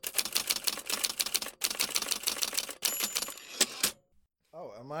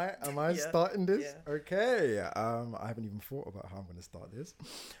Am I Yeah. starting this? Yeah. Okay. I haven't even thought about how I'm going to start this.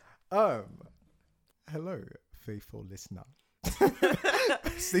 Hello, faithful listener.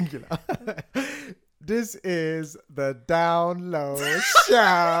 Singular. This is the Down Low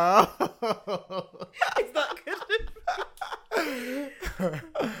Show. Is that good?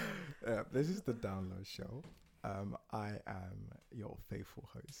 Yeah, this is the Down Low Show. I am your faithful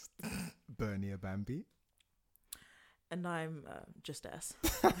host, Bernie Abambi. And I'm just S.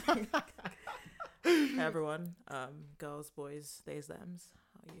 Hey everyone, girls, boys, theys, thems.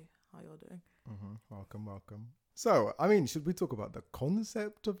 How y'all doing? Welcome. So, I mean, should we talk about the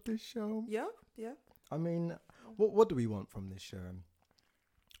concept of this show? Yeah. I mean, what do we want from this show?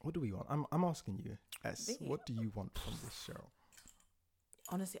 What do we want? I'm asking you, S. What do you want from this show?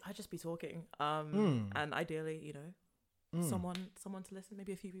 Honestly, I just be talking. And ideally, someone to listen,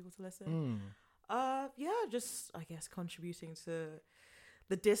 maybe a few people to listen. Just I guess contributing to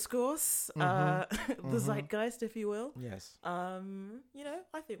the discourse, the zeitgeist, if you will. Yes. I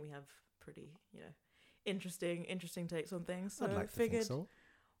think we have pretty, interesting takes on things. So I'd like to figured, think so.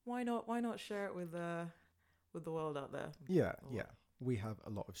 why not share it with the world out there? Yeah. We have a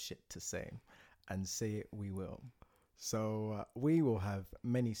lot of shit to say, and say it we will. So we will have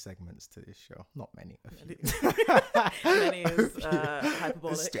many segments to this show. Not many, a few. Many is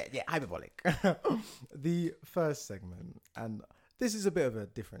hyperbolic. Yeah, hyperbolic. The first segment, and this is a bit of a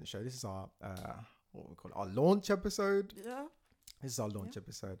different show. This is our what we call it, our launch episode. Yeah. This is our launch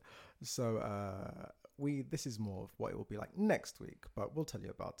episode. So this is more of what it will be like next week, but we'll tell you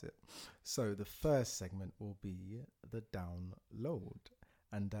about it. So the first segment will be the download,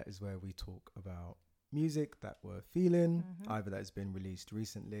 and that is where we talk about music that we're feeling, either that has been released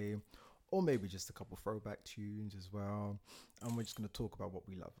recently, or maybe just a couple throwback tunes as well. And we're just going to talk about what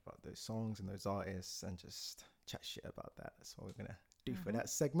we love about those songs and those artists, and just chat shit about that. That's what we're going to do for that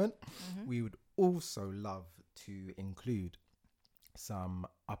segment. We would also love to include some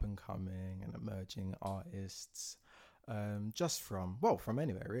up and coming and emerging artists, just from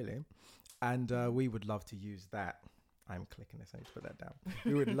anywhere really. And we would love to use that. I'm clicking this, I need to put that down.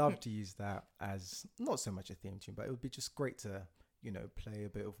 We would love to use that as not so much a theme tune, but it would be just great to, play a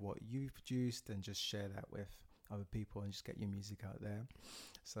bit of what you've produced and just share that with other people and just get your music out there.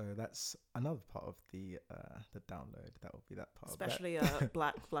 So that's another part of the download. That will be that part. Especially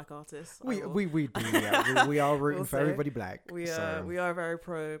black artists. We do. Yeah. we are rooting for everybody black. We are very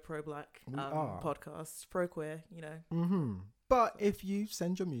pro black podcast, pro queer. But if you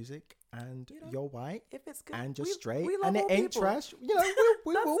send your music and you're white, if it's good and you're straight we and it ain't people. trash, we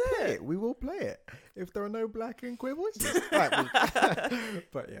will play it. We will play it. If there are no black and queer voices.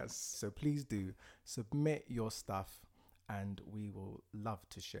 But yes, so please do submit your stuff, and we will love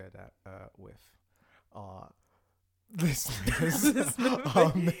to share that with our listeners.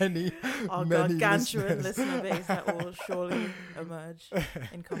 Our many gargantuan listener base that will surely emerge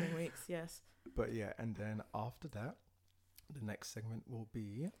in coming weeks. Yes. But yeah, and then after that, the next segment will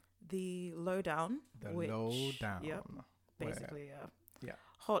be the lowdown. Lowdown. Yep. Basically, yeah.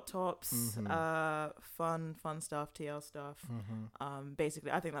 Hot tops, fun stuff, TL stuff.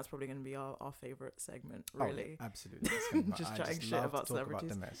 Basically, I think that's probably going to be our favorite segment. Really, absolutely. just chatting shit about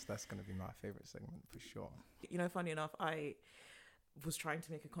celebrities. That's going to be my favorite segment for sure. Funny enough, I was trying to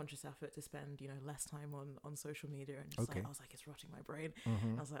make a conscious effort to spend less time on social media, and just I was like, it's rotting my brain.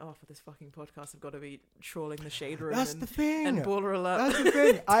 I was like, for this fucking podcast I've got to be trawling the shade room. That's the thing. And Baller Alert. That's the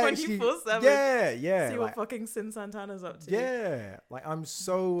thing. 24/7. Yeah. See what fucking Sin Santana's up to. Yeah. Like, I'm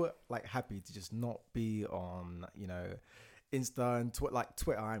so happy to just not be on Insta and Twitter.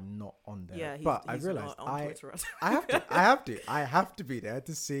 I'm not on there. Yeah, but I realized I have to be there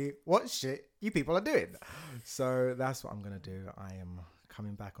to see what shit you people are doing. So that's what I'm gonna do. I am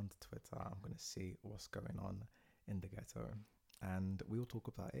coming back onto Twitter. I'm gonna see what's going on in the ghetto, and we'll talk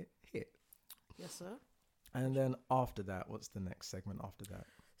about it here. Yes, sir. And then after that, what's the next segment after that?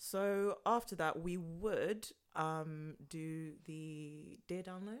 So after that, we would do the Dear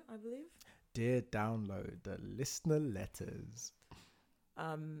Download, I believe. Dear Download, the listener letters.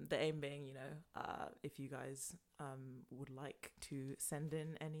 The aim being, if you guys would like to send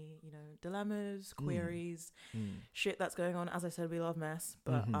in any, dilemmas, queries, shit that's going on. As I said, we love mess,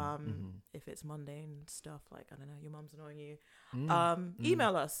 but if it's mundane stuff, like, I don't know, your mum's annoying you,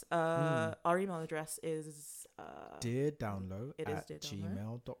 email us. Our email address is deardownload at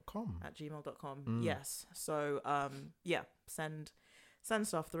gmail.com. At gmail.com, yes. So, send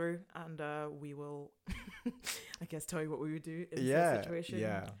stuff through, and we will, I guess, tell you what we would do in that situation.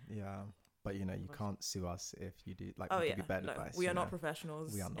 Yeah. But you can't sue us if you do. Like, we give you bad advice. We are not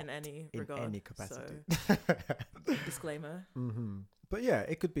professionals in any regard. In any capacity. So, disclaimer. But yeah,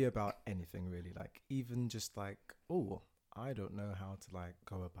 it could be about anything really. Like even just like, oh, I don't know how to like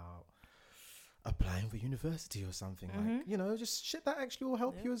go about applying for university or something. Like, you know, just shit that actually will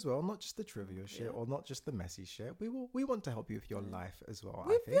help you as well, not just the trivia shit or not just the messy shit. We want to help you with your life as well.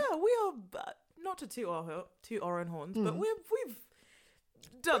 I think. Yeah, we are not to toot our own horns, but we've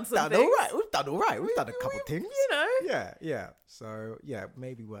done some things. We've done all right. We've done a couple things. You know. Yeah. So yeah,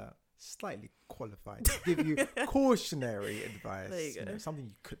 maybe we're slightly qualified to give you cautionary advice. There you go. Something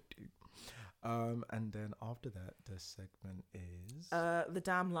you could do. And then after that, the segment is the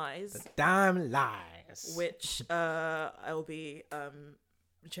damn lies. The damn lies, which I'll be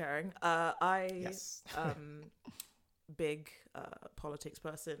chairing. Yes. Big politics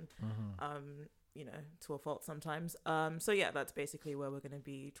person. You know, to a fault sometimes. So yeah, that's basically where we're going to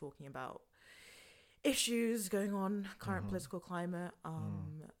be talking about issues going on, current political climate.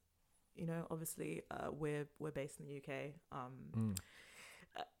 You know, obviously, we're based in the UK.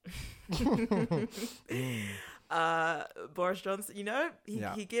 Boris Johnson, you know,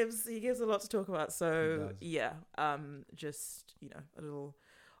 he gives a lot to talk about. So yeah, just, you know, a little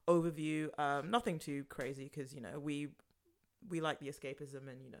overview. Nothing too crazy because, you know, we like the escapism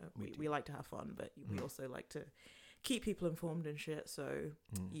and, you know, we like to have fun, but we also like to keep people informed and shit. So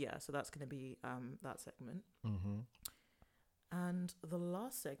yeah, so that's going to be that segment. And the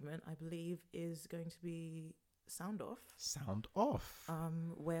last segment, I believe, is going to be Sound Off.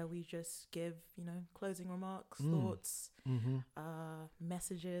 Where we just give, you know, closing remarks, thoughts,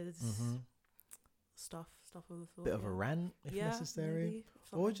 messages, stuff of the sort. Bit of a rant if necessary,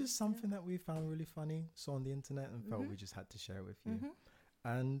 or just something that we found really funny, saw on the internet, and felt we just had to share with you.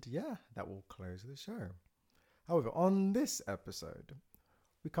 And yeah, that will close the show. However, on this episode,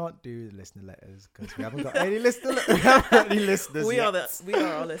 we can't do the listener letters because we haven't got any listeners. We are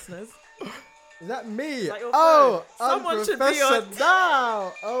our listeners. Is that me? Like someone should be on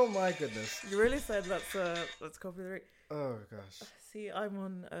now. Oh my goodness! You really said that's copyright. Oh gosh. See, I'm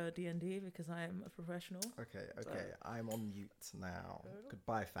on D&D because I am a professional. Okay. I'm on mute now.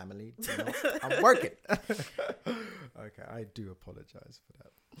 Goodbye, family. I'm working. Okay, I do apologize for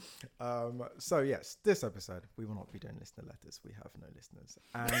that. So yes, this episode we will not be doing listener letters. We have no listeners,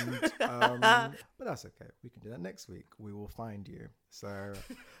 and but that's okay. We can do that next week. We will find you. So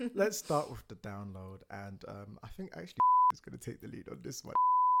let's start with the download, and I think actually is going to take the lead on this one.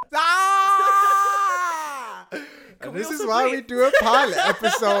 And this is why we do a pilot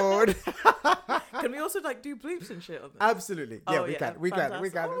episode. Can we also like do bleeps and shit on this? Absolutely. Yeah, we can. We can.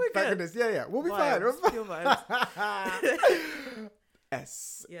 Oh, thank goodness. Yeah. We'll be fine. Pure vibes.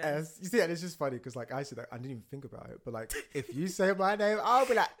 S. You see, and it's just funny because like I said, I didn't even think about it, but like if you say my name, I'll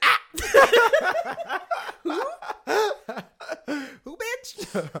be like, who,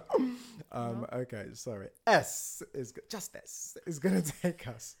 bitch? Okay, sorry. S is gonna take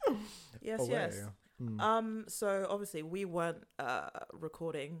us. Yes. So obviously we weren't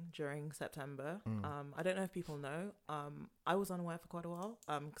recording during September. I don't know if people know. I was unaware for quite a while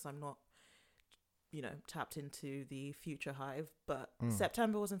because I'm not, you know, tapped into the future hive. But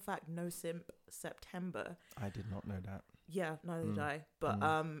September was in fact no simp September. I did not know that. Yeah, neither did I. But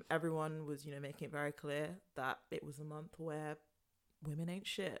everyone was, you know, making it very clear that it was a month where women ain't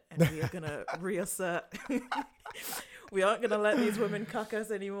shit, and we are gonna reassert. We aren't gonna let these women cuck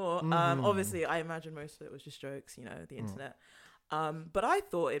us anymore. Obviously, I imagine most of it was just jokes, you know, the internet. But I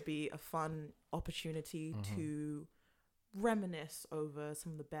thought it'd be a fun opportunity to reminisce over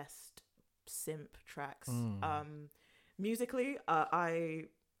some of the best simp tracks. Musically, I'm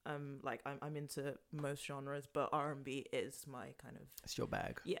into most genres, but R&B is my kind of. It's your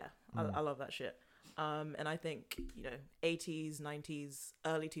bag. Yeah, I love that shit. And I think, you know, 80s, 90s,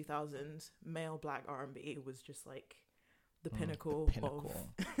 early 2000s, male black R&B was just like the pinnacle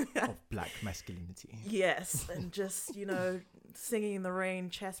of black masculinity. Yes, and just, you know, singing in the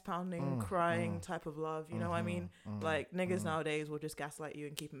rain, chest pounding, crying type of love. You know what I mean? Like niggas nowadays will just gaslight you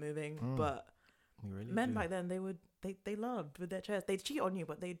and keep it moving, but men back then they loved with their chest. They'd cheat on you,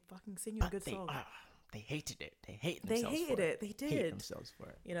 but they'd fucking sing you a good song. They hated it. They hated themselves for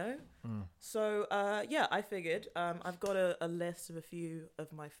it. You know? So, yeah, I figured I've got a list of a few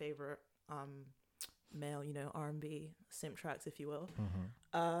of my favorite male, you know, R&B simp tracks, if you will.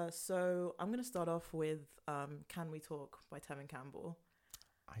 So I'm going to start off with Can We Talk by Tevin Campbell.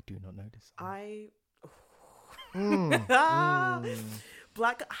 I do not know this.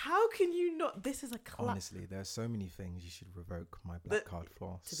 Black, how can you not? This is a honestly, there are so many things you should revoke my black card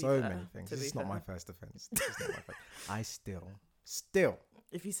for. So many things. This is not my first offense. I still.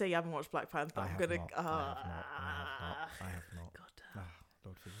 If you say you haven't watched Black Panther, I'm gonna. I have not. God damn.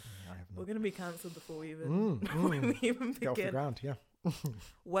 Lord forgive me. I have not. We're gonna be cancelled before we even begin. Get off the ground, yeah.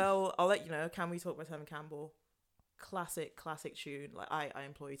 Well, I'll let you know. Can We Talk by Tevin Campbell? Classic tune. Like I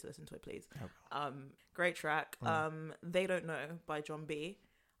implore you to listen to it, please. Okay. Great track. They Don't Know by John B.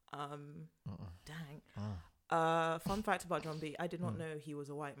 Dang. Fun fact about John B. I did not know he was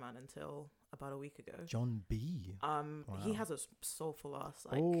a white man until about a week ago. John B. Wow. He has a soulful ass.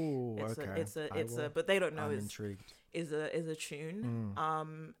 Like, okay. It's a But They Don't Know I'm intrigued. is a tune.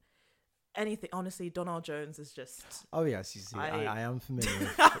 Anything, honestly, Donald Jones is just. Oh yes, you see, I am familiar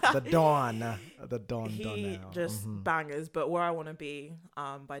with the Don. He just bangers. But Where I Want to Be,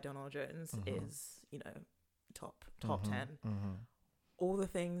 by Donald Jones is, top 10. All the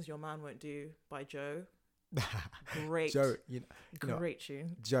Things Your Man Won't Do by Joe. Great. Joe, great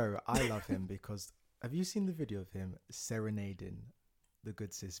tune. Joe, I love him because have you seen the video of him serenading the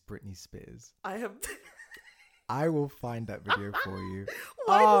good sis Britney Spears? I have. I will find that video for you.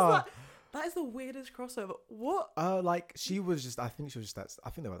 Why does that? That is the weirdest crossover. What? Like she was just. I think they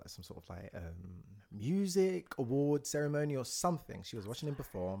were like some sort of like music award ceremony or something. She was watching him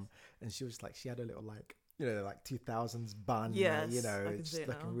perform, and she was like, she had a little like. Like 2000s bun, yes, just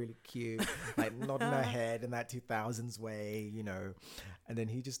looking really cute, like nodding her head in that 2000s way, and then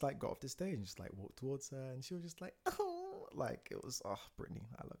he just like got off the stage and just like walked towards her, and she was just like, oh, like it was, Brittany,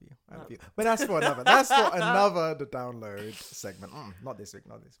 I love you. But that's for another the download segment. Not this week.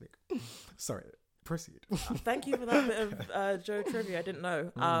 Sorry. Proceed. Thank you for that bit of Joe trivia. I didn't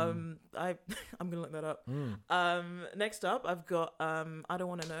know. I'm gonna look that up. Next up, I've got I Don't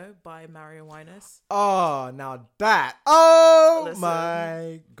Want to Know by Mario Winans. Oh, now that. Oh, listen,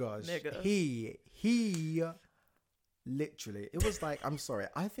 my gosh. Nigga. He literally. It was like, I'm sorry.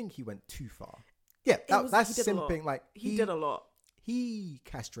 I think he went too far. Yeah, that's simping. Like he did a lot. He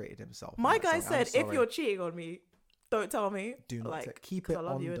castrated himself. My guy said, "If you're cheating on me, don't tell me. Do not keep it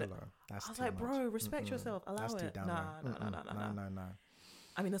on the low." I was like, bro, respect yourself. Allow it. No.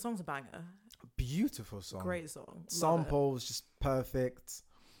 I mean, the song's a banger. Beautiful song. Great song. Samples just perfect.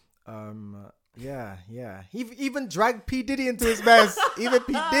 Yeah. He even dragged P Diddy into his mess. Even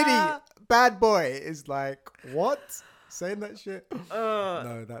P Diddy, bad boy, is like, what? Saying that shit.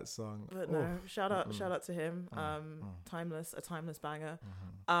 No, that song. But no, shout out to him. A timeless banger.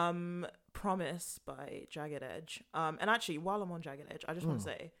 Promise by Jagged Edge. And actually, while I'm on Jagged Edge, I just want to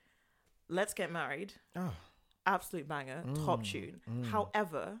say, Let's Get Married. Absolute banger, top tune.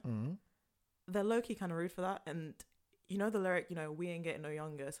 However, they're low-key kind of rude for that. And you know the lyric, we ain't getting no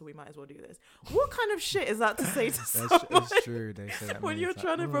younger, so we might as well do this. What kind of shit is that to say to someone? It's true. They say that when you're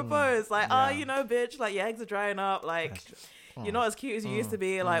trying to propose. Like, bitch, like your eggs are drying up. Like, you're not as cute as you used to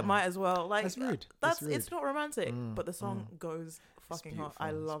be. Like, might as well. Like, that's rude. It's not romantic, but the song goes fucking hard.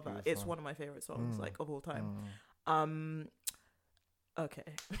 I love that. It's one of my favorite songs, like, of all time. Okay.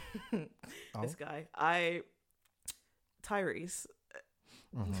 This guy, Tyrese.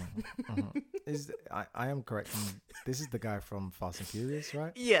 I am correct. This is the guy from Fast and Furious,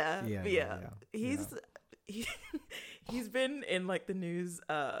 right? Yeah. He's been in like the news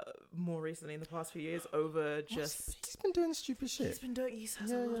more recently in the past few years over just he's been doing stupid shit. He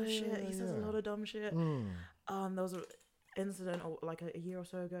says a lot of shit. He says a lot of dumb shit. There was an incident like a year or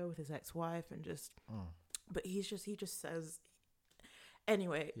so ago with his ex-wife and just but he just says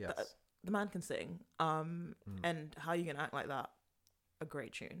anyway, the man can sing. And how you can act like that? A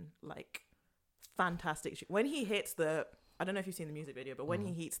great tune, like fantastic tune. When he hits the, I don't know if you've seen the music video, but when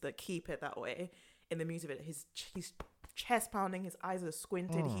he hits the "Keep It That Way" in the music video, he's chest pounding, his eyes are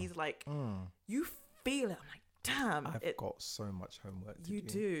squinted. He's like, you feel it. I'm like, damn. I've got so much homework to do. You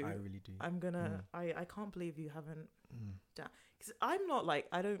do. I really do. I'm gonna. I can't believe you haven't. Because I'm not like,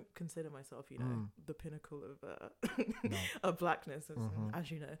 I don't consider myself, the pinnacle of of blackness,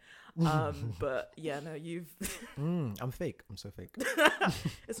 as you know. But yeah, no, you've. I'm fake. I'm so fake.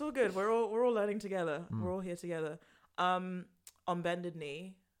 It's all good. We're all learning together. We're all here together. On Bended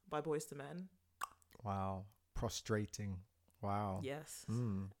Knee by Boyz II Men. Wow, prostrating. Wow. Yes.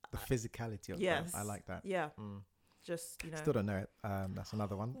 The physicality of that. I like that. Yeah. Just, Still don't know it. That's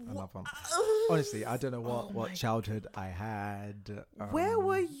another one. Honestly, I don't know what childhood I had. Where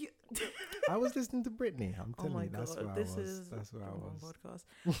were you? I was listening to Britney. I'm telling you, that's where I was. That's where I was.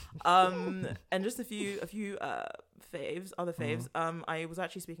 Podcast. And just a few other faves. I was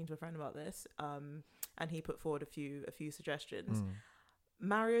actually speaking to a friend about this. And he put forward a few suggestions.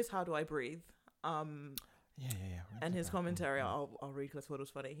 Mario's "How Do I Breathe?" Yeah. And his commentary, I'll read because I thought it was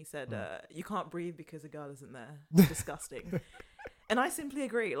funny. He said, "You can't breathe because a girl isn't there." Disgusting. And I simply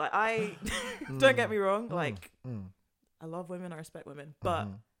agree. Like, I don't get me wrong. Like, I love women, I respect women, but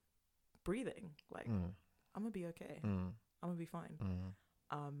breathing, like, I'm gonna be okay. I'm gonna be fine.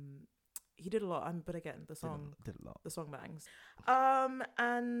 he did a lot. But again, the song did a lot. The song bangs.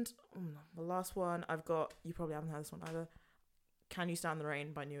 And the last one I've got, you probably haven't heard this one either. Can You Stand the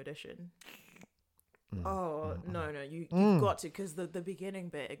Rain by New Edition. No, you've got to, because the beginning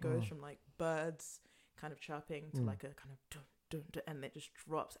bit, it goes from like birds kind of chirping to like a kind of dun, dun, dun, and it just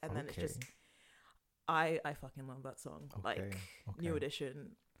drops, and then it's just I fucking love that song. Like New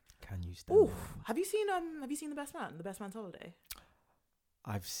Edition. Can You Stand? Have you seen The Best Man? The Best Man's Holiday?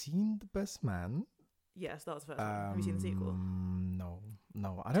 I've seen The Best Man. Yes, that was the first one. Have you seen the sequel?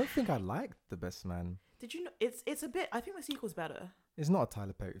 No. I don't think I liked The Best Man. Did you know? It's a bit. I think the sequel's better. It's not a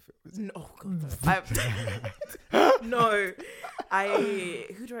Tyler Perry film. No, God, no. I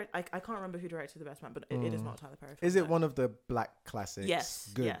can't remember who directed The Best Man, but it is not Tyler Perry. Is it one of the black classics? Yes,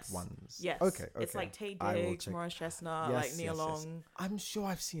 good ones. Yes. Okay. It's like Taye Diggs, Morris Chestnut, like Nia Long. I'm sure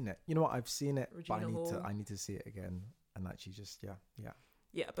I've seen it. You know what? I've seen it, Regina but I need to see it again and actually just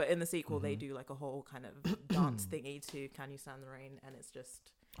Yeah, but in the sequel they do like a whole kind of dance thingy to "Can You Stand the Rain," and it's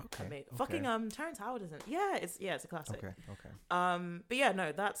just amazing. Fucking Terrence Howard isn't. Yeah, it's a classic. Okay. But yeah,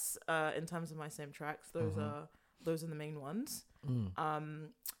 no, that's in terms of my sim tracks. Those are the main ones.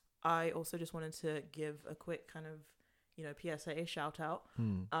 I also just wanted to give a quick kind of PSA shout out.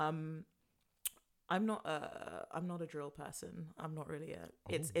 I'm not a drill person. I'm not really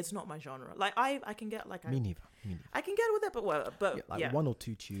it's not my genre. Like I can get like me neither. I can get with it, but whatever. But one or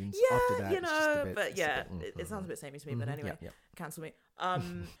two tunes. Yeah, after that, it's just a bit, but it sounds a bit samey to me. But anyway, cancel me.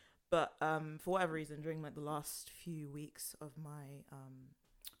 But for whatever reason, during like the last few weeks of my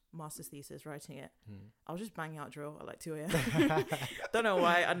master's thesis, writing it, I was just banging out drill at like 2 a.m. Don't know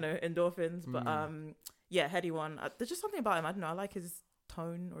why. I don't know, endorphins. But Heady One. There's just something about him. I don't know. I like his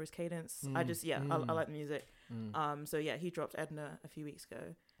tone or his cadence. I just I like the music. So yeah, he dropped Edna a few weeks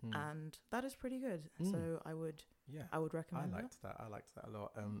ago, and that is pretty good. So I would recommend. I liked that a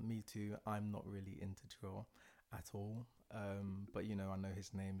lot. Me too. I'm not really into drill at all. But I know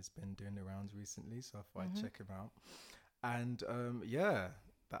his name has been doing the rounds recently, so I thought I'd check him out. And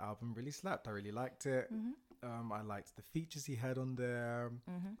that album really slapped. I really liked it. I liked the features he had on there.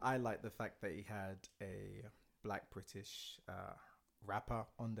 I liked the fact that he had a Black British rapper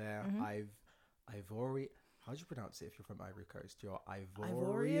on there. Ivory. How do you pronounce it if you're from Ivory Coast? You're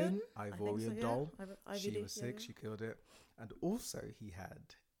Ivorian so, doll. IVD, She was sick. She killed it. And also he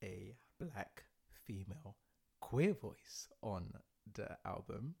had a black female queer voice on the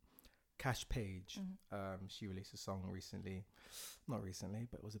album. Cash Page. She released a song recently. Not recently,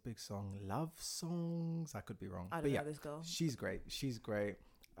 but it was a big song. Love Songs. I could be wrong. I don't know this girl. She's great.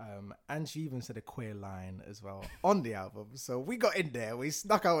 And she even said a queer line as well on the album. So we got in there. We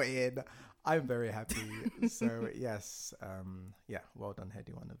snuck our way in. I'm very happy. So yes, well done,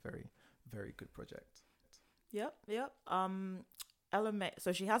 Heady One. A very, very good project. Yep. Ella May.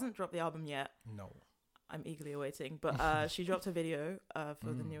 So she hasn't dropped the album yet. No. I'm eagerly awaiting. But she dropped a video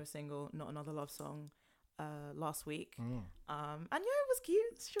for the newest single, Not Another Love Song, last week. And it was cute.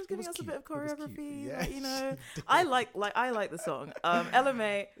 She was giving us a bit of choreography. Yeah. I like the song. Ella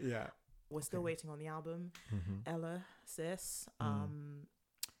May. Yeah. We're still waiting on the album. Ella, sis.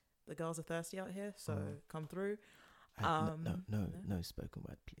 The girls are thirsty out here, so come through. No spoken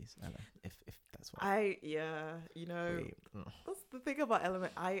word, please, Ella. If that's what that's the thing about Ella May.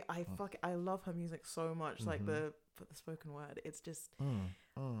 I love her music so much. Like the spoken word, it's just.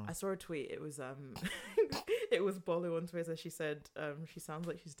 I saw a tweet. It was it was Bolu on Twitter. She said she sounds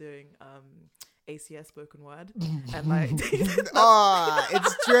like she's doing ACS spoken word, and like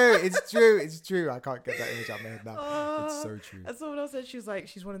it's true. I can't get that image out of my head now. It's so true. And someone else said she's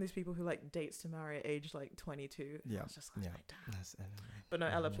one of these people who like dates to marry at age like 22. Yeah, I was just like, damn. That's Ella. But no,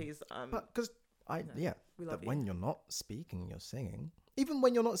 Ella, please. But because we love you. When you're not speaking, you're singing. Even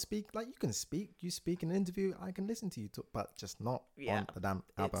when you're not speak, like you can speak. You speak in an interview. I can listen to you talk, but just not on the damn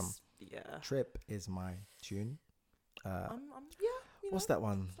album. Trip is my tune. What's that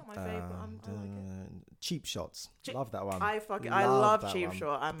one? It's not my favorite. I like it. Cheap Shots. Love that one. I love Cheap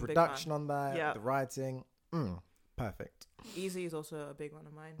Shot. I'm the a big production fan. on that. The writing. Perfect. Easy is also a big one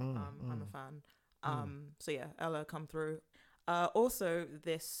of mine. I'm a fan. So yeah, Ella, come through. Also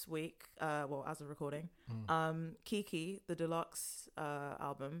this week, as of recording, Kiki, the deluxe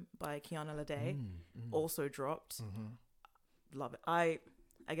album by Kiana Lede, also dropped. Love it. I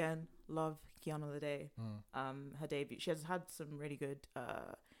again love Kiana Lede. Her debut. She has had some really good.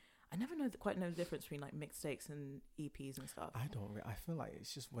 I never quite know the difference between like mixtapes and EPs and stuff. I don't. I feel like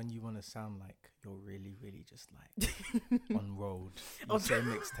it's just when you want to sound like you're really, really just like on road. You say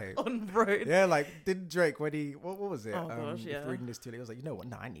mixtape on road. Yeah, like did Drake when he what was it? Oh gosh, yeah. Reading this to it, he was like, you know what?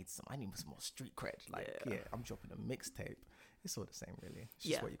 No, I need some more street cred. Like, I'm dropping a mixtape. It's all the same, really. It's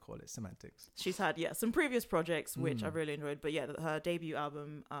just what you call it, semantics. She's had some previous projects which I've really enjoyed, but her debut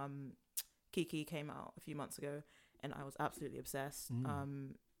album Kiki came out a few months ago, and I was absolutely obsessed.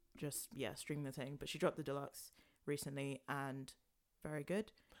 Just streaming the thing, but she dropped the deluxe recently, and very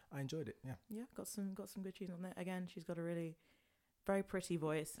good. I enjoyed it. Yeah, got some good tunes on there. Again, she's got a really very pretty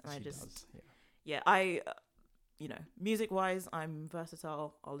voice, and she does. I music wise, I'm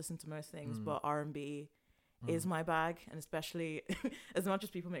versatile. I'll listen to most things, but R&B is my bag, and especially as much as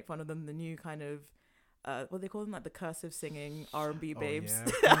people make fun of them, the new kind of what they call them, like the cursive singing R&B babes. You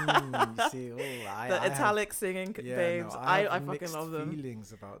see, the italic singing babes. No, I fucking love them.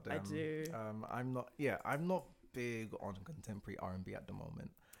 Feelings about them. I do. I'm not big on contemporary R&B at the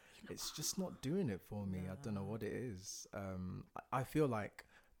moment. It's just not doing it for me. I don't know what it is. I feel like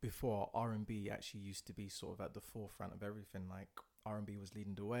before, R&B actually used to be sort of at the forefront of everything. Like R&B was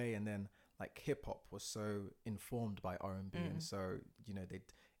leading the way, and then like hip hop was so informed by R&B, and so they'd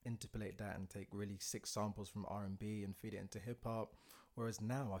interpolate that and take really sick samples from R&B and feed it into hip hop. Whereas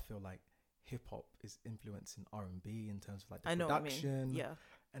now I feel like hip hop is influencing R&B in terms of like the production,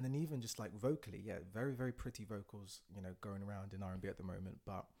 and then even just like vocally, very very pretty vocals, going around in R&B at the moment.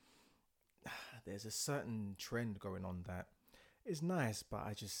 But there's a certain trend going on that is nice, but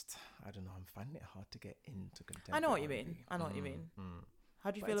I don't know. I'm finding it hard to get into contemporary. I know what you R&B. mean. How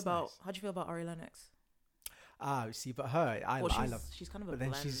do you But feel it's about nice. how do you feel about Ari Lennox? See, but her, I love. She's kind of a But then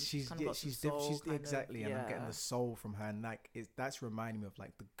blend. she's kind of got some she's soul, kind of, exactly, and I'm getting the soul from her, and like that's reminding me of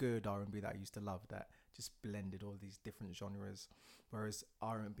like the good R&B that I used to love, that just blended all these different genres. Whereas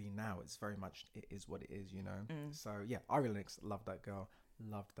R&B now, it's very much it is what it is, So yeah, Ari Lennox, loved that girl,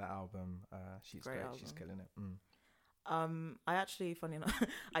 loved that album. She's great. She's killing it. I actually, funny enough,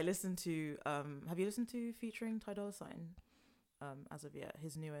 I listened to. Have you listened to featuring Ty Dolla $ign? As of yet,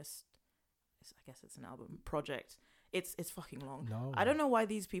 his newest. I guess it's an album project. It's fucking long. No, I don't know why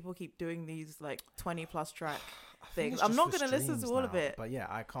these people keep doing these like 20+ track things. I'm not going to listen to all of it. But yeah,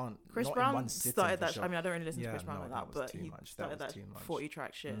 I can't. Chris not Brown in one sitting, started for that. sure. I mean, I don't really listen to Chris Brown no, like that, but he started that 40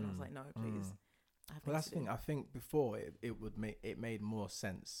 track shit, and I was like, no, please. Well, that's the thing. I think before it made more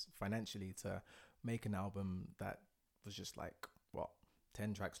sense financially to make an album that was just like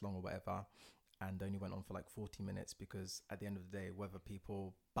 10 tracks long or whatever, and only went on for like 40 minutes, because at the end of the day, whether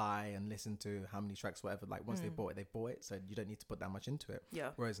people buy and listen to how many tracks, whatever, like once they bought it, so you don't need to put that much into it. Yeah.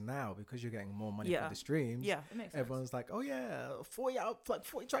 Whereas now, because you're getting more money from the streams, it makes sense. Everyone's like, oh yeah, 40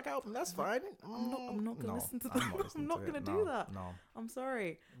 track album, that's fine. I'm not gonna listen to that. I'm not gonna do that. No. I'm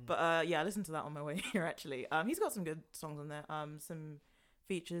sorry, but I listened to that on my way here actually. He's got some good songs on there. Some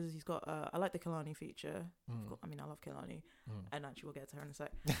features. He's got I like the Kehlani feature. I love Kehlani, and actually we'll get to her in a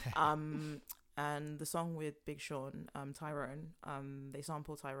sec. And the song with Big Sean, Tyrone, they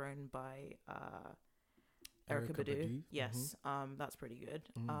sample Tyrone by Erykah Badu. Yes, that's pretty good.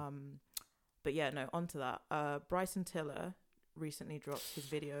 But yeah, no, onto that. Bryson Tiller recently dropped his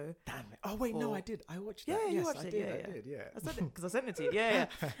video. Damn it. Oh wait, no, I did. I watched that. Yeah, yes, you watched I it. did. Yeah. I said it because I sent it to you. Yeah.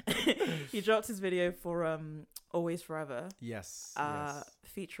 He dropped his video for Always Forever. Yes.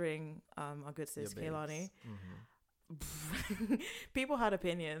 Featuring our good sis Your babes. Kehlani. People had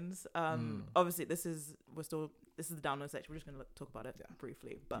opinions. Obviously this is the download section. We're just gonna talk about it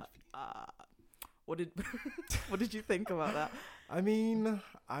briefly. But what did you think about that? I mean,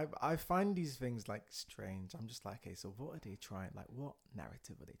 I find these things like strange. I'm just like, okay, so what are they trying? Like, what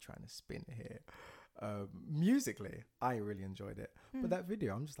narrative are they trying to spin here? Musically, I really enjoyed it, but that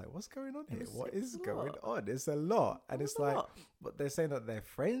video, I'm just like, what's going on here? What is going on? It's a lot, and it's like, but they're saying that they're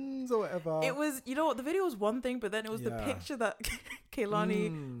friends or whatever. It was, the video was one thing, but then it was the picture that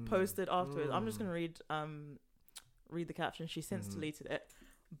Kehlani posted afterwards. I'm just gonna read the caption. She since deleted it,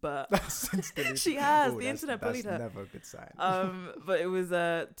 but she has. The internet bullied her. That's never a good sign. But it was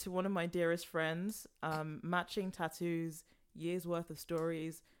to one of my dearest friends. Matching tattoos, years worth of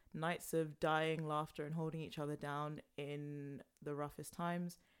stories, nights of dying laughter and holding each other down in the roughest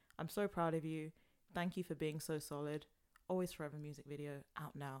times. I'm so proud of you. Thank you for being so solid. Always Forever music video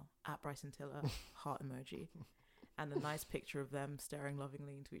out now at Bryson Tiller, heart emoji, and a nice picture of them staring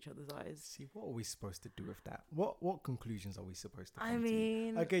lovingly into each other's eyes. See, what are we supposed to do with that? What conclusions are we supposed to come I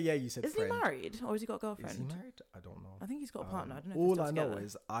mean, to? Okay, yeah, you said is friend. he married or has he got a girlfriend? Is he married? I don't know. I think he's got a partner. I don't know. All if I know together.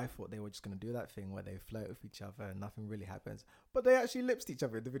 is I thought they were just going to do that thing where they flirt with each other and nothing really happens. But they actually lipsed each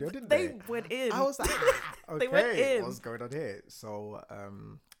other in the video, didn't they? They went in. I was like, okay, They went in. what's going on here? So,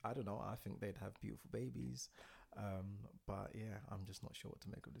 I don't know. I think they'd have beautiful babies. But yeah, I'm just not sure what to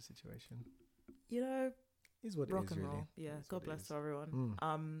make of the situation. Is what it rock is, and really. roll. Yeah, It's God what it bless is. to everyone.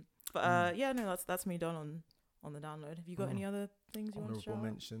 But yeah, no, that's me done on the download. Have you got any other things you want to Honorable shout out?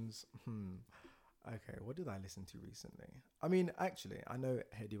 mentions. Okay, what did I listen to recently? I mean, actually, I know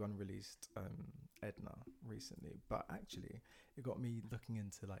Heady One released Edna recently, but actually, it got me looking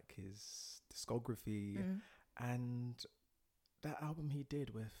into like his discography and that album he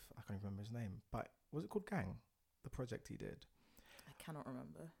did with, I can't even remember his name, but was it called Gang? The project he did. I cannot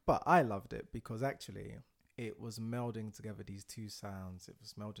remember. But I loved it because actually it was melding together these two sounds. It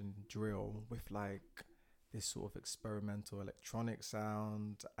was melding drill with like this sort of experimental electronic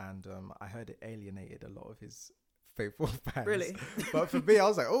sound, and I heard it alienated a lot of his faithful fans. Really? But for me, I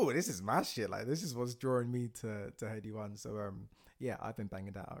was like, oh, this is my shit. Like, this is what's drawing me to Heady One. So yeah, I've been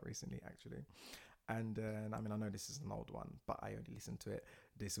banging that out recently, actually. And I mean, I know this is an old one, but I only listened to it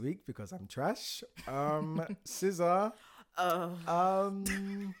this week because I'm trash. SZA, I'm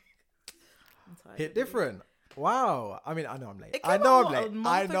tired Hit of you. Different. Wow. I mean, I know I'm late. It I came know out, I'm what, a late.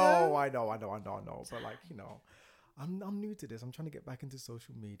 month ago? I know. But like, you know, I'm new to this. I'm trying to get back into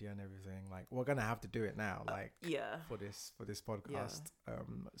social media and everything. Like, we're gonna have to do it now. Like, Yeah. for this podcast.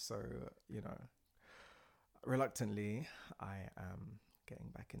 So you know, reluctantly, I am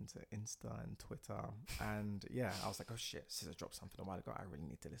getting back into Insta and Twitter, and yeah, I was like, oh shit, SZA dropped something a while ago. I really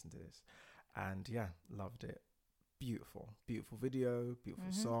need to listen to this, and yeah, loved it. Beautiful video,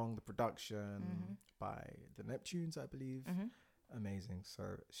 beautiful song. The production by the Neptunes, I believe. Amazing. So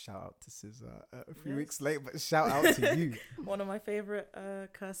shout out to SZA. A few weeks late, but shout out to you. One of my favorite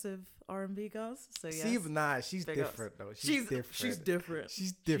cursive R&B girls. So yes. See, nah, she's Big different though. She's different. She's different.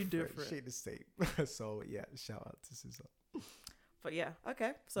 She's different. She ain't the same. So yeah, shout out to SZA. But yeah,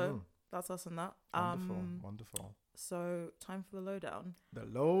 okay. So that's us on that. Wonderful. So time for the lowdown. The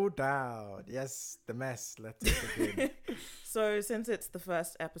lowdown. Yes, the mess. Let's begin. So since it's the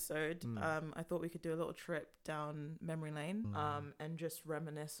first episode, I thought we could do a little trip down memory lane, and just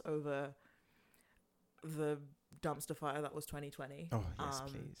reminisce over the dumpster fire that was 2020. Oh yes,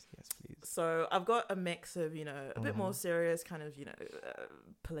 please. Yes, please. So I've got a mix of, you know, a bit more serious kind of, you know,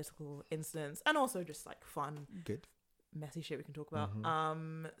 political incidents, and also just like fun, Good, messy shit we can talk about.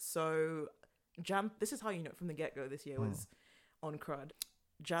 So this is how you know from the get-go this year was on crud.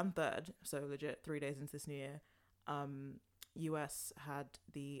 Jan 3rd, so legit 3 days into this new year, US had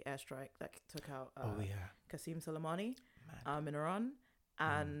the airstrike that took out Qasem Soleimani in Iran,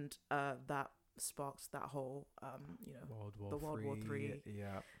 and that sparked that whole you know, World War III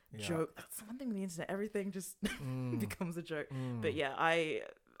joke. That's one thing with the internet, everything just becomes a joke. But yeah, I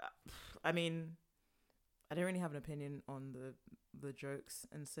mean, I didn't really have an opinion on the jokes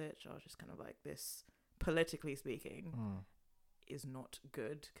and such. I was just kind of like, this, politically speaking, is not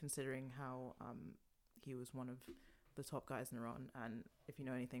good, considering how he was one of the top guys in Iran. And if you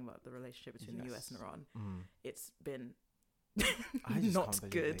know anything about the relationship between the US and Iran, it's been not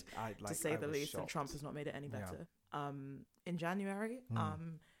good, to say the least. And Trump has not made it any better. In January,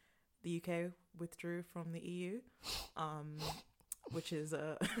 the UK withdrew from the EU. Which is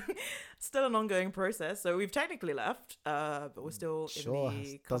still an ongoing process. So we've technically left, but we're still in the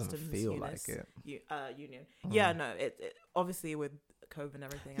doesn't customs feel like it. union. Yeah, no, it obviously with COVID and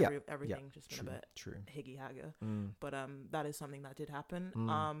everything, everything just been a bit higgy hagger. But that is something that did happen.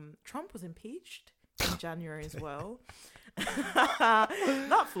 Trump was impeached in January as well.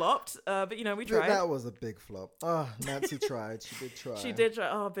 That flopped, but you know, we tried. That was a big flop. Nancy tried. She did try. She did try.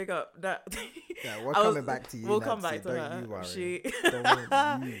 Oh, big up. That. Yeah, we're coming back to you. We'll Nancy. come back to Don't her. You worry.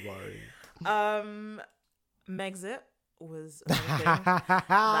 Don't you worry. Megxit was a thing that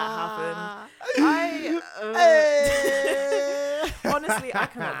happened. Honestly, I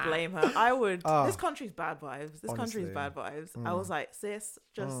cannot blame her. I would. This country's bad vibes. This country's bad vibes. I was like, sis,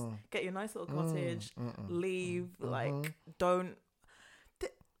 just get your nice little cottage, leave. Like, don't.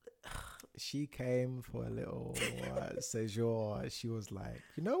 She came for a little séjour. She was like,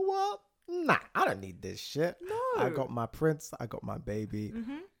 you know what? Nah, I don't need this shit. No. I got my prince. I got my baby.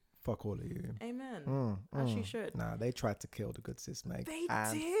 Fuck all of you. Amen. As she should. Nah, they tried to kill the good sis Meg. They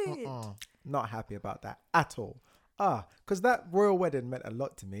did. Not happy about that at all. Because that royal wedding meant a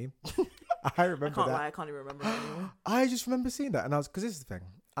lot to me. I remember that. I can't even remember it anymore. I just remember seeing that, and I was, because this is the thing.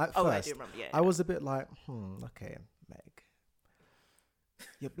 At first, I do remember. Yeah, I was a bit like, okay, Meg,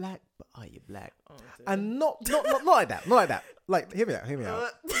 you're black, but are you black? And not like that. Not like that. Like, hear me out.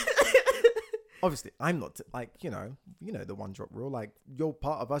 Obviously, I'm not like, you know the one drop rule. Like, you're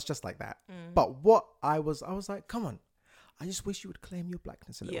part of us, just like that. But what I was like, come on. I just wish you would claim your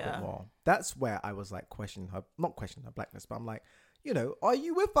blackness a little bit more. That's where I was like not questioning her blackness, but I'm like, you know, are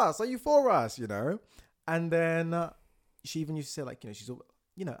you with us? Are you for us? You know? And then she even used to say, like, you know, she's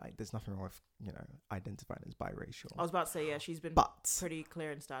there's nothing wrong with, identifying as biracial. I was about to say, yeah, she's been But pretty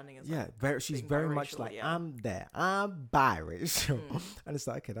clear in standing as yeah, she's being very much biracial, like, yeah. I'm biracial. And it's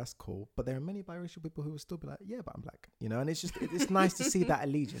like, okay, that's cool. But there are many biracial people who will still be like, yeah, but I'm black, and it's just, it's nice to see that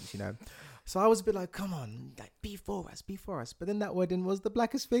allegiance, So I was a bit like, come on, like, be for us. But then that wedding was the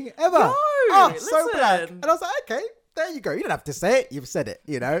blackest thing ever. No, so black. listen. And I was like, okay, there you go. You don't have to say it. You've said it,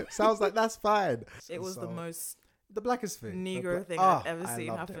 So I was like, that's fine. It was the most the blackest thing. Negro thing I've ever seen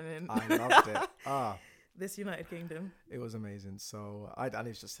happening. I loved it. This United Kingdom. It was amazing. So and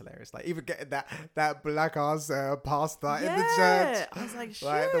it's just hilarious. Like even getting that black ass pasta in the church. I was like, shit.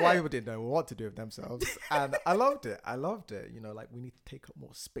 Like, the white people didn't know what to do with themselves, and I loved it. Like we need to take up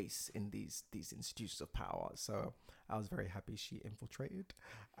more space in these institutions of power. So I was very happy she infiltrated,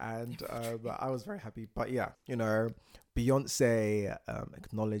 and I was very happy. But yeah, Beyonce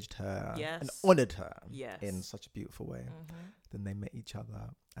acknowledged her and honored her in such a beautiful way. Then they met each other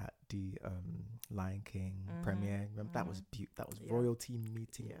at the Lion King premiere. Remember, that was that was royalty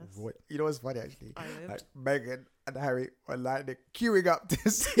meeting. Yes. You know what's funny actually? Like Meghan and Harry were like queuing up to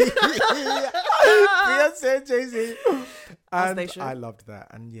see Beyonce and Jay-Z, and I loved that.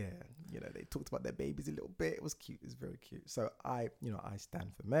 And they talked about their babies a little bit. It was cute. It was very cute. So I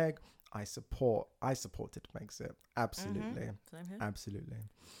stand for Meg. I supported Megxit. Absolutely. Absolutely.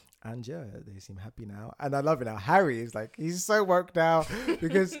 And yeah, they seem happy now. And I love it now. Harry is like, he's so woke now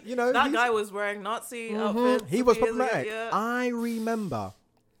because, that guy was wearing Nazi outfits. He was problematic. I remember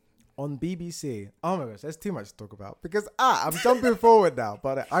on BBC. Oh my gosh, there's too much to talk about because I'm jumping forward now.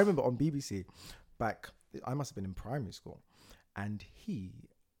 But I remember on BBC back, I must have been in primary school. And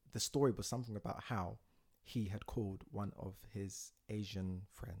the story was something about how he had called one of his Asian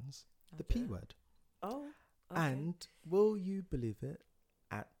friends the P word. Oh. Okay. And will you believe it?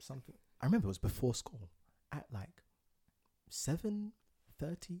 At something, I remember it was before school, at like 7:30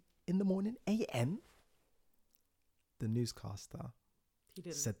 in the morning a.m. The newscaster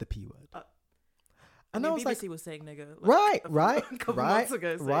said the P word, and I was BBC was saying nigger, right, months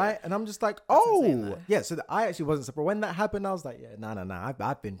ago, right, and I'm just like, oh, yeah. So I actually wasn't surprised when that happened. I was like, yeah, no.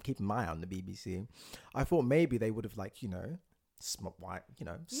 I've been keeping my eye on the BBC. I thought maybe they would have smartened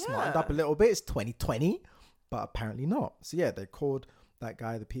up a little bit. It's 2020, but apparently not. So yeah, they called that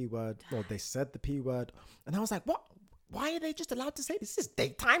guy the P word, or they said the P word, and I was like, what? Why are they just allowed to say this? This is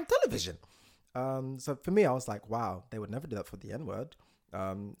daytime television. So for me, I was like, wow, they would never do that for the N word.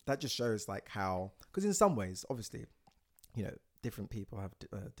 That just shows like how, because in some ways, obviously, different people have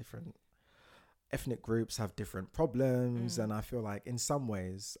different ethnic groups have different problems, and I feel like in some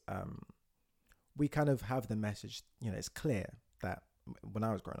ways, we kind of have the message. It's clear that when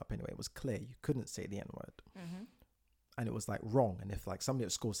I was growing up, anyway, it was clear you couldn't say the N word. And it was like wrong. And if like somebody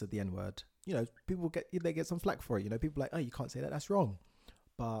at school said the N word, people get some flack for it. People like, oh, you can't say that. That's wrong.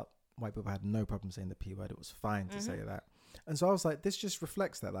 But white people had no problem saying the P word. It was fine to say that. And so I was like, this just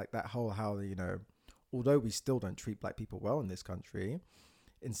reflects that, like that whole, how, although we still don't treat black people well in this country,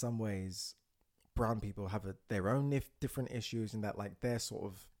 in some ways, brown people have their own different issues, in that like their sort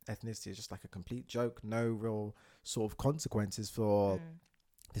of ethnicity is just like a complete joke. No real sort of consequences for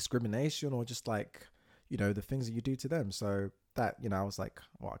discrimination or just like, the things that you do to them. So that, I was like,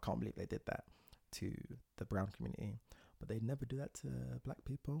 well, I can't believe they did that to the brown community, but they never do that to black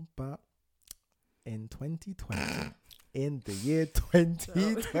people. But in 2020, in the year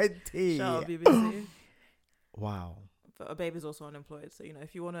 2020, shout out BBC. Wow. But a baby's also unemployed, so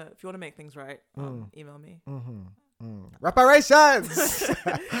if you wanna make things right, email me. Reparations.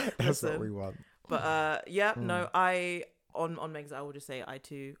 That's what we want. But I. On Meg's, I will just say I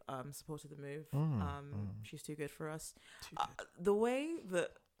too supported the move. She's too good for us. The way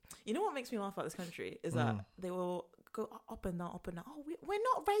that, what makes me laugh about this country is that they will go up and down. Oh, we're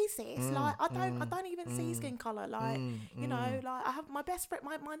not racist. Like I don't even see skin color. Like like I have my best friend,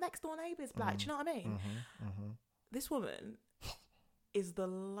 my next door neighbor is black. Do you know what I mean? This woman is the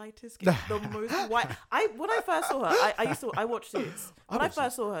lightest skin, the most white. When I first saw her, I watched Suits. When I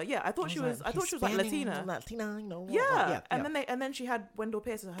first saw her, I thought she was like Latina. And then she had Wendell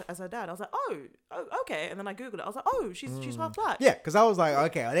Pierce as her dad. I was like, oh, okay. And then I googled it. I was like, oh, she's half black. Yeah, because I was like,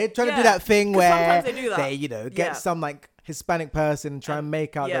 okay, are they trying to do that thing where sometimes they do that. They get some like Hispanic person and try and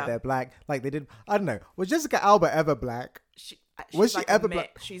make out that they're black, like they did. I don't know. Was Jessica Alba ever black? Was she ever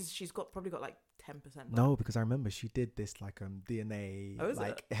black? She's probably got like 10%. No, because I remember she did this like DNA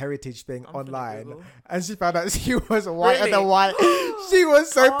heritage thing online, and she found out she was white and the white. She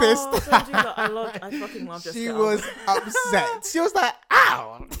was so pissed. I fucking love Jessica. She was upset. She was like,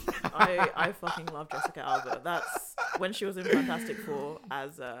 "Ow!" I fucking love Jessica Alba. That's when she was in Fantastic Four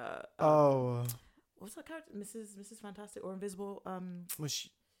as what's that character? Mrs. Fantastic or Invisible? Was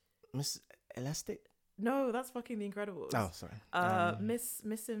she Miss Elastic? No, that's fucking The Incredibles. Oh, sorry. Miss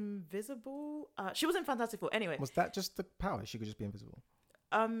Invisible. She was in Fantastic Four. Anyway, Was that just the power? She could just be invisible.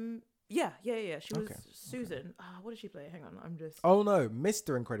 Yeah. She was Okay, Susan. What did she play? Hang on, I'm just. Oh no,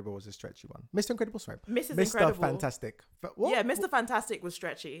 Mr. Incredible was a stretchy one. Mr. Incredible, sorry. Mrs. Mr. Incredible. Fantastic. But what? Yeah, Mr. Fantastic was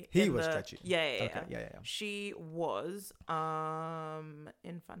stretchy. He was stretchy. Yeah. Okay, yeah. She was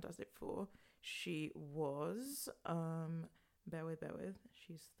in Fantastic Four. She was bear with.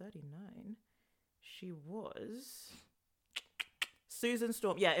 She's 39. She was Susan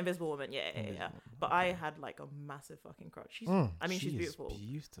Storm. Yeah, Invisible Woman. Yeah. But Okay. I had like a massive fucking crush. She's She is beautiful.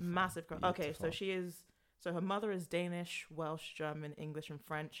 Beautiful. Massive crush. Okay, so Beautiful. so her mother is Danish, Welsh, German, English, and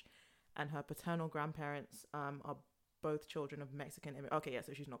French, and her paternal grandparents are both children of Mexican immigrants. Okay, yeah,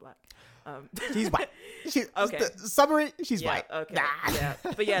 so she's not black. She's white. Okay. Summary, she's yeah, white. okay, Nah. yeah,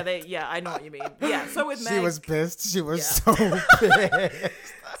 but yeah, I know what you mean. Yeah, so with Meg, She was pissed. She was Yeah. so pissed.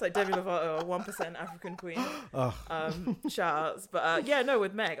 it's like Demi Lovato, 1% African queen. Ugh. Shout outs. But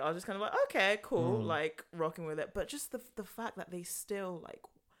with Meg, I was just kind of like, okay, cool, like rocking with it. But just the fact that they still like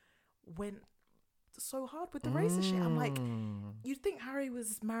went so hard with the racist shit. I'm like, you'd think Harry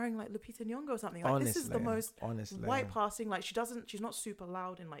was marrying like Lupita Nyong'o or something. Like this is the most white passing. Like she's not super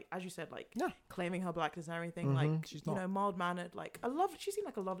loud and like, as you said, like claiming her blackness and everything. Like she's not. mild mannered. Like she seemed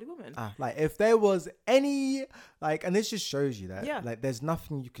like a lovely woman. Like if there was any like, and this just shows you that like there's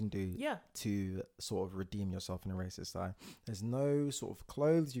nothing you can do to sort of redeem yourself in a racist eye. There's no sort of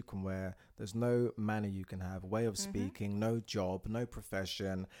clothes you can wear. There's no manner you can have, way of speaking, no job, no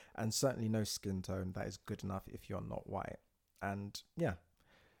profession, and certainly no skin tone that is good enough if you're not white. And yeah,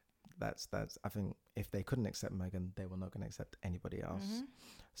 that's I think if they couldn't accept Meghan, they were not going to accept anybody else.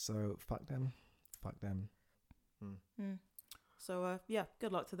 So fuck them. So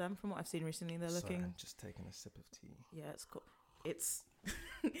good luck to them. From what I've seen recently, they're looking. I'm just taking a sip of tea. Yeah, it's cool. It's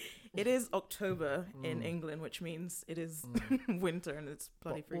it is October in England, which means it is winter and it's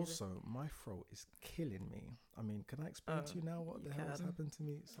bloody freezing. Also, my throat is killing me. I mean, can I explain to you now what the hell has happened to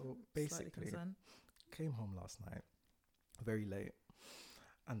me? So basically, came home last night very late,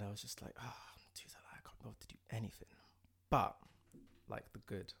 and I was just like, I'm too tired. I can't bother to do anything. But like the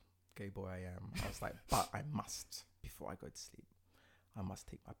good gay boy I am, I was like, but I must, before I go to sleep, I must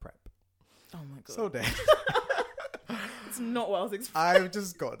take my prep. Oh my god! So then. It's not what I was expecting. I've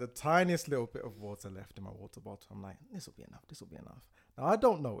just got the tiniest little bit of water left in my water bottle. I'm like, this will be enough. Now, I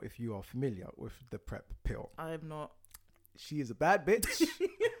don't know if you are familiar with the PrEP pill. I'm not. She is a bad bitch.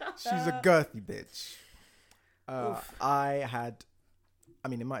 She's a girthy bitch.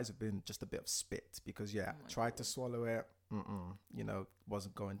 It might have been just a bit of spit because, tried to swallow it.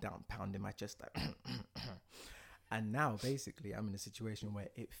 Wasn't going down, pounding my chest like. And now, basically, I'm in a situation where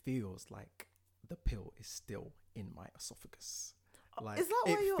it feels like the pill is still in my esophagus. Like is that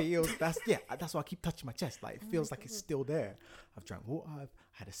why that's why I keep touching my chest. Like it feels like it's still there. I've drank water, I've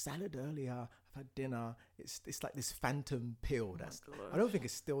had a salad earlier, I've had dinner. It's like this phantom pill I don't think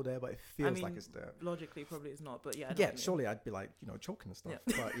it's still there, but it feels like it's there. Logically probably it's not, but surely I'd be like, choking and stuff.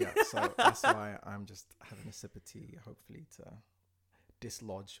 But so that's why I'm just having a sip of tea, hopefully to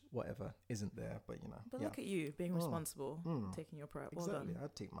dislodge whatever isn't there, but look at you being responsible, taking your prep. Well exactly. done.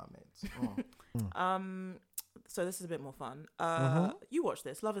 I'd take my meds. So this is a bit more fun. You watched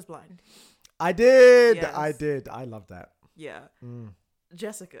this, Love is Blind. I did. Yes. I did. I love that. Yeah.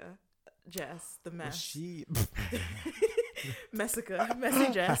 Jess, the mess. Was she Messy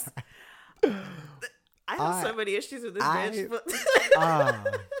Jess. I have so many issues with this bitch, but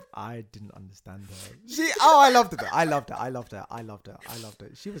I didn't understand her. I loved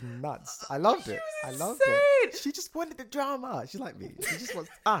it. She was nuts. I loved it. She just wanted the drama. She's like me. She just wants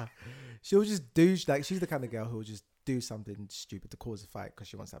she'll just do like she's the kind of girl who will just do something stupid to cause a fight because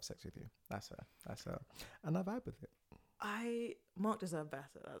she wants to have sex with you. That's her. And I vibe with it. Mark deserved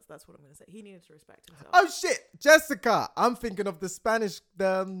better. That's what I'm going to say. He needed to respect himself. Oh shit, Jessica! I'm thinking of the Spanish. Who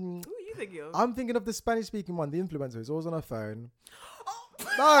are you thinking of? I'm thinking of the Spanish-speaking one, the influencer who's always on her phone.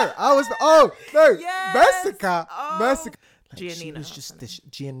 No, I was. Oh no, yes! Messica. Giannina. She was just this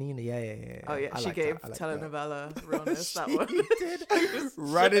Giannina. Yeah. Oh yeah, she gave telenovela realness that one. Did.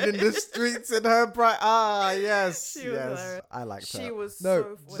 Running in the streets in her bright. Yes. I liked her. She was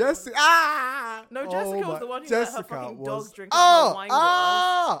so Jessica. No, Jessica was the one who let her fucking dog drink her wine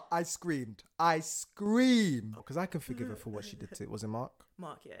glass. I screamed because I can forgive her for what she did to. Was it Mark?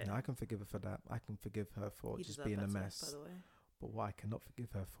 Mark, yeah. No, I can forgive her for that. I can forgive her for just being a mess. By the way. But what I cannot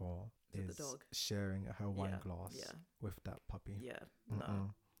forgive her for is the dog. sharing her wine glass with that puppy. Yeah,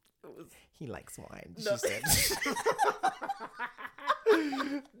 no. He likes wine, No. she said.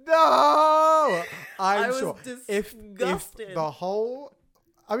 No, I'm was sure if disgusted. the whole,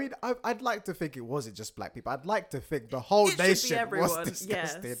 I mean, I'd like to think it wasn't just black people. I'd like to think the whole It should be nation was everyone.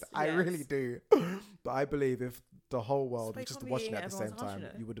 disgusted. Yes, I yes. really do. But I believe if the whole world was Spike just can't be watching eating at the same everyone's time, lunch, you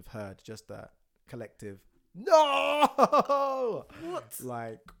know. you would have heard just a collective no. What?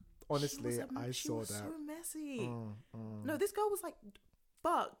 Like honestly, I she saw was that. so messy. Mm. No, this girl was like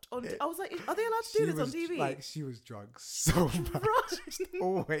fucked. I was like, are they allowed to She do this on was, TV? Like she was drunk so much. Right.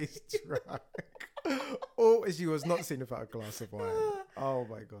 Always drunk. Oh, she was not seen without a glass of wine. Oh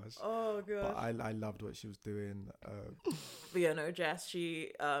my gosh. Oh But god. I loved what she was doing. But yeah, no, Jess,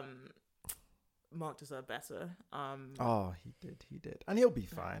 she Mark deserved better. Oh, he did, and he'll be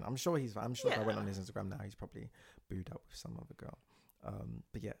fine. I'm sure he's fine. I'm sure if I went Yeah. on his Instagram now, he's probably booed up with some other girl.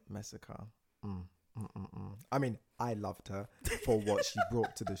 But yeah, Messika. I mean, I loved her for what she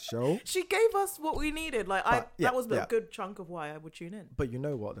brought to the show. She gave us what we needed. Like that was a good chunk of why I would tune in. But you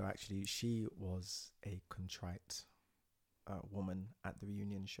know what? Though actually, she was a contrite woman at the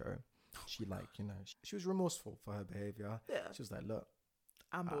reunion show. She she was remorseful for her behavior. Yeah. She was like, look.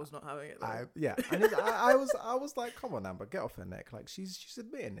 Amber was not having it though. And I was like, come on, Amber, get off her neck. Like she's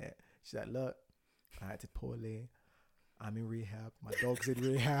admitting it. She's like, look, I acted poorly. I'm in rehab. My dog's in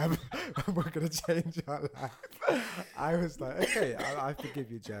rehab. We're gonna change our life. I was like, okay, I forgive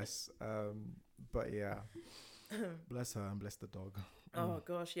you, Jess. But yeah, bless her and bless the dog. Oh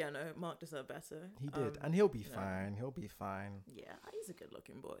gosh, yeah, no, Mark deserved better. He did, and he'll be fine. He'll be fine. Yeah, he's a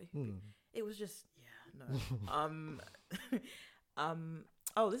good-looking boy. Mm. It was just,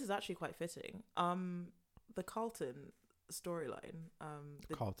 oh, this is actually quite fitting. The Carlton storyline.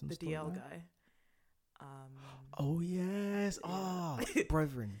 The DL storyline? guy. Oh yes. Oh,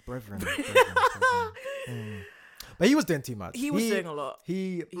 brethren. But he was doing too much. He was doing a lot.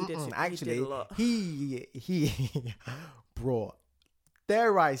 He did actually a lot. he brought,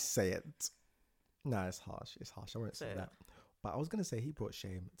 dare I say it? No, it's harsh. I won't say that. But I was gonna say he brought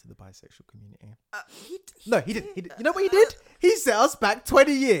shame to the bisexual community. No, he didn't. You know what he did? He set us back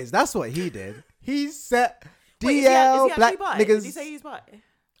 20 years. That's what he did. He set DL Wait, is he black bi? niggas. Did he say he's bi?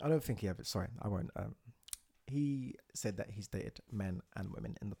 I don't think he ever. Sorry, I won't. He said that he's dated men and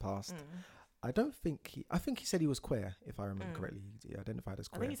women in the past. I think he said he was queer, if I remember correctly. He identified as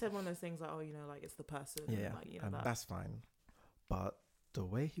I queer. think he said one of those things like, oh, like it's the person. Yeah, and, that. that's fine. But the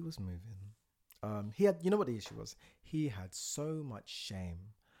way he was moving, he had. You know what the issue was? He had so much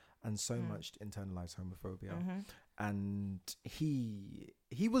shame and so much internalized homophobia, and he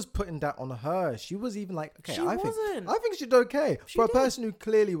was putting that on her. She was even like, okay, I think she did okay for a person who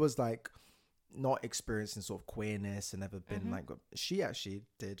clearly was like not experiencing sort of queerness and never been like. She actually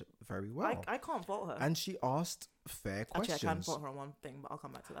did very well. I can't fault her, and she asked fair questions. Actually, I can fault her on one thing, but I'll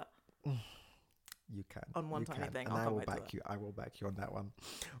come back to that. You can on one tiny thing, and I will back you. I will back you on that one.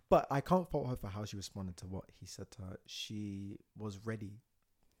 But I can't fault her for how she responded to what he said to her. She was ready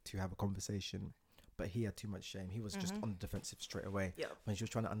to have a conversation, but he had too much shame. He was just on the defensive straight away. Yeah. When she was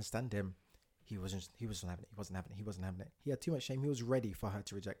trying to understand him, he wasn't having it. He had too much shame. He was ready for her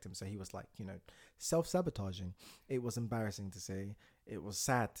to reject him. So he was like, self-sabotaging. It was embarrassing to see. It was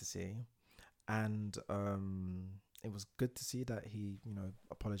sad to see. And it was good to see that he,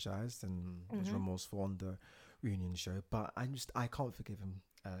 apologized and was remorseful on the reunion show. But I can't forgive him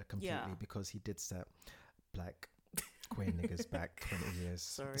completely because he did set black queer niggas back 20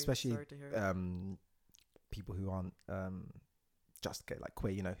 years. Especially sorry to hear it. people who aren't just gay, like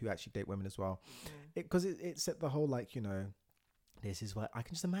queer, who actually date women as well. Because it set the whole this is what I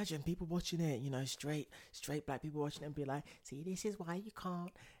can just imagine people watching it, straight black people watching it and be like, see, this is why you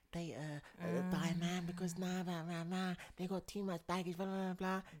can't date a bi man because they got too much baggage, blah blah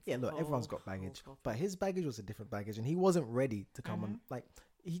blah. Yeah, look, everyone's got baggage, but his baggage was a different baggage, and he wasn't ready to come on. Like,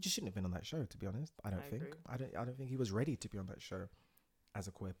 he just shouldn't have been on that show, to be honest. I don't think he was ready to be on that show as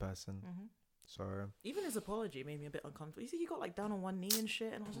a queer person. So even his apology made me a bit uncomfortable. You see, he got down on one knee and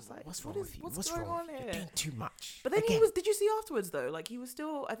shit, and I was just like, "What's wrong with you? What's going wrong on with you? here? You're doing too much." But then did you see afterwards though? Like, he was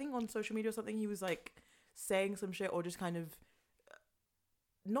still, I think on social media or something, he was like saying some shit or just kind of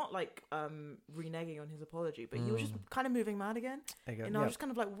not like reneging on his apology, but he was just kind of moving mad again. And I was just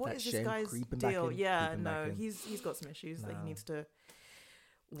kind of like, what is this guy's deal? Yeah, no, he's got some issues that he needs to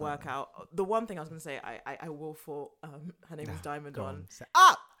work out. The one thing I was going to say, I will fault her name is Diamond on.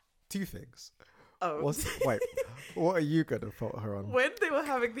 Two things. Oh, wait, what are you going to fault her on? When they were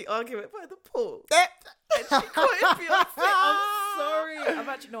having the argument by the pool, and she quoted Beyonce. I'm sorry.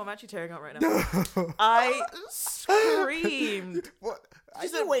 I'm actually tearing up right now. I screamed. What?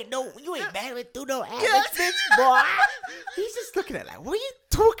 You ain't married to no average bitch, boy. He's just looking at like, what are you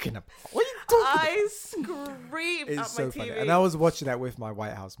talking about? What are you talking about? I screamed It's at so my funny. TV. And I was watching that with my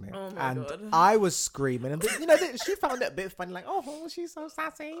White House mate. Oh my and God. I was screaming. And, she found it a bit funny, like, oh, she's so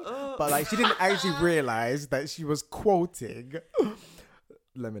sassy. But, like, she didn't actually realize that she was quoting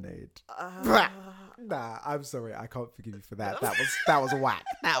Lemonade. Nah, I'm sorry. I can't forgive you for that. That was whack.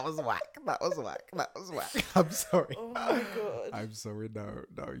 That was whack. I'm sorry. Oh my God. I'm sorry. No,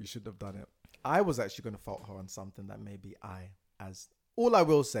 you shouldn't have done it. I was actually going to fault her on something that maybe all I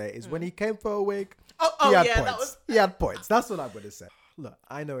will say is when he came for a wig, he had points. He had points. That's what I'm going to say. Look,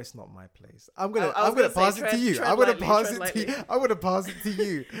 I know it's not my place. I'm gonna pass it to you. I'm gonna pass it to you. I'm gonna pass it to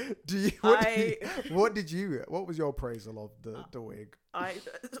you. What was your appraisal of the wig? I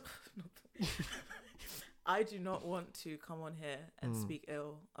do not want to come on here and speak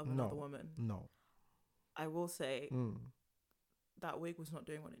ill of another woman. No. I will say that wig was not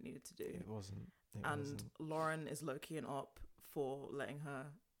doing what it needed to do. It wasn't. Lauren is low-key and up for letting her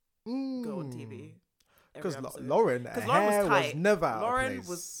go on TV. Because Lauren was never out Lauren of place.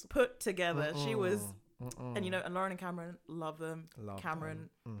 was put together. She was, and Lauren and Cameron, love them. Cameron,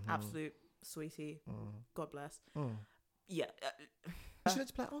 absolute sweetie. God bless. Yeah. She should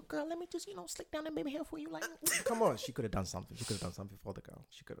just be like, oh girl, let me just slick down the baby hair for you. Like, come on, she could have done something. She could have done something for the girl.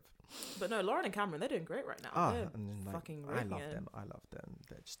 She could have. But no, Lauren and Cameron, they're doing great right now. They're fucking. I love them.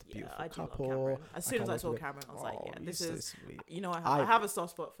 They're just a beautiful I do couple. Love Cameron. As soon as I saw Cameron, I was like, yeah, this is. So sweet. I have a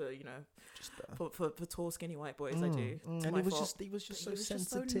soft spot for for tall, skinny white boys. I do. And he was just so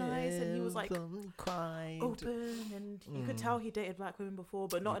sensitive, so nice, and he was like cried. open, and you could tell he dated black women before,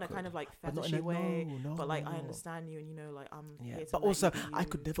 but not in a kind of like fetishy way. But like, I understand you, and like I'm here to. But also, I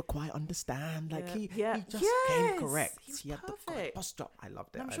could never quite understand. Like he just came correct. He had the correct posture. I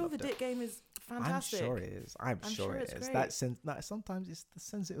loved it. I'm sure the dick game is fantastic. I'm sure it is. I'm sure it is. That sometimes it's the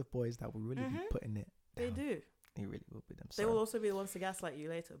sensitive boys that will really be putting it down. They do. He really will be them. They will also be the ones to gaslight you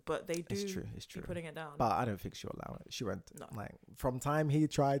later, but they do. It's true. Be putting it down. But I don't think she'll allow it. She went like from time he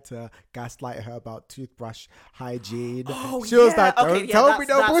tried to gaslight her about toothbrush hygiene. She was like, "Don't tell me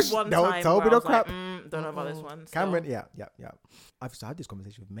no bush. Don't tell me no crap." Don't know about this one. Cameron, yeah. I've had this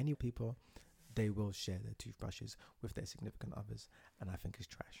conversation with many people. They will share their toothbrushes with their significant others, and I think it's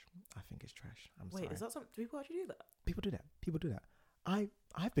trash. I'm sorry. Wait, is that something? Do people actually do that? People do that. I've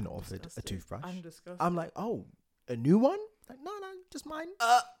been offered a toothbrush. I'm disgusted. I'm like, oh, a new one? Like, no, just mine.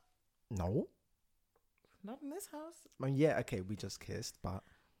 No, not in this house. I mean, yeah, okay, we just kissed, but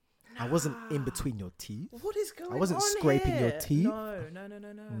I wasn't in between your teeth. What is going on? I wasn't scraping your teeth. No. No.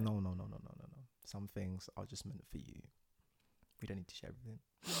 Some things are just meant for you. We don't need to share everything.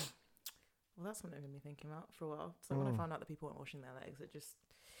 Well, that's something I'm going to be thinking about for a while. So when I found out that people weren't washing their legs, it just...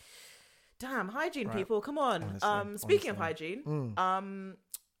 Damn, hygiene, right. People, come on. Speaking of hygiene,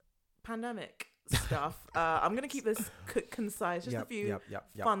 pandemic stuff. I'm going to keep this concise, just a few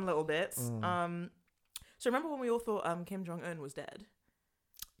fun little bits. So remember when we all thought Kim Jong-un was dead?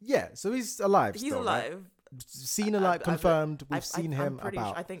 Yeah, so he's alive. He's alive. Right? Seen alive, confirmed. We've seen him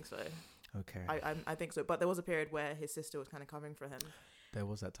about. I think so. Okay. I think so. But there was a period where his sister was kind of covering for him. There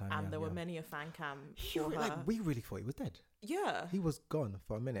was that time. And there were many a fan cam for her. Like, we really thought he was dead. Yeah. He was gone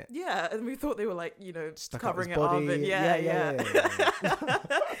for a minute. Yeah. And we thought they were like, stuck covering it up. And yeah.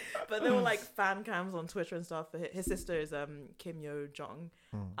 But there were like fan cams on Twitter and stuff. His sister is Kim Yo Jong.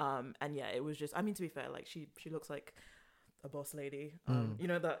 And yeah, it was just, I mean, to be fair, like she looks like a boss lady.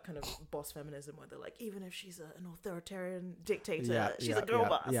 That kind of boss feminism where they're like, even if she's an authoritarian dictator, she's a girl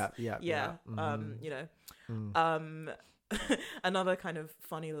boss. Yeah. Another kind of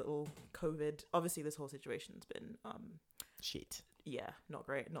funny little COVID. Obviously, this whole situation's been shit. Yeah, not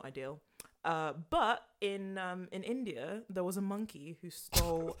great, not ideal. But in India, there was a monkey who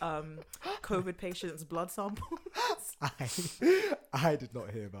stole COVID patients' blood samples. I did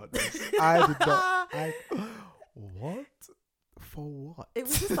not hear about this. I did not. What? For what? It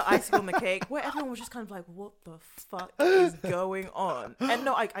was just the icing on the cake, where everyone was just kind of like, "What the fuck is going on?" And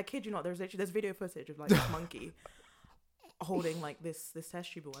no, I kid you not. There's video footage of like this monkey holding like this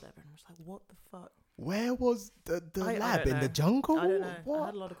test tube or whatever, and I was like, "What the fuck?" Where was the lab in the jungle? I don't know. What? I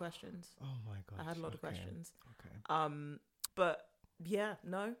had a lot of questions. Oh my god! I had a lot of questions. Okay. But yeah,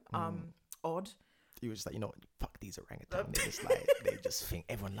 no. Odd. He was just like, fuck these orangutans. They just think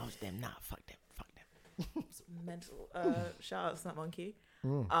everyone loves them. Nah, fuck them. It's mental. Shout out to that monkey.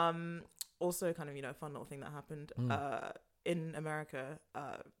 Also, kind of fun little thing that happened. In America,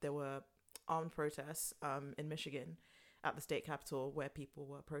 there were armed protests in Michigan at the state capitol where people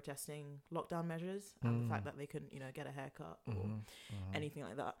were protesting lockdown measures and the fact that they couldn't, get a haircut or anything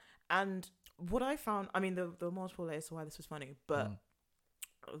like that. And what I found, I mean, there were multiple layers to why this was funny, but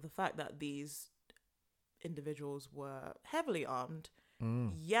the fact that these individuals were heavily armed,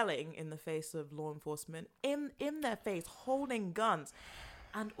 Mm. yelling in the face of law enforcement, in their face, holding guns.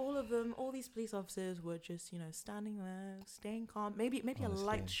 And all these police officers were just, standing there, staying calm. Maybe a Honestly.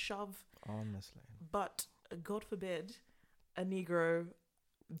 light shove, Honestly. but God forbid a Negro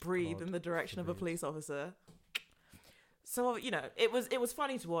breathe God in the direction of a forbid. police officer. So it was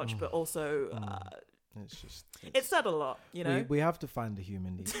funny to watch, but also It's just. it said a lot. We have to find the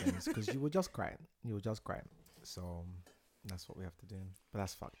human in these things because you were just crying. So that's what we have to do. But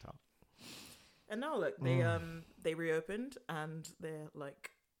that's fucked up. And now look, they reopened and they're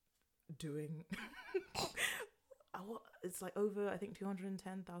like doing. It's like over, I think,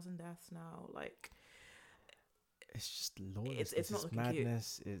 210,000 deaths now. Like, It's just lawlessness. it's not It's looking cute.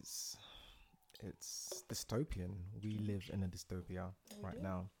 madness. It's dystopian. We live in a dystopia right do.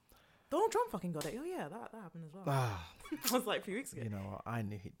 now. Donald Trump fucking got it. Oh yeah, that happened as well. Ah, That was like a few weeks ago. you know what? I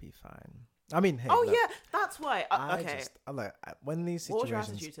knew he'd be fine. I mean, hey. Oh look, yeah, that's why. Okay, Look, when these what was your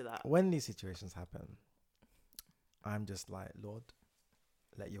situations attitude to that? when these situations happen, I'm just like, Lord,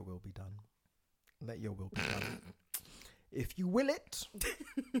 let your will be done. Let your will be done. If you will it,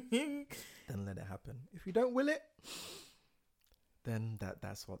 then let it happen. If you don't will it, then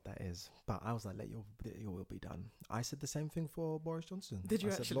that's what that is. But I was like, let your will be done. I said the same thing for Boris Johnson. Did you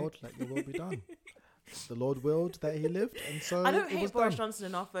I said, actually? Lord, let your will be done. The Lord willed that he lived, and so I don't it was hate Boris done. Johnson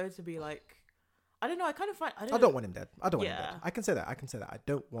enough though to be like, I don't know. I kind of find I don't want him dead. I don't want him Yeah. dead. I can say that. I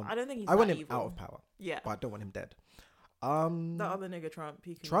don't want. I don't think he's. I want that him evil. out of power, Yeah, but I don't want him dead. that other nigga Trump.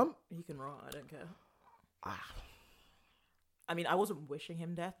 He can rot. I don't care. Ah, I mean, I wasn't wishing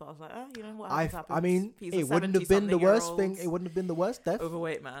him death, but I was like, oh, what happens, happens. I mean, He's it a wouldn't have been the worst thing. 70-something-year-old It wouldn't have been the worst death.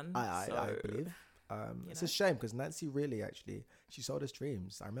 overweight man. I so, believe. It's know. a shame because Nancy really actually she sold us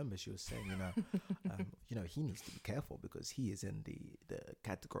dreams. I remember she was saying, he needs to be careful because he is in the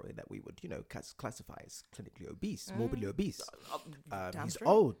category that we would, classify as clinically obese, morbidly obese. damn He's straight.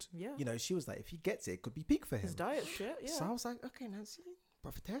 old. Yeah. She was like, if he gets it could be peak for him. His diet shit. Yeah. So I was like, okay, Nancy,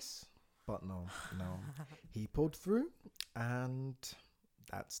 prophetess. But no, he pulled through, and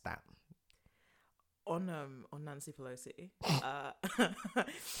that's that. On Nancy Pelosi.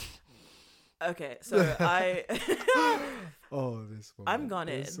 Okay, so I Oh, this woman. I'm gone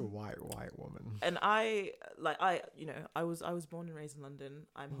This in. white woman. and I was born and raised in London.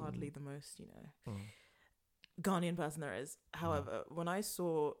 I'm hardly the most, Ghanaian person there is. However, when I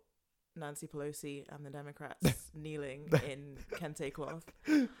saw Nancy Pelosi and the Democrats kneeling in kente cloth,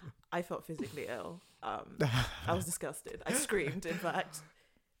 I felt physically ill. I was disgusted. I screamed, in fact.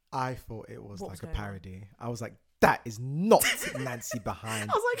 I thought it was What like was a going on? parody. I was like, that is not Nancy behind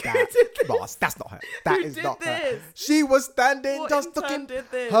I was like, that who did this? boss. That's not her. That Who is did not her. this? She was standing, What just intern looking.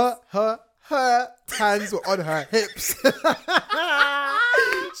 did this? Her hands were on her hips.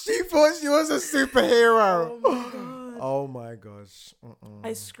 She thought she was a superhero. Oh my god! Oh my gosh.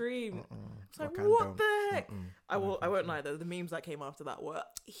 I screamed. It's like, Wakanda. what the heck? I don't won't think lie though. The memes that came after that were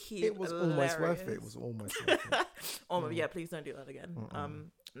It was almost worth it. It was almost worth it. Yeah, please don't do that again.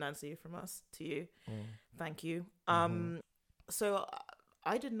 Nancy, from us to you. Thank you. So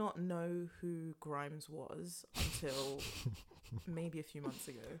I did not know who Grimes was until maybe a few months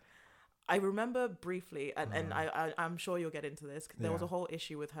ago. I remember briefly, and I'm sure you'll get into this, because there was a whole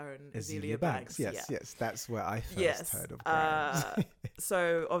issue with her and Azealia Banks. Yes, that's where I first heard of Grimes.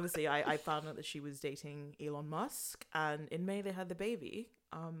 So obviously I found out that she was dating Elon Musk, and in May they had the baby.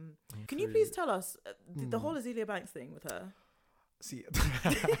 Can you please tell us the whole Azealia Banks thing with her? See,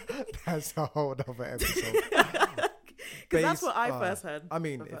 that's a whole other episode. Because that's what I first heard. I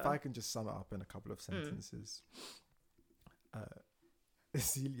mean, of if her. I can just sum it up in a couple of sentences.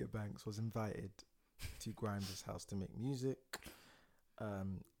 Azealia Banks was invited to Grimes' house to make music.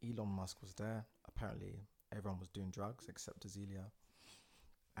 Elon Musk was there. Apparently, everyone was doing drugs except Azealia.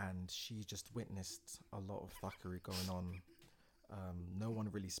 And she just witnessed a lot of fuckery going on. No one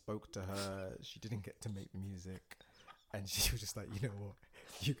really spoke to her. She didn't get to make the music. And she was just like, you know what?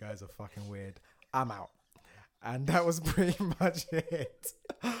 You guys are fucking weird. I'm out. And that was pretty much it.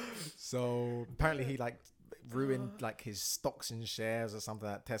 So apparently he ruined his stocks and shares or something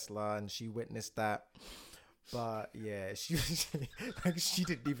at Tesla, and she witnessed that. But yeah, she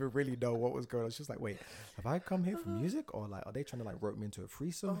didn't even really know what was going on. She was like, wait, have I come here for music, or are they trying to rope me into a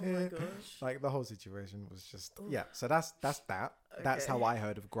threesome here? Oh my gosh. The whole situation was just yeah. So that's that. That's how I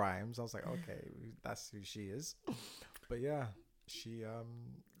heard of Grimes. I was like, okay, that's who she is. But yeah, she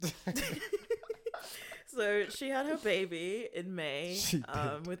So she had her baby in May She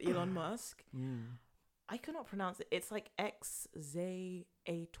did. with Elon Musk. I cannot pronounce it. It's like XZA12.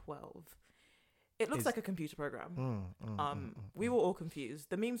 It looks like a computer program. We were all confused.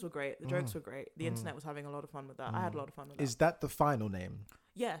 The memes were great. The jokes were great. The internet was having a lot of fun with that. I had a lot of fun with that. Is that the final name?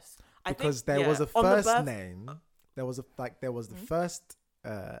 Yes. Because there was a first name. There was the first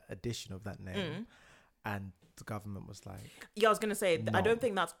edition of that name, and the government was like, yeah, I was gonna say, no. I don't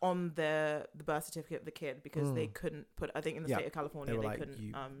think that's on the birth certificate of the kid, because they couldn't put, I think in the state of California they couldn't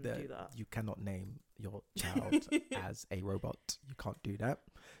do that. You cannot name your child as a robot. You can't do that.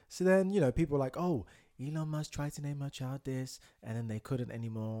 So then, people were like, oh, Elon Musk tried to name her child this, and then they couldn't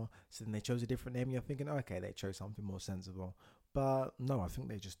anymore. So then they chose a different name. You're thinking, okay, they chose something more sensible. But no, I think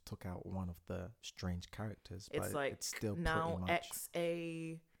they just took out one of the strange characters. It's but like it's still now pretty much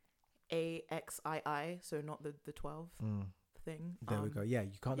XAXII, so not the 12 thing. There we go. Yeah,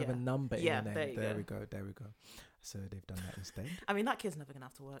 you can't have a number in your name. There we go. So they've done that instead. I mean, that kid's never gonna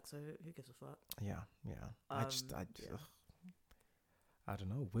have to work, so who gives a fuck? Yeah. I don't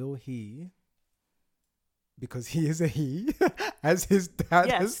know. Will he? Because he is a he, as his dad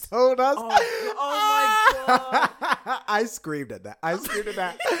has told us. Oh my god! I screamed at that.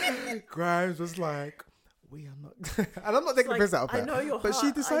 Grimes was like, "We are not," and I'm not taking the piss out of her. I know your but heart.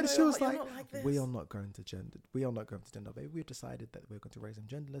 She decided, she was like, "We are not going to gender. We are not going to gender. Baby. We've decided that we're going to raise them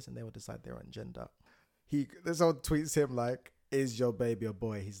genderless, and they will decide their own gender." Someone tweets him like, "Is your baby a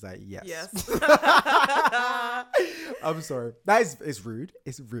boy?" He's like, "Yes." Yes. I'm sorry. That is rude.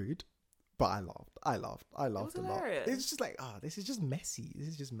 It's rude. But I laughed a lot. It's just like, this is just messy.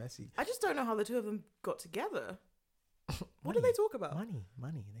 I just don't know how the two of them got together. What do they talk about? Money.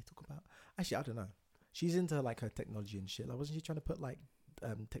 They talk about. Actually, I don't know. She's into like her technology and shit. Like, wasn't she trying to put like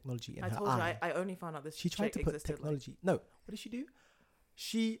technology in her eye? I told you, I only found out this. She tried to put existed, technology. No, what did she do?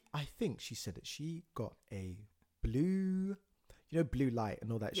 I think she said that she got a blue, blue light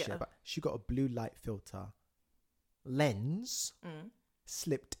and all that shit. But she got a blue light filter lens.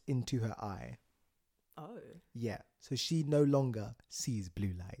 Slipped into her eye. Oh. Yeah. So she no longer sees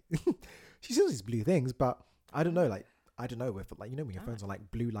blue light. She still sees blue things, but I don't know. Like, I don't know if, like, when your phone's on like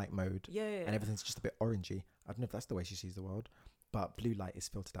blue light mode, and everything's just a bit orangey. I don't know if that's the way she sees the world, but blue light is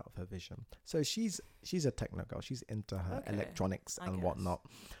filtered out of her vision. So she's a techno girl. She's into her electronics and whatnot.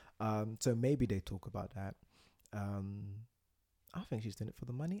 So maybe they talk about that. I think she's doing it for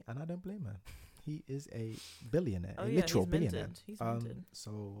the money, and I don't blame her. He is a billionaire, literal billionaire. He's minted.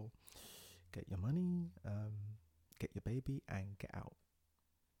 So get your money, get your baby, and get out.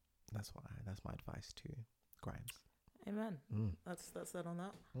 That's my advice to Grimes. Amen. That's that on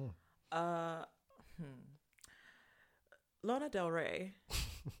that. Lana Del Rey.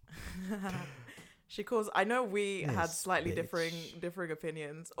 She calls. I know we had slightly differing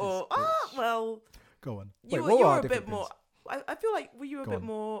opinions, or well. Go on. You were a bit more. I feel like were you a bit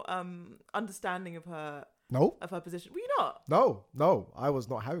more understanding of her? No. Of her position. Were you not? No. I was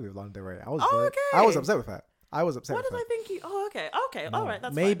not happy with Lana Del Rey. I was upset with her. What did I think you? Oh, okay. No. All right.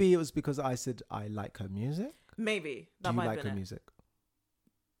 That's maybe fine. It was because I said I like her music. Maybe that might like her music.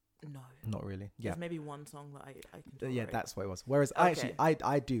 No, not really. Yeah, there's maybe one song that I can tolerate. Yeah, that's what it was. Whereas I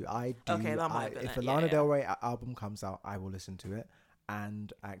do. Okay, that might have been if a Lana Del Rey album comes out, I will listen to it.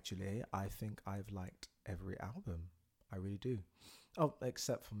 And actually, I think I've liked every album. I really do. Oh,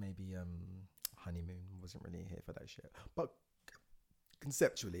 except for maybe Honeymoon. Wasn't really here for that shit. But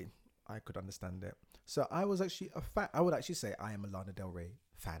conceptually, I could understand it. So I was actually a fan. I would actually say I am a Lana Del Rey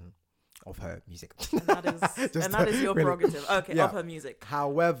fan of her music. And that is your prerogative. Okay, of her music.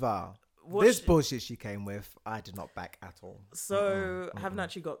 However, this bullshit she came with, I did not back at all. So I haven't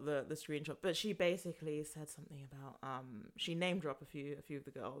actually got the screenshot, but she basically said something about she name dropped a few of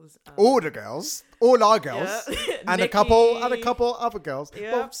the girls. All the girls, all our girls, and Nikki, a couple other girls.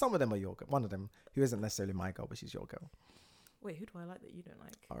 Yeah. Well, some of them are your girl. One of them who isn't necessarily my girl, but she's your girl. Wait, who do I like that you don't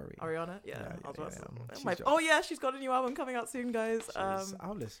like? Ariana. Yeah. Oh yeah, she's got a new album coming out soon, guys.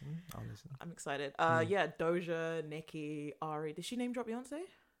 I'll listen. I'm excited. Yeah, Doja, Nicki, Ari. Did she name drop Beyonce?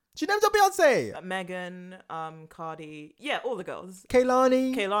 She named up Beyonce. Megan, Cardi. Yeah, all the girls.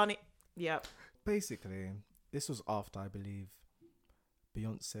 Kehlani. Yeah. Basically, this was after, I believe,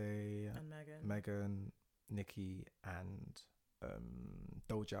 Beyonce and Megan, Nicki, and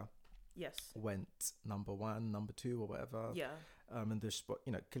Doja. Yes. Went number 1, number 2, or whatever. Yeah. And they're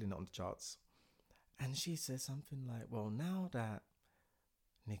killing it on the charts. And she said something like, "Well, now that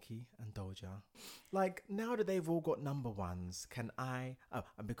Nicki and Doja, like now that they've all got number 1s, can I?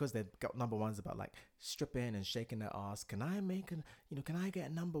 And because they've got number 1s about like stripping and shaking their ass, can I can I get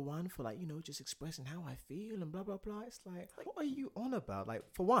a number 1 for like just expressing how I feel and blah blah blah?" It's like, what are you on about? Like,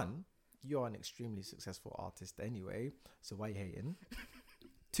 for one, you're an extremely successful artist anyway, so why are you hating?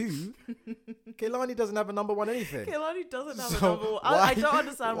 2, Kehlani doesn't have a number 1 anything. Kehlani doesn't have So a number 1. why- I don't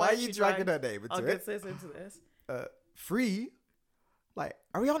understand Why why are you she dragging dragged her name into I'll it? get into this. 3, like,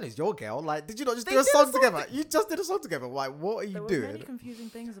 Ariana's your girl. Like, did you not just They do a did a song song together? You just did a song together. Like, what are There you were doing? many confusing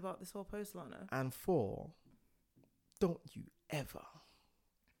things about this whole post, Lana. And 4, don't you ever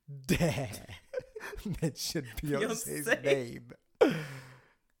dare mention Beyonce's Beyonce. name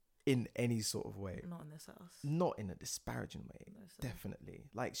in any sort of way. Not in this house. Not in a disparaging way. No, sir. Definitely.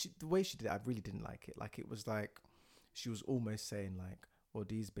 Like, the way she did it, I really didn't like it. Like, it was like, she was almost saying like, well,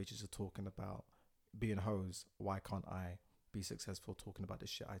 these bitches are talking about being hoes. Why can't I be successful talking about the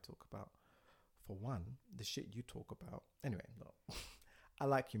shit I talk about? For one, the shit you talk about. Anyway, look, I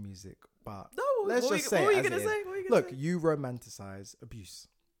like your music, but No, let's what just were say you it as gonna it is. say? What were you gonna Look, say? you romanticize abuse.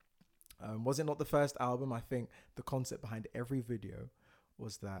 Was it not the first album? I think the concept behind every video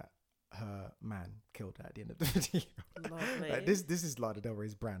was that her man killed her at the end of the video. Lovely. Like, this is Lana Del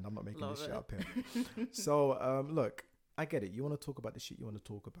Rey's brand. I'm not making Love this shit it. up here. So look, I get it. You want to talk about the shit you want to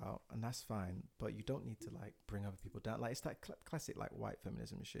talk about, and that's fine. But you don't need to like bring other people down. Like, it's that classic like white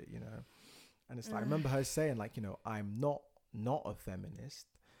feminism shit, you know. And it's like, I remember her saying like, you know, I'm not a feminist.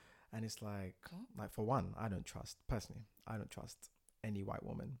 And it's like for one, I don't trust any white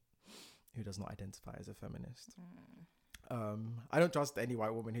woman who does not identify as a feminist. I don't trust any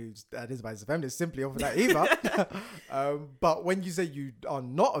white woman who identifies as a feminist simply over that either. But when you say you are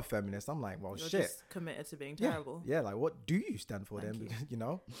not a feminist, I'm like, well, You're shit. just committed to being terrible. Yeah, like what do you stand for Thank then? you. Because, you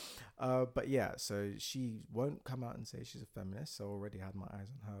know? But yeah, so she won't come out and say she's a feminist, so I already had my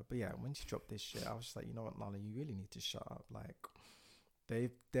eyes on her. But yeah, when she dropped this shit, I was just like, you know what, Lana, you really need to shut up. Like,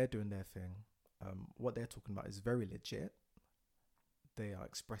 they're doing their thing. What they're talking about is very legit. They are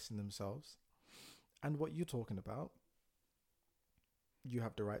expressing themselves. And what you're talking about, you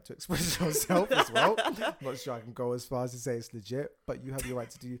have the right to express yourself as well. I'm not sure I can go as far as to say it's legit, but you have your right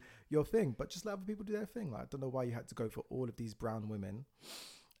to do your thing. But just let other people do their thing. Like, I don't know why you had to go for all of these brown women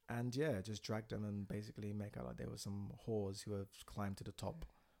and just drag them and basically make out like they were some whores who have climbed to the top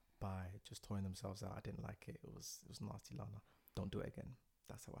by just throwing themselves out. I didn't like it. It was nasty, Lana. Don't do it again.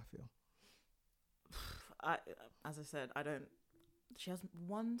 That's how I feel. As I said, I don't. She has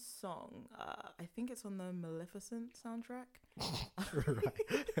one song. I think it's on the Maleficent soundtrack.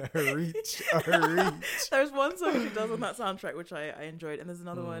 Right. Reach. There's one song she does on that soundtrack which I enjoyed, and there's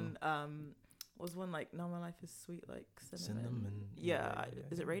another one. Was one like "Now My Life Is Sweet Like Cinnamon." Yeah,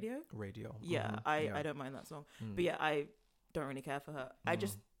 is it Radio? Radio. Yeah, I don't mind that song, but yeah, I don't really care for her. I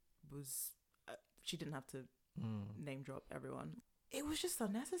just was. She didn't have to name drop everyone. It was just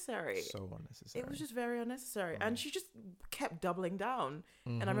unnecessary. So unnecessary. It was just very unnecessary. And she just kept doubling down.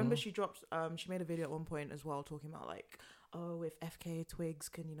 And I remember she made a video at one point as well talking about like, oh, if FKA Twigs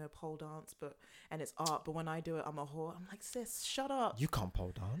can, pole dance, and it's art, but when I do it, I'm a whore. I'm like, sis, shut up. You can't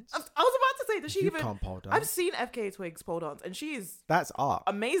pole dance. I was about to say, does she You can't pole dance. I've seen FKA Twigs pole dance, and she's That's art.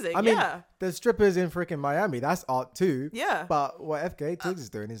 amazing. I mean, yeah. the strippers in freaking Miami, that's art too. Yeah. But what FKA Twigs is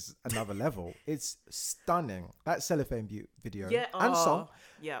doing is another level. It's stunning. That Cellophane video and song,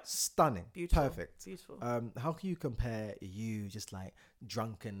 yeah. stunning. Beautiful. Perfect. Beautiful. How can you compare you just like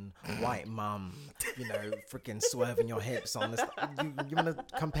drunken white mum, freaking swerving your hips on this? You want to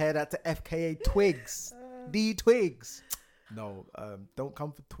compare that to FKA Twigs? The Twigs. No, don't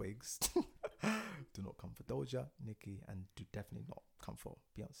come for Twigs. Do not come for Doja, Nicki, and do definitely not come for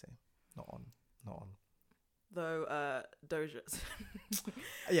Beyonce. Not on. Though Doja.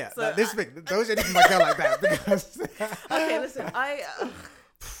 Yeah, So this thing, Doja didn't my girl like that because. Okay, listen.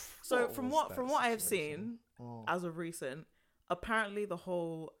 So What from was what that I have situation? seen as of recent, apparently the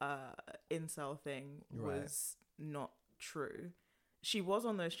whole incel thing Right. was not true. She was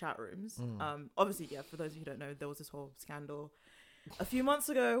on those chat rooms. Mm. Obviously, yeah. For those of you who don't know, there was this whole scandal a few months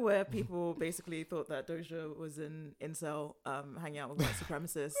ago where people basically thought that Doja was an incel, hanging out with white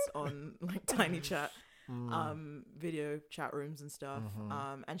supremacists on like Tiny Chat. Video chat rooms and stuff.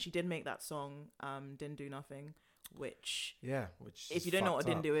 And she did make that song, Didn't Do Nothing, which if you don't know what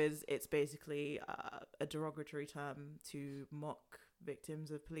Didn't Do is, it's basically a derogatory term to mock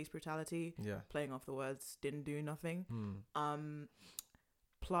victims of police brutality, playing off the words didn't do nothing.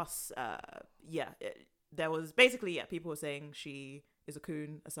 Plus there was basically people were saying she is a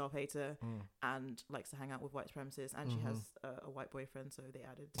coon, a self-hater, and likes to hang out with white supremacists, and she has a white boyfriend, so they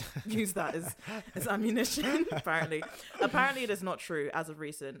used that as ammunition. Apparently it is not true as of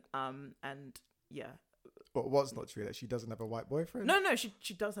recent. And yeah, But what's not true? That she doesn't have a white boyfriend? No,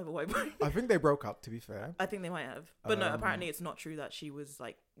 she does have a white boyfriend. I think they broke up, to be fair. I think they might have. But no, apparently it's not true that she was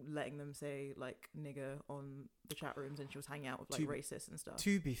like letting them say like nigger on the chat rooms and she was hanging out with like racists and stuff.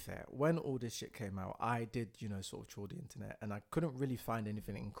 To be fair, when all this shit came out, I did, sort of troll the internet and I couldn't really find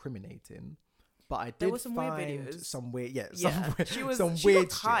anything incriminating. But I did some find weird videos. some weird, She was some she weird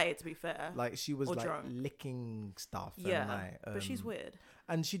looked high, shit. to be fair. Like she was or like drunk. licking stuff. Yeah, and, like, but she's weird.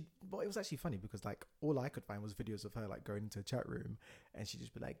 And it was actually funny because like all I could find was videos of her like going into a chat room and she'd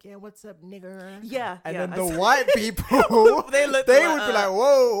just be like, yeah, what's up, nigger? Yeah. And yeah, then the white people, they would be like,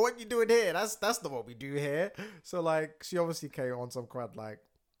 whoa, what you doing here? That's not what we do here. So like she obviously came on some crowd like,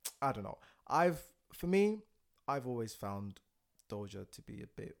 I don't know. I've always found Doja to be a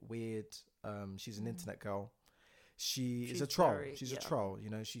bit weird. She's an internet girl. She's a troll. She's a troll.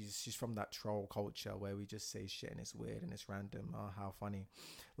 She's from that troll culture where we just say shit and it's weird and it's random. Oh, how funny.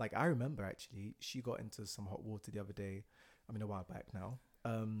 Like I remember actually she got into some hot water the other day. I mean a while back now.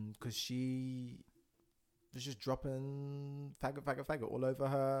 Because she was just dropping faggot all over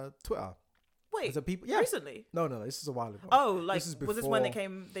her Twitter. Wait, people, recently? No, this is a while ago. Oh, like was this when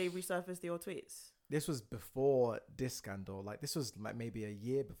they resurfaced the old tweets? This was before this scandal. Like this was like maybe a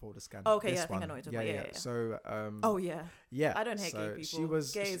year before the scandal. Okay, I think I know what you're talking about. Yeah. So, yeah. I don't hate gay people. She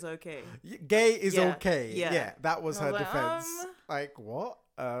was gay is okay. Gay is okay. Yeah, that was her defense. Like what?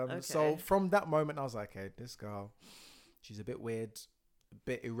 Okay. So from that moment, I was like, okay, this girl, she's a bit weird, a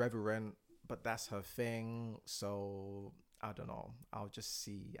bit irreverent, but that's her thing. So I don't know. I'll just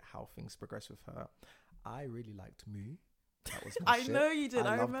see how things progress with her. I really liked Moo. That was my shit. know you did.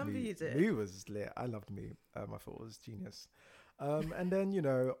 I remember you did. Moo was lit. I loved Moo. I thought it was genius. And then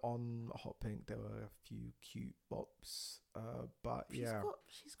on Hot Pink there were a few cute bops. But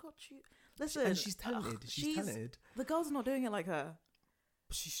she's got cute. Listen, and she's talented. She's talented. The girls are not doing it like her.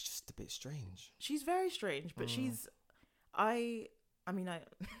 She's just a bit strange. She's very strange, but I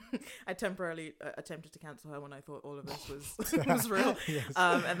temporarily attempted to cancel her when I thought all of this was real. Yes.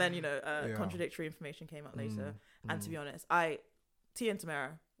 And then contradictory information came out later. And to be honest, Tia and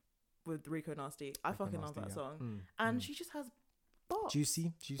Tamara with Rico Nasty, I fucking love that song. And she just has bop.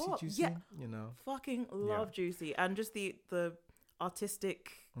 Juicy. Yeah. Fucking love Juicy. And just the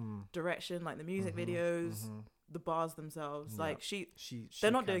artistic direction, like the music videos, the bars themselves. Yeah. Like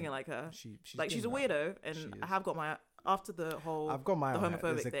they're not doing it like her. She's a weirdo, and I have got my after the whole I've got my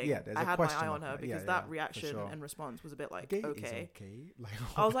homophobic thing. I had my eye on her because that reaction and response was a bit like gay okay. Like,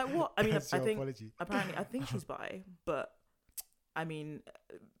 I was like, what? I mean, I think she's bi, but I mean,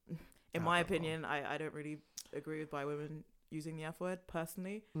 in my opinion, I don't really agree with bi women using the F word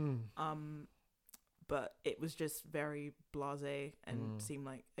personally. But it was just very blasé and seemed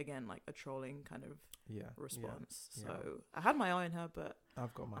like, again, like a trolling kind of response. So I had my eye on her, but I'm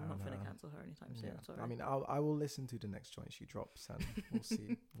not going to cancel her anytime soon. Sorry. I mean, I will listen to the next joint she drops and we'll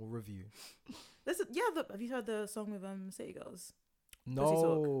see. We'll review. Have you heard the song with City Girls?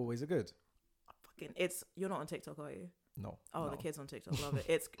 No, is it good? You're not on TikTok, are you? No. Oh, the kids on TikTok love it.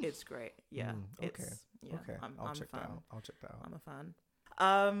 It's great. Yeah. Okay. I'll check that out. I'm a fan.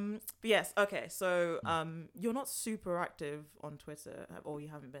 But yes, okay, so you're not super active on Twitter, or you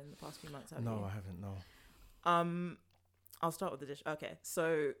haven't been in the past few months, have you? No, I haven't, no. I'll start with the dish. Okay,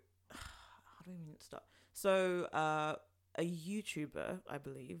 so how do we even start? So a YouTuber, I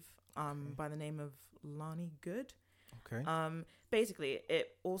believe, by the name of Lani Good. Okay. Basically,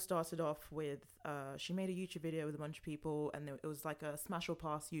 it all started off with she made a YouTube video with a bunch of people, and it was like a Smash or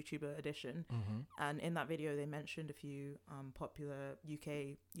Pass YouTuber edition. And in that video, they mentioned a few popular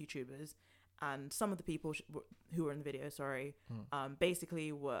UK YouTubers, and some of the people who were in the video,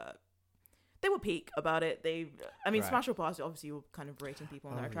 basically were peak about it. Smash or Pass, obviously, you were kind of rating people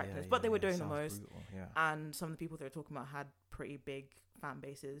on their attractiveness, but they were doing the most. Brutal, and some of the people they were talking about had pretty big fan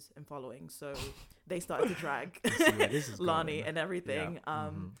bases and followings, so they started to drag Lani and everything.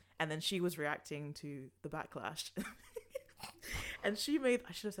 And then she was reacting to the backlash. And I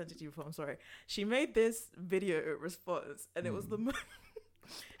should have sent it to you before, I'm sorry. She made this video response, and it was the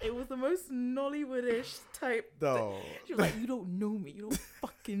most Nollywoodish type thing. She was like, you don't know me, you don't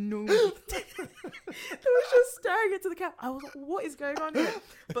fucking know me. It was just staring into the camera. I was like, what is going on here?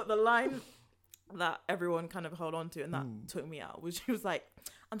 But the line that everyone kind of held on to and that took me out was, she was like,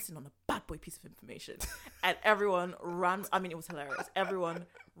 I'm sitting on a bad boy piece of information. And everyone ran. I mean, it was hilarious. Everyone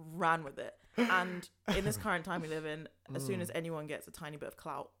ran with it. And in this current time we live in, as soon as anyone gets a tiny bit of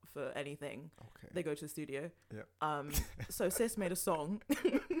clout for anything, they go to the studio. So sis made a song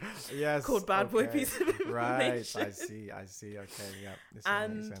called Bad Boy Piece of Information. Right, I see. Okay, yeah. This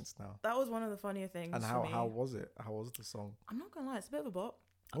makes sense now. That was one of the funnier things. And how was it? How was the song? I'm not gonna lie, it's a bit of a bop.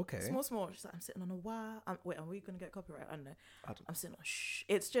 Okay. Small. She's like, I'm sitting on a wire. Wait, are we gonna get copyright? I don't know. I don't- I'm sitting on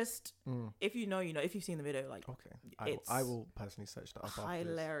It's just if you know, you know. If you've seen the video, like Okay. I will personally search that up after this.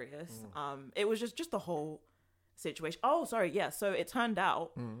 hilarious. It was just the whole situation. Oh, sorry. Yeah. So it turned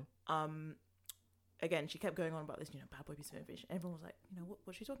out. Again, she kept going on about this, bad boy piece of information. Everyone was like,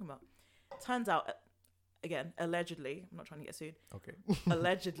 what's she talking about? Turns out, again, allegedly, I'm not trying to get sued. Okay.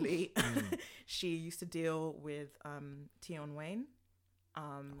 Allegedly, she used to deal with Tion Wayne.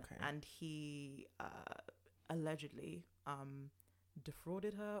 And he allegedly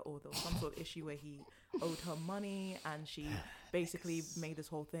defrauded her, or there was some sort of issue where he owed her money, and she basically made this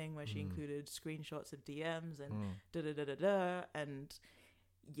whole thing where she included screenshots of DMs and da-da-da-da-da, and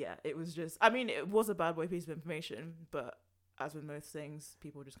yeah, it was just, I mean, it was a bad boy piece of information, but as with most things,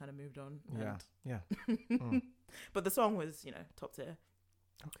 people just kind of moved on. Yeah. But the song was, top tier.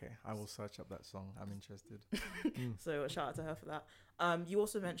 Okay, I will search up that song. I'm interested. So a shout out to her for that. You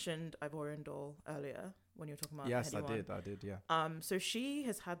also mentioned Ivorian Doll earlier when you were talking about Yes, Headie I did, yeah. So she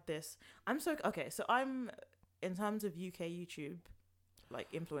has had this. So I'm in terms of UK YouTube,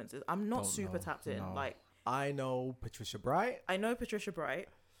 like influencers, I'm not super tapped in. No. Like, I know Patricia Bright. I know Patricia Bright.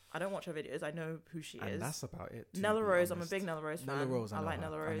 I don't watch her videos. I know who she is. And that's about it. Nella Rose, I'm a big Nella Rose fan. Nella Rose, I like her.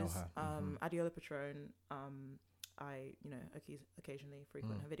 Nella I know Rose. her. Adiola Patron. I occasionally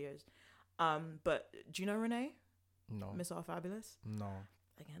frequent her videos. But do you know Renee? No. Miss R Fabulous? No.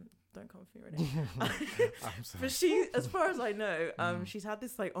 Again, don't come for me, Renee. I'm sorry. But she, as far as I know, she's had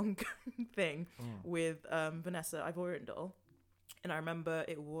this like ongoing thing with Vanessa Ivorian Doll. And I remember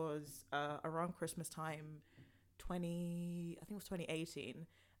it was around Christmas time, I think it was 2018.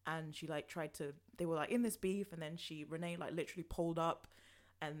 And she like they were like in this beef, and then Renee like literally pulled up,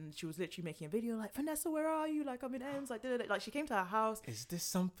 and she was literally making a video like, Vanessa, where are you? Like, I'm in ends. Like she came to her house. Is this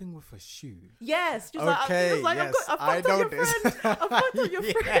something with a shoe? Yes. Just Okay. like, Yes. I've got your friend. I've got your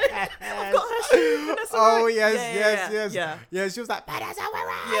friend. I've got her shoe. Vanessa, Oh right? yes. Yeah. Yeah, she was like, Vanessa, where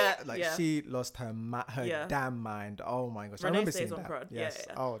are you? Yeah, Like yeah. she lost her damn mind. Oh my gosh. I Renee remember stays seeing on that. crud. Yes.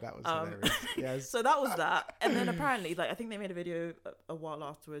 Yeah. Oh, that was hilarious. Yes. So that was that. And then apparently, like, I think they made a video a while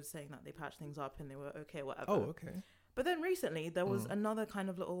afterwards saying that they patched things up and they were okay, whatever. Oh, okay. But then recently there was another kind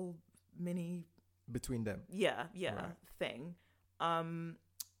of little mini Between them. right. thing.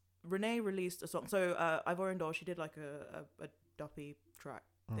 Renee released a song. So Ivorian Doll, she did like a duppy track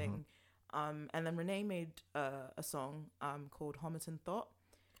thing. And then Renee made a song called Homerton Thought.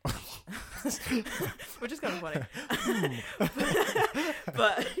 Which is kind of funny.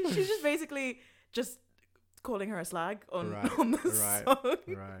 But she's just basically just calling her a slag on the song.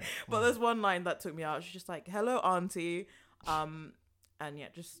 Right. But there's one line that took me out. She's just like, "Hello, auntie," and yeah,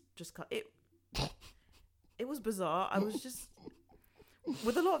 just cut it. It was bizarre. I was just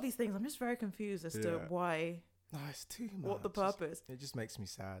with a lot of these things. I'm just very confused as to why. No, it's too much. What the purpose? It just makes me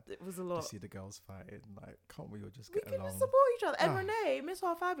sad. It was a lot. To see the girls fighting. Like, can't we all just We get can along? just support each other. And Renee, Miss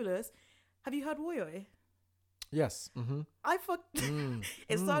Our Fabulous. Have you heard Woyoi? Yes. Mm-hmm.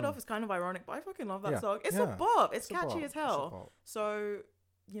 It started off as kind of ironic, but I fucking love that song. It's a Yeah. bop. It's a catchy bop. as hell. It's a bop. So,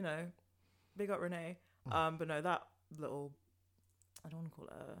 big up Renee. But no, that little, I don't want to call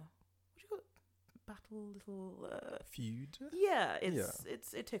it what do you call it? Battle, little Feud. yeah,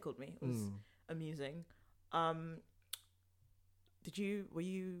 it tickled me. It was amusing. Did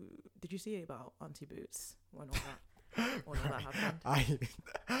you see about Auntie Boots when all that happened?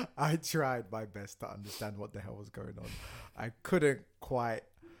 I tried my best to understand what the hell was going on. I couldn't quite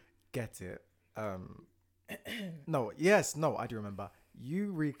get it. No, I do remember.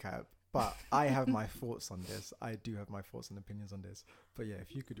 You recap, but I have my thoughts on this. I do have my thoughts and opinions on this. But yeah,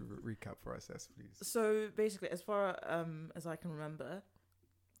 if you could recap for us, yes, please. So basically, as far as I can remember,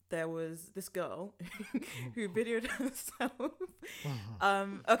 there was this girl who videoed herself.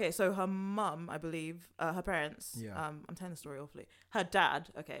 Okay, so her mum, I believe, her parents, I'm telling the story awfully. Her dad,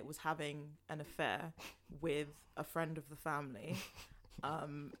 was having an affair with a friend of the family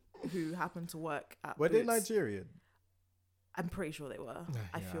who happened to work at Were they Boots. Nigerian? I'm pretty sure they were.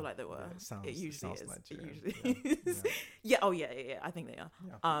 I feel like they were. Yeah, It usually is. Nigerian. It usually is. Yeah. Oh yeah. I think they are.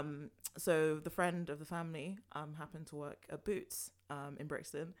 Yeah. So the friend of the family happened to work at Boots in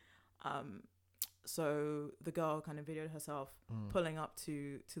Brixton. So the girl kind of videoed herself pulling up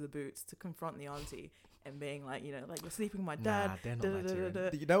to the Boots to confront the auntie and being like, like, you're sleeping with my dad. Nah, they're not Nigerian.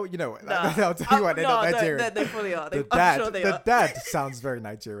 da-da-da-da-da. You know. Nah. I'll tell you what, they're not Nigerian. They fully are. The I'm sure they are. dad sounds very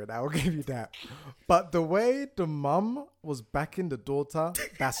Nigerian. I will give you that. But the way the mum was backing the daughter,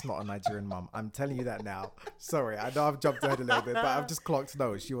 that's not a Nigerian mum. I'm telling you that now. Sorry, I know I've jumped ahead a little bit, but I've just clocked.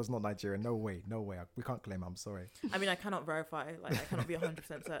 No, she was not Nigerian. No way. We can't claim. I'm sorry. I mean, I cannot verify. Like, I cannot be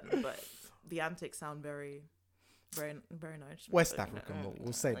 100% certain, but the antics sound very very very nice. West African,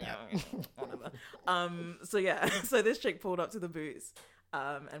 we'll say that. Whatever. So yeah, so this chick pulled up to the boots,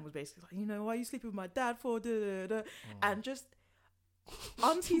 and was basically like, you know, why are you sleeping with my dad for? And just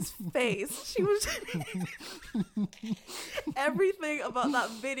Auntie's face, she was everything about that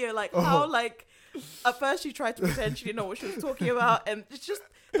video, like how like at first she tried to pretend she didn't know what she was talking about, and it's just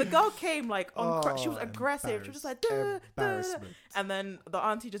the girl came like on she was aggressive, she was just like and then the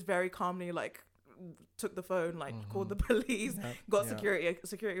auntie just very calmly like took the phone, like called the police, got security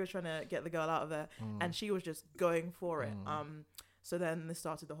was trying to get the girl out of there, and she was just going for it. So then they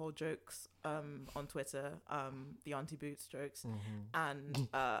started the whole jokes on Twitter, the Auntie Boots jokes, and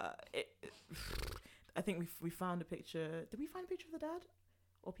I think we found a picture. Did we find a picture of the dad?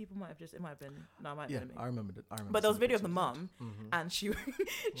 Or people might have just, it might have been, no, it might have been me. I remember. But there was a video of the mum, and she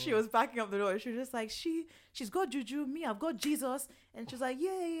was backing up the door. She was just like, she's got juju, me, I've got Jesus, and she's like,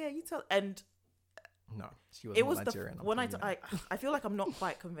 yeah, you tell. And no, she was Nigerian. I feel like I'm not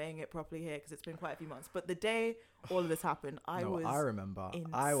quite conveying it properly here because it's been quite a few months. But the day all of this happened, I remember.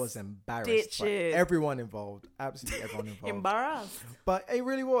 I was embarrassed. Like, everyone involved, absolutely everyone involved. Embarrassed. But it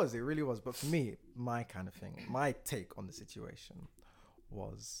really was. But for me, my kind of thing, my take on the situation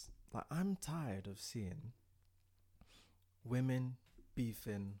was like, I'm tired of seeing women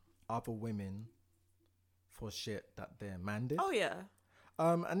beefing other women for shit that their man did. Oh yeah.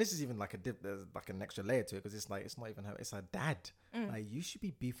 And this is even like there's like an extra layer to it, because it's like, it's not even her, it's her dad. Like, you should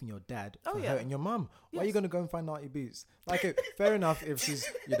be beefing your dad for hurting your mum. Why are you going to go and find Auntie Boots? Like, fair enough if she's,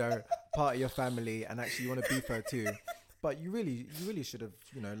 you know, part of your family and actually you want to beef her too. But you really should have,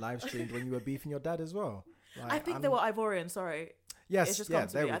 you know, live streamed when you were beefing your dad as well. Like, I think they were Ivorian, sorry. Yes,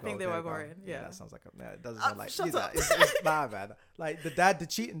 I think they were Ivorian. Yeah, that sounds like it doesn't sound like it's bad, man. Like the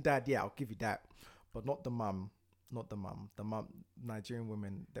cheating dad, yeah, I'll give you that, but not the mum. The mum, Nigerian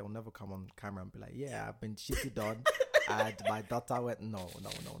women, they'll never come on camera and be like, yeah, I've been cheated on, and my daughter went. No,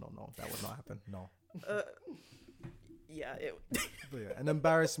 that would not happen. No. Yeah, but yeah, an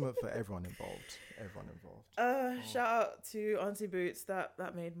embarrassment for everyone involved. Shout out to Auntie Boots.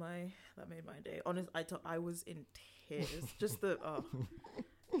 That made my day. Honest, I was in tears. Just the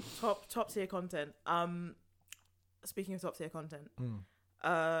top tier content. Speaking of top tier content,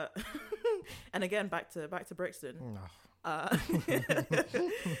 and again back to Brixton.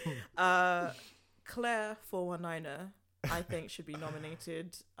 Claire 419er, I think, should be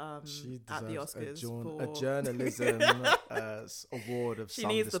nominated at the Oscars for a journalism award of some description. She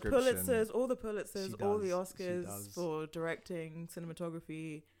needs the Pulitzers, all the Oscars for directing,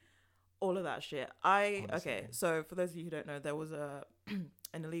 cinematography, all of that shit. Okay, so for those of you who don't know, there was an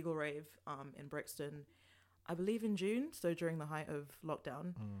illegal rave in Brixton, I believe in June, so during the height of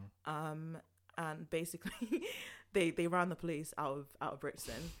lockdown. And basically they ran the police out of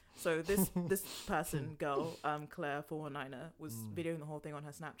Brixton. So this girl, Claire 419er, was videoing the whole thing on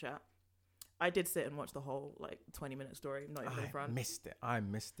her Snapchat. I did sit and watch the whole 20-minute story, not even in front. I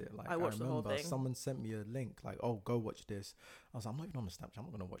missed it. Like, I watched the whole thing. Someone sent me a link, like, oh, go watch this. I was like, I'm not even on the Snapchat, I'm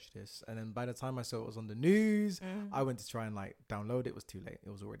not gonna watch this. And then by the time I saw it was on the news, I went to try and download it. It was too late.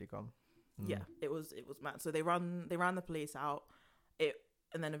 It was already gone. Yeah, it was mad. So they ran the police out.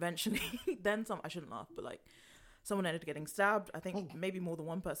 And then eventually, then some. I shouldn't laugh, but someone ended up getting stabbed. I think maybe more than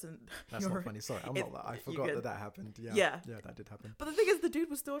one person. That's not funny. Sorry, I forgot that happened. Yeah, that did happen. But the thing is, the dude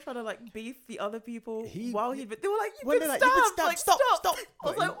was still trying to beef the other people they were like, you've been stabbed. Stop. I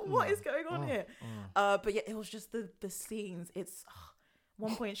was like, what is going on here? But yeah, it was just the scenes. It's.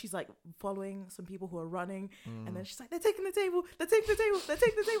 One point she's following some people who are running, and then she's like, they're taking the table, they're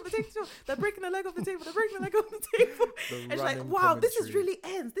breaking the leg off the table, and she's like, wow, this is really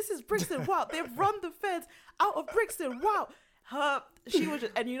ends, this is Brixton, wow, they've run the feds out of Brixton, wow. She was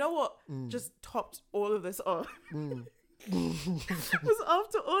just, and you know what just topped all of this off was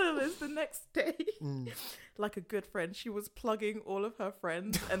after all of this, the next day, like a good friend, she was plugging all of her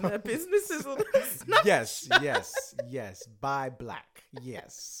friends and their businesses on Snapchat. Yes. Buy black.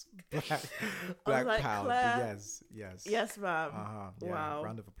 Yes. Black pound. Claire, Yes, ma'am. Yeah. Wow.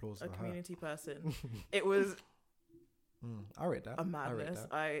 Round of applause for her. A community person. It was I read that. A madness.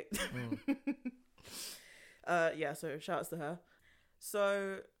 Yeah, so shout outs to her.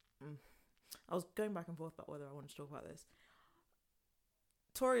 So I was going back and forth about whether I wanted to talk about this.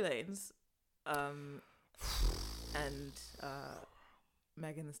 Tory Lanez and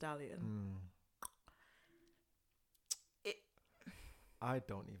Megan Thee Stallion. I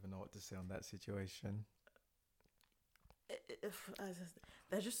don't even know what to say on that situation.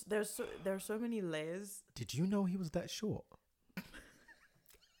 There are so many layers. Did you know he was that short?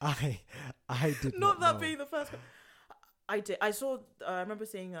 I did not know. Being the first one. I did. I saw. I remember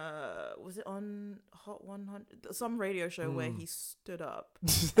seeing. Was it on Hot 100? Some radio show where he stood up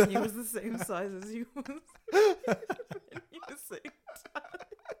and he was the same size as you was.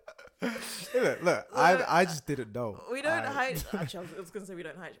 Look, I just didn't know. We don't hide. Actually, I was gonna say we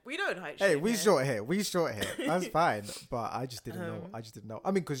don't hide. We don't hide. Hey, shit we here. short hair. We short hair. That's fine. But I just didn't know. I just didn't know. I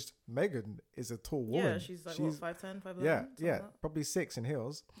mean, because Megan is a tall woman. Yeah, she's like what, 5'10", 5'11"? Yeah, something yeah, like that? probably 6 in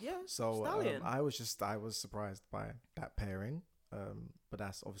heels. Yeah. So stallion. I was surprised by that pairing. But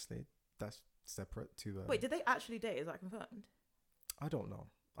that's separate to. Wait, did they actually date? Is that confirmed? I don't know.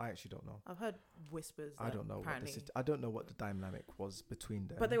 I actually don't know. I've heard whispers. I don't know apparently. I don't know what the dynamic was between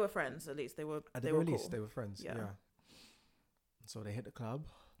them. But they were friends. At least they were. At they the were very least, cool. they were friends. Yeah. So they hit the club.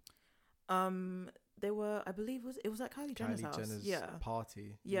 They were. I believe it was at Kylie Jenner's house. Jenner's Yeah.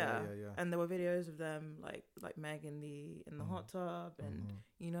 party. Yeah. Yeah. And there were videos of them like Meg in the hot tub, and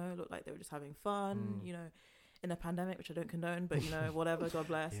you know, looked like they were just having fun. You know, in a pandemic, which I don't condone, but you know, whatever. God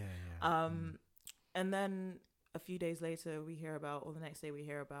bless. Yeah. And then a few days later, the next day we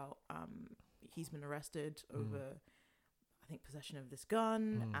hear about he's been arrested over, I think, possession of this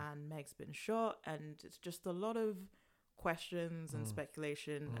gun, and Meg's been shot, and it's just a lot of questions and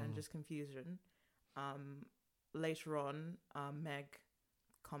speculation and just confusion. Later on, Meg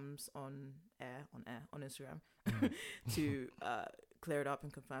comes on Instagram to clear it up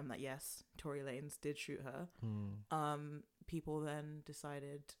and confirm that yes, Tory Lanez did shoot her. People then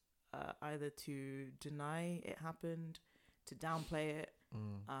decided either to deny it happened, to downplay it,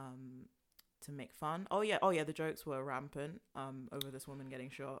 to make fun. Oh yeah, the jokes were rampant over this woman getting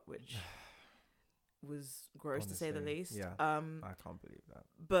shot, which was gross, honestly, to say the least. Yeah, I can't believe that.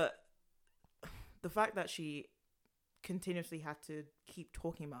 But the fact that she continuously had to keep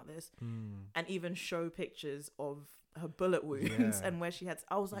talking about this and even show pictures of her bullet wounds and where she had,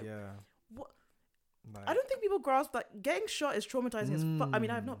 I was like, what? Like, I don't think people grasp that getting shot is traumatizing as fuck. I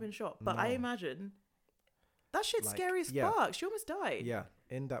mean, I've not been shot, but I imagine that shit's scary as fuck. She almost died. Yeah,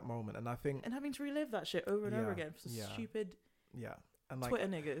 in that moment. And I think... And having to relive that shit over and over again for stupid and like, Twitter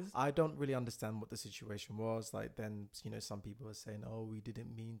niggas. I don't really understand what the situation was. Like, then, you know, some people are saying, oh, we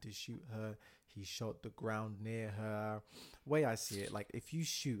didn't mean to shoot her. He shot the ground near her. Way I see it, like, if you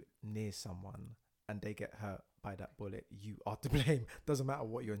shoot near someone and they get hurt by that bullet, you are to blame. Doesn't matter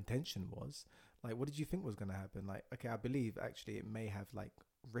what your intention was. Like, what did you think was going to happen? Like, okay, I believe actually it may have like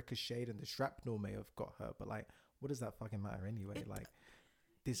ricocheted and the shrapnel may have got her, but like, what does that fucking matter anyway? Like,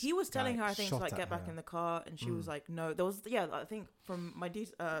 this he was telling her, I think, to like get her. back in the car, and she was like, no. There was, I think from my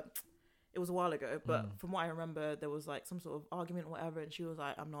it was a while ago, but from what I remember, there was like some sort of argument or whatever, and she was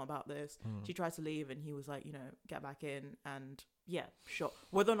like, I'm not about this. She tried to leave, and he was like, you know, get back in, and shot.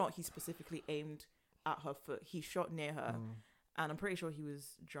 Whether or not he specifically aimed at her foot, he shot near her. And I'm pretty sure he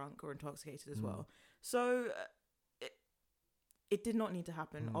was drunk or intoxicated as well. So it did not need to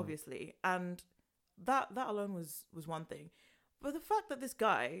happen, obviously. And that alone was one thing. But the fact that this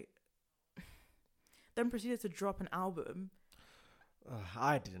guy then proceeded to drop an album.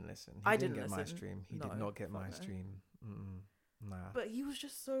 I didn't listen. He didn't get my stream. He did not get my stream. Nah. But he was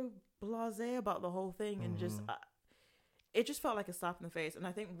just so blasé about the whole thing, and just it just felt like a slap in the face. And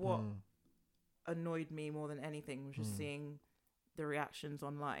I think what annoyed me more than anything was just seeing the reactions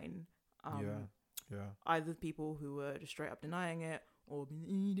online. Either people who were just straight up denying it, or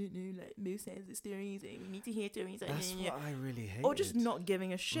you don't know, like Mo says the stories, we need to hear stories. That's what I really hate. Or just not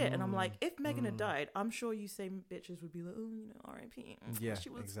giving a shit. And I'm like, if Megan had died, I'm sure you same bitches would be like, oh, you know, R.I.P. Yeah, she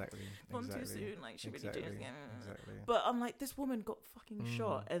was exactly. gone too soon. Like she really did it again. Exactly. But I'm like, this woman got fucking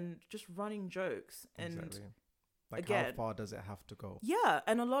shot and just running jokes and. Like, again, how far does it have to go? Yeah,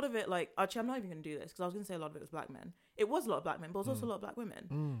 and a lot of it, like, actually, I'm not even going to do this because I was going to say a lot of it was black men. It was a lot of black men, but it was also a lot of black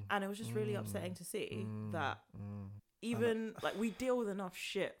women. And it was just really upsetting to see that even, like, we deal with enough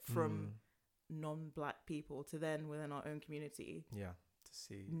shit from non-black people to then within our own community. Yeah, to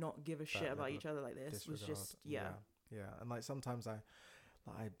see. Not give a shit about each other like this was just, Yeah, and, like, sometimes I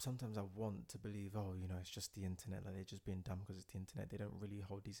want to believe, oh, you know, it's just the internet. Like, they're just being dumb because it's the internet. They don't really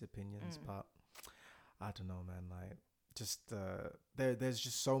hold these opinions, but... I don't know, man. Like, just there's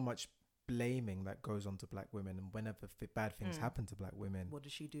just so much blaming that goes on to black women, and whenever bad things happen to black women, what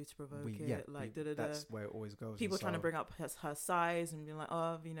does she do to provoke it? That's where it always goes. People trying to bring up her size and being like,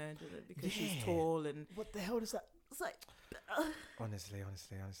 oh, you know, because she's tall, and what the hell does that? It's like, honestly, it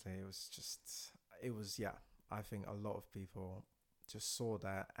was. I think a lot of people just saw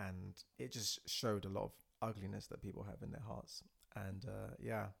that, and it just showed a lot of ugliness that people have in their hearts, and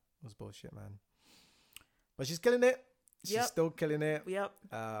it was bullshit, man. But she's killing it. She's still killing it. Yep.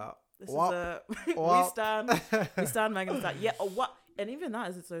 We stand Megan Thee Stallion. Yeah. What? And even that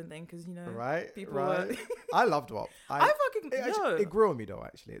is its own thing because, you know, right? people Right. are... I loved WAP. It It grew on me though.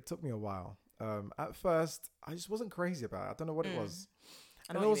 Actually, it took me a while. At first, I just wasn't crazy about it. I don't know what it was.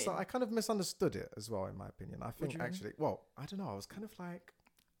 I know And what you also, mean. I kind of misunderstood it as well, in my opinion. I think do you mean? actually, well, I don't know. I was kind of like,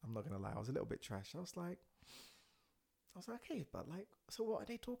 I'm not gonna lie, I was a little bit trash. I was like, hey, but like, so what are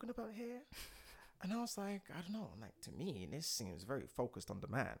they talking about here? And I was like, I don't know. Like, to me, this seems very focused on the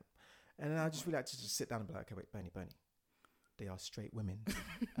man. And then I just really like to just sit down and be like, okay, wait, Bernie. They are straight women.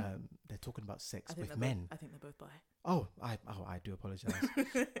 They're talking about sex with men. I think they're both bi. Oh, I do apologize.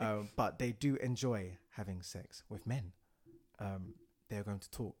 But they do enjoy having sex with men. They're going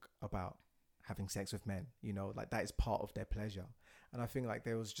to talk about having sex with men, you know, like that is part of their pleasure. And I think like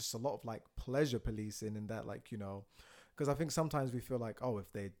there was just a lot of like pleasure policing in that, like, you know, because I think sometimes we feel like, oh,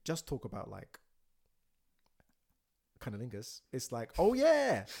 if they just talk about like cunnilingus, it's like, oh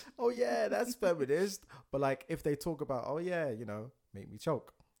yeah, that's feminist. But like if they talk about, oh yeah, you know, make me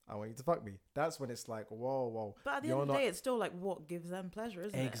choke, I want you to fuck me, that's when it's like, whoa. But at the end of the day, it's still like what gives them pleasure,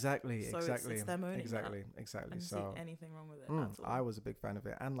 isn't exactly, it? So exactly, it's them owning exactly. that. And So see anything wrong with it at all. I was a big fan of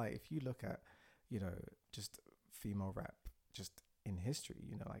it. And like if you look at, you know, just female rap just in history,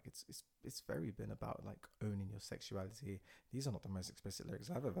 you know, like it's very been about like owning your sexuality. These are not the most explicit lyrics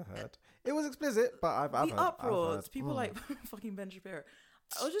I've ever heard. It was explicit, but I've heard uproars, people like fucking Ben Shapiro.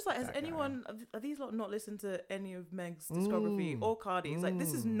 I was just like, has anyone, are these lot not listened to any of Meg's discography or Cardi's? Like,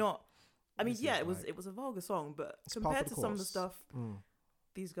 this is not, I mean, yeah, it was a vulgar song, but compared to some of the stuff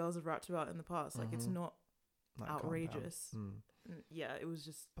these girls have rapped about in the past, like, it's not like outrageous. Yeah, it was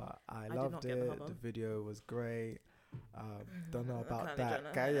just, but I loved it. The video was great. Don't know about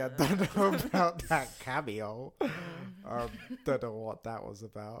that. Don't know about that cameo. Don't know what that was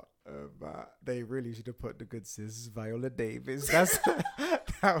about. But they really should have put the good sis Viola Davis.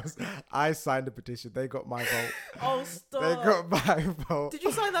 I signed the petition. They got my vote. Oh, stop! They got my vote. Did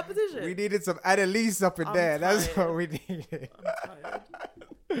you sign that petition? We needed some Annalise up in there. Tired. That's what we needed. I'm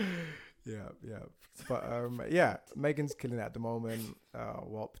tired. Yeah. But yeah, Megan's killing it at the moment.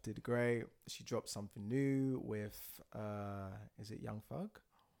 WAP did great. She dropped something new with is it Young Thug?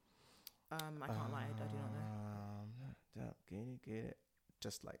 I can't lie, I do not know. Get it.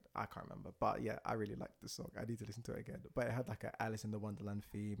 Just like, I can't remember, but yeah, I really liked the song. I need to listen to it again. But it had like a Alice in the Wonderland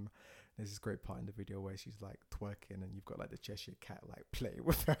theme. There's this great part in the video where she's like twerking, and you've got like the Cheshire Cat like playing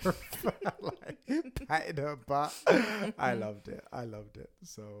with her, like patting her butt. I loved it.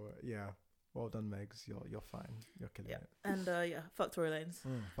 So yeah, well done, Megs. You're fine. You're killing it. And fuck Tory Lanez.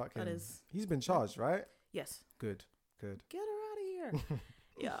 Fuck That him. is. He's been charged, right? Yes. Good. Get her out of here.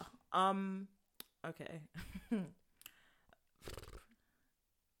 Yeah. Okay.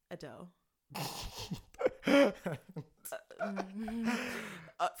 Adele.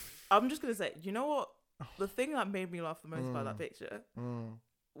 I'm just gonna say, you know what? The thing that made me laugh the most about that picture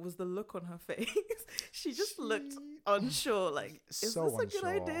was the look on her face. She just looked unsure. Like, is so this a unsure,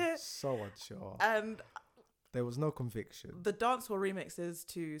 good idea? So unsure. And there was no conviction. the dancehall remixes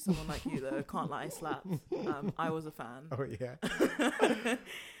to Someone Like You, though, Can't Lie, slaps. I was a fan. Oh yeah.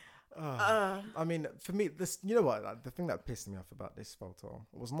 I mean, for me, this, you know what? Like, the thing that pissed me off about this photo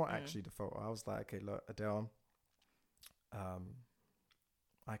was not actually the photo. I was like, okay, look, Adele,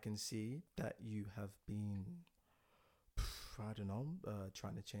 I can see that you have been, I don't know,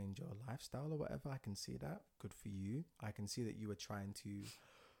 trying to change your lifestyle or whatever. I can see that. Good for you. I can see that you were trying to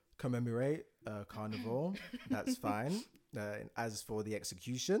commemorate Carnival. That's fine. As for the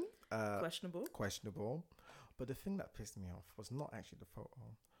execution, questionable. But the thing that pissed me off was not actually the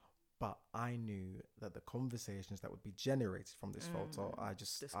photo. But I knew that the conversations that would be generated from this photo,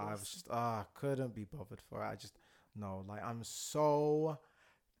 I couldn't be bothered for it. I'm so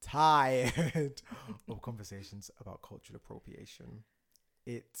tired of conversations about cultural appropriation.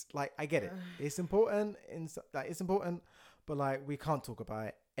 It's like, I get it. It's important. But like, we can't talk about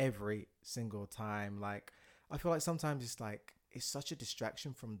it every single time. Like, I feel like sometimes it's such a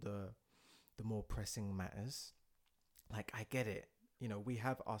distraction from the more pressing matters. Like, I get it. You know, we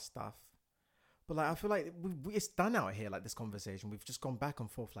have our stuff, but like, I feel like it's done out here. Like, this conversation, we've just gone back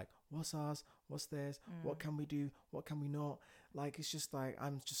and forth. Like, what's ours? What's theirs? What can we do? What can we not? Like, it's just like,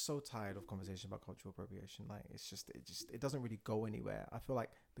 I'm just so tired of conversation about cultural appropriation. Like, it doesn't really go anywhere. I feel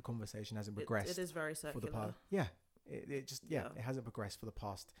like the conversation hasn't progressed. It is very circular. For the past, it hasn't progressed for the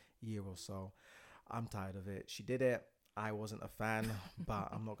past year or so. I'm tired of it. She did it. I wasn't a fan, but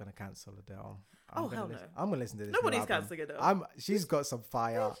I'm not going to cancel Adele. Hell no. I'm going to listen to this. Nobody's cancelling Adele. She's got some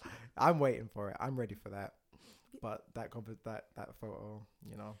fire. I'm waiting for it. I'm ready for that. But that photo,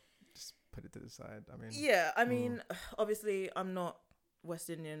 you know, just put it to the side. I mean, yeah. I mean, obviously, I'm not West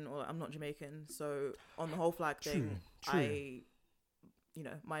Indian or I'm not Jamaican, so on the whole flag thing, True. you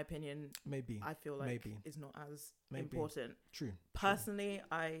know, my opinion, Maybe. I feel like Maybe. is not as Maybe. important. True. Personally,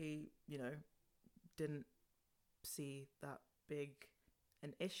 I, you know, didn't see that big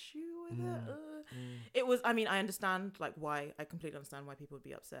an issue with it. It was, I mean, I understand like why, I completely understand why people would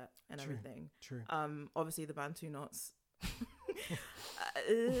be upset and everything. True. Obviously the Bantu knots,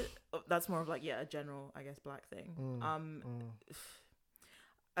 that's more of like, yeah, a general, I guess, black thing.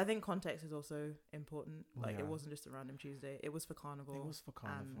 I think context is also important. Like, it wasn't just a random Tuesday. It was for Carnival. It was for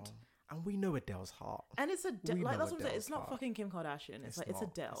Carnival. And we know Adele's heart. And it's We like, know that's what I'm saying. Adele's It's not heart. fucking Kim Kardashian. It's like, it's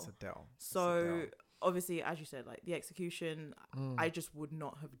Adele. It's Adele. So, It's Adele. obviously, as you said, like, the execution, I just would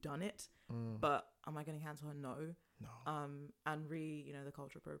not have done it. But am I getting hands on her? No. No. And you know, the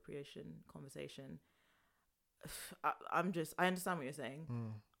cultural appropriation conversation. I understand what you're saying.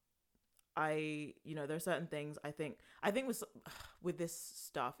 You know, there are certain things I think with this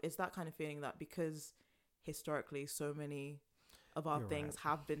stuff, it's that kind of feeling that because historically so many of our things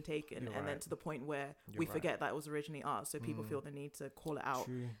have been taken, and then to the point where we forget that it was originally ours, so people feel the need to call it out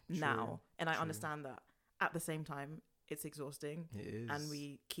now. And I understand that. At the same time, it's exhausting. It is. And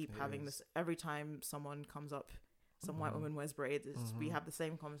we keep having this every time someone comes up, some white woman wears braids, we have the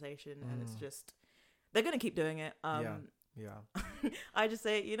same conversation, and it's just, they're gonna keep doing it. Yeah. I just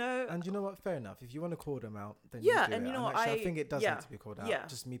say, you know, and you know what? Fair enough. If you want to call them out, then yeah, you do and it. you know what? Actually, I think it does need to be called out. Yeah.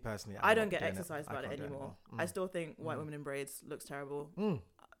 Just me personally, I I'm don't not get doing exercised I about it can't do anymore. I still think white women in braids looks terrible.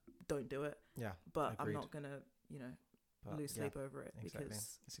 Don't do it. Yeah, but agreed. I'm not gonna, you know, But, lose sleep over it exactly.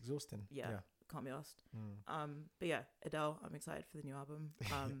 because it's exhausting. Yeah. Can't be asked. But yeah, Adele, I'm excited for the new album.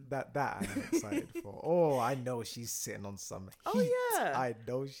 That I'm excited for. Oh, I know she's sitting on some heat. Oh yeah, I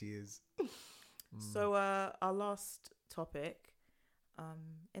know she is. So our last topic,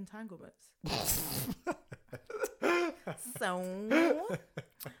 entanglements. So,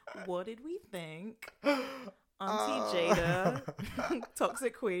 what did we think? Auntie Jada,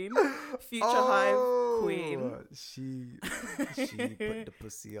 toxic queen, future hive queen. She put the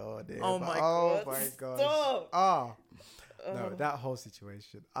pussy on it. Oh my god! Stop. No, that whole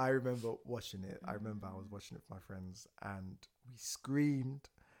situation. I remember watching it. I remember I was watching it with my friends, and we screamed,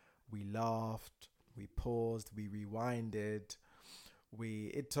 we laughed, we paused, we rewinded.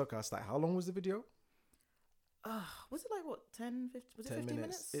 It took us like, how long was the video? Was it like what, 10, 15, was it 15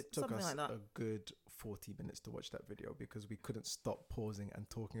 minutes? It took Something us like that. a good 40 minutes to watch that video because we couldn't stop pausing and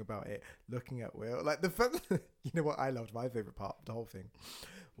talking about it, looking at Will. Like the first, you know what I loved? My favorite part of the whole thing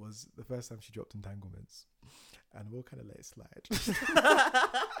was the first time she dropped entanglements, and Will kind of let it slide.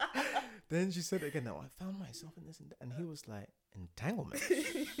 Then she said it again. No, I found myself in this, and he was like, entanglement.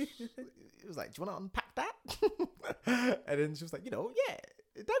 He was like, do you want to unpack that? And then she was like, yeah,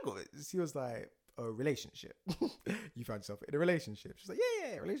 entanglements. He was like, a relationship. You found yourself in a relationship. She's like,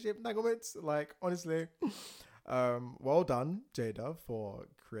 yeah, relationship, entanglements. Like, honestly, well done, Jada, for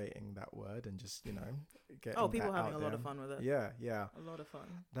creating that word and just, getting people that having out a lot there. of fun with it. Yeah. A lot of fun.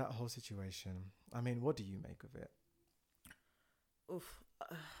 That whole situation. I mean, what do you make of it? Oof.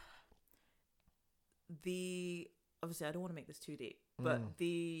 Obviously, I don't want to make this too deep, but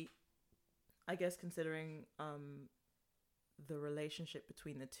I guess considering the relationship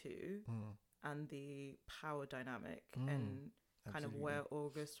between the two and the power dynamic and kind of where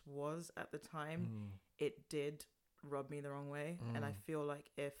August was at the time, it did rub me the wrong way. And I feel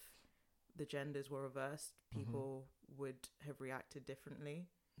like if the genders were reversed, people would have reacted differently.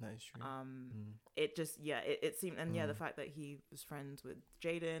 That is true. It just, it seemed, and the fact that he was friends with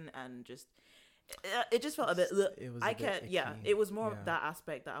Jaden and just, it just felt a bit, it was more of that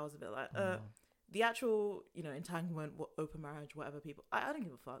aspect that I was a bit like, the actual, entanglement, open marriage, whatever people, I don't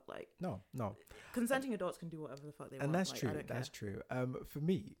give a fuck. Like, no. Consenting adults can do whatever the fuck they want. And that's like, true. That's true. For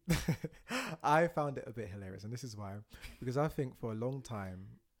me, I found it a bit hilarious. And this is why, because I think for a long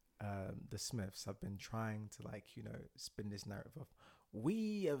time, the Smiths have been trying to spin this narrative of,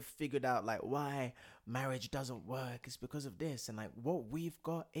 we have figured out why marriage doesn't work. It's because of this, and what we've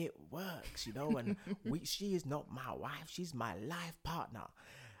got, it works, and she is not my wife, she's my life partner.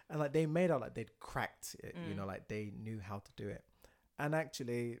 And they made out they'd cracked it, they knew how to do it. And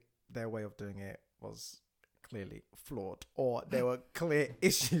actually their way of doing it was clearly flawed, or there were clear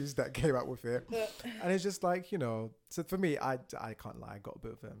issues that came up with it. And it's just so for me, I can't lie, I got a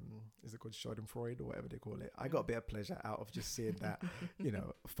bit of is it called Schadenfreude or whatever they call it? I got a bit of pleasure out of just seeing that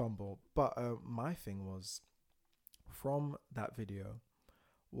fumble. But my thing was, from that video,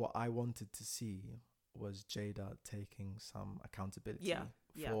 what I wanted to see was Jada taking some accountability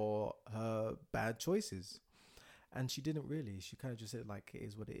for her bad choices. And she didn't really. She kind of just said it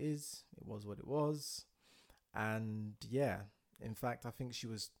is what it is. It was what it was. And in fact, I think she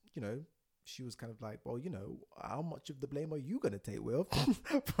was, she was kind of like, well, how much of the blame are you going to take, Will,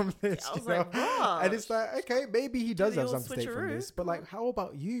 from this? I was like, and it's like, okay, maybe he does the have old something to take from switcheroo. this, but like, how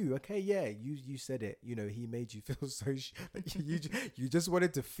about you? Okay, yeah, you said it. He made you feel so. You just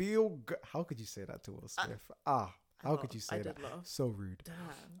wanted to feel good. How could you say that to Will Smith? How could you say I that? did laugh. So rude. Damn.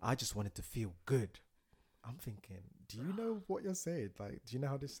 I just wanted to feel good. I'm thinking, do you know what you're saying? Like, do you know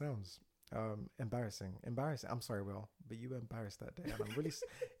how this sounds? Embarrassing. I'm sorry, Will, but you were embarrassed that day, and I'm really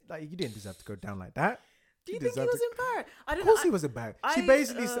like, you didn't deserve to go down like that. Do you think he was embarrassed? I don't Of course know. he was embarrassed. She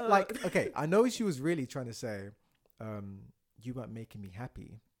basically said, like, okay, I know she was really trying to say, you weren't making me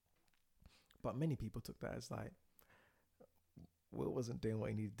happy, but many people took that as like, Will wasn't doing what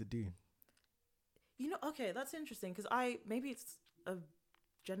he needed to do. Okay, that's interesting because maybe it's a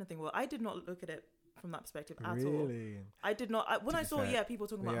gender thing. Well, I did not look at it from that perspective at all. Really? I did not. When I saw, people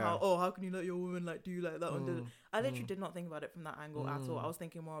talking about how can you let your woman like do like that? I literally did not think about it from that angle at all. I was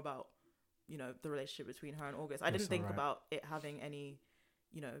thinking more about, the relationship between her and August. I didn't think about it having any,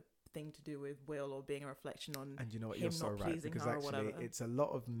 thing to do with Will or being a reflection on and you know what, him you're so not right, pleasing because her or actually whatever. it's a lot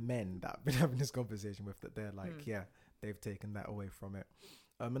of men that I've been having this conversation with that they're like, they've taken that away from it.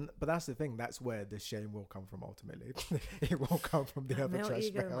 But that's the thing. That's where the shame will come from ultimately. It won't come from the other trash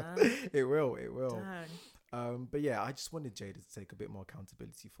ego, man. It will. Dang. But yeah, I just wanted Jada to take a bit more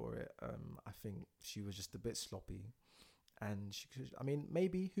accountability for it. I think she was just a bit sloppy, and she could. I mean,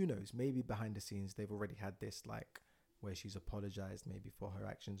 maybe, who knows? Maybe behind the scenes they've already had this like where she's apologized maybe for her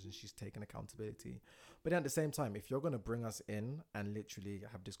actions and she's taken accountability. But at the same time, if you're gonna bring us in and literally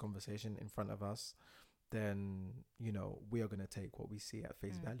have this conversation in front of us, then we are going to take what we see at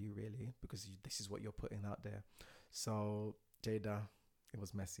face value, really, because this is what you're putting out there. So Jada, it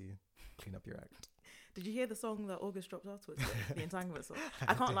was messy. Clean up your act. Did you hear the song that August dropped afterwards? The Entanglement song.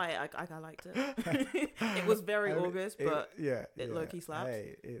 I can't lie, I liked it. It was very August, but it low-key slapped.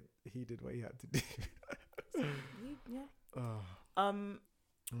 Hey, he did what he had to do.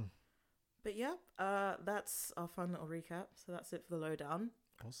 But yeah, that's our fun little recap. So that's it for the lowdown.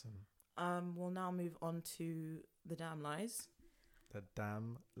 Awesome. We'll now move on to the damn lies. The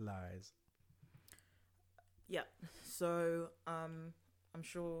damn lies. Yeah. So I'm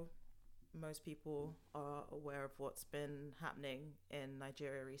sure most people are aware of what's been happening in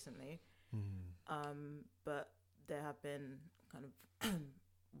Nigeria recently. But there have been kind of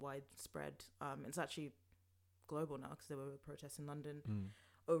widespread. It's actually global now because there were protests in London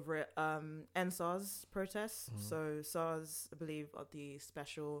over it. NSARS protests. So SARS, I believe, are the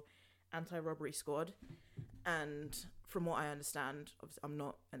Special Anti-Robbery Squad, and from what I understand, obviously I'm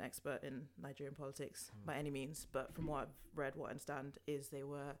not an expert in Nigerian politics by any means, but from what I've read, what I understand is they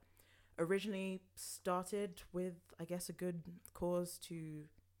were originally started with, I guess, a good cause to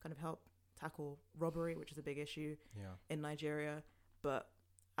kind of help tackle robbery, which is a big issue in Nigeria. But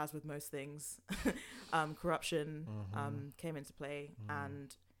as with most things, corruption came into play,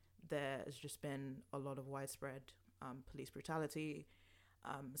 and there has just been a lot of widespread police brutality.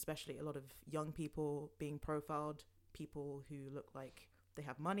 Especially a lot of young people being profiled, people who look like they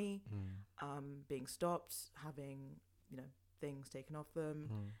have money, being stopped, having things taken off them,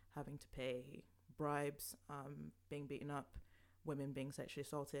 having to pay bribes, being beaten up, women being sexually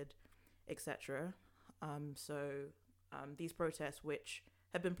assaulted, etc. So these protests, which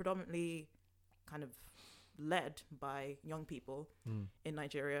have been predominantly kind of led by young people in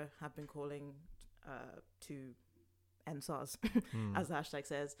Nigeria, have been calling to end SARS, as the hashtag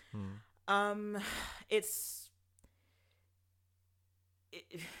says. It's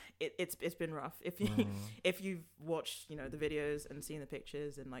been rough. If you've watched the videos and seen the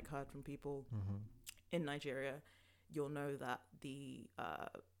pictures and like heard from people in Nigeria, you'll know that the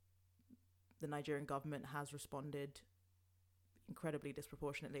Nigerian government has responded incredibly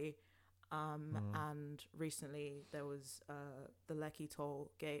disproportionately. And recently there was the Lekki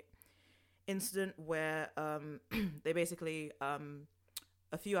toll gate incident where they basically a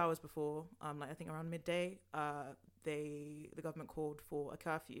few hours before, like I think around midday, the government called for a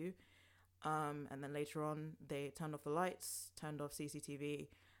curfew, and then later on they turned off the lights, turned off CCTV,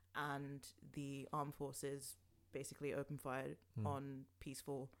 and the armed forces basically opened fire on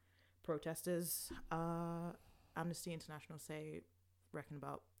peaceful protesters. Amnesty International reckon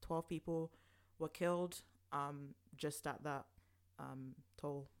about 12 people were killed just at that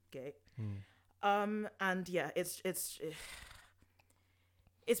toll gate. And yeah, it's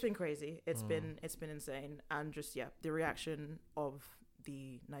been crazy. It's been insane. And just the reaction of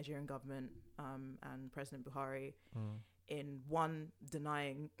the Nigerian government and President Buhari in one,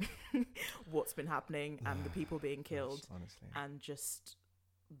 denying what's been happening and the people being killed, honestly, and just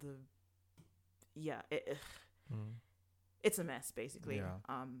it's a mess basically.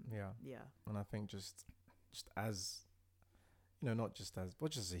 Yeah. And I think just as, you know, not just as, well,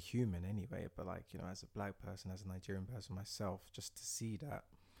 just as a human anyway, but like, you know, as a black person, as a Nigerian person myself, just to see that,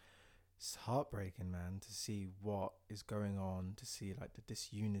 it's heartbreaking, man, to see what is going on, to see like the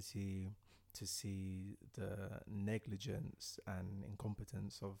disunity, to see the negligence and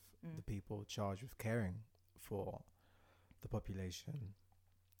incompetence of the people charged with caring for the population.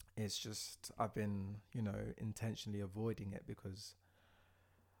 It's just, I've been, you know, intentionally avoiding it because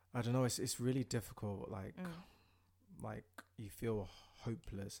I don't know, it's really difficult. Like you feel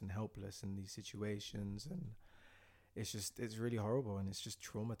hopeless and helpless in these situations, and it's really horrible, and it's just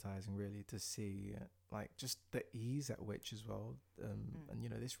traumatizing really to see like just the ease at which as well, and you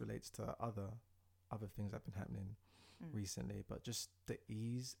know, this relates to other things that have been happening recently, but just the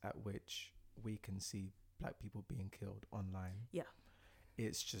ease at which we can see black people being killed online.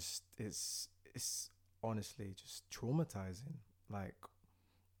 It's just it's honestly just traumatizing. Like,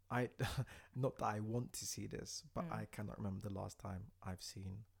 I not that I want to see this, but I cannot remember the last time I've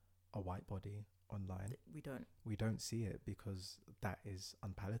seen a white body online. We don't see it because that is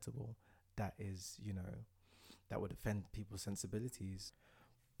unpalatable. That is, you know, that would offend people's sensibilities.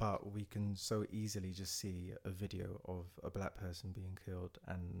 But we can so easily just see a video of a black person being killed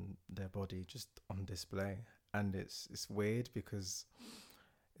and their body just on display. And it's weird because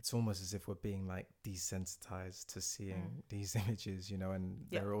it's almost as if we're being like desensitized to seeing these images, you know, and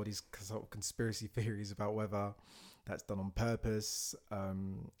there are all these sort of conspiracy theories about whether that's done on purpose.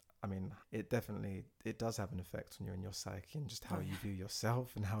 I mean, it does have an effect on you and your psyche, and just how you view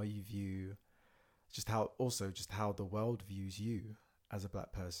yourself, and how you view just how the world views you as a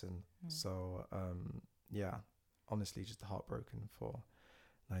black person. So yeah, honestly, just heartbroken for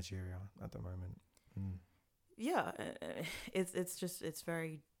Nigeria at the moment. Yeah, it's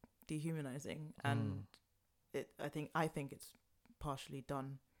very dehumanizing, and I think it's partially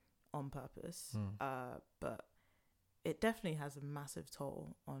done on purpose, but it definitely has a massive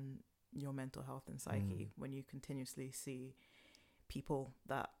toll on your mental health and psyche when you continuously see people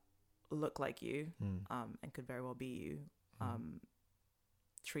that look like you and could very well be you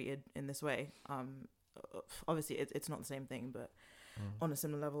treated in this way. Obviously it's not the same thing, but on a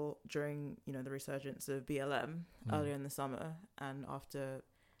similar level, during, you know, the resurgence of BLM earlier in the summer, and after,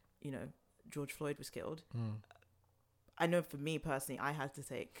 you know, George Floyd was killed, I know for me personally, I had to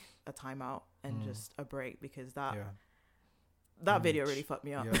take a time out and just a break, because that video really fucked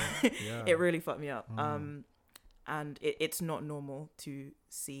me up. It really fucked me up. And it's not normal to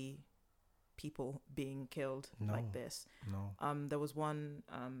see people being killed like this. There was one,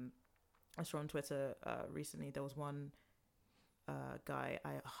 I saw on Twitter recently, there was one guy,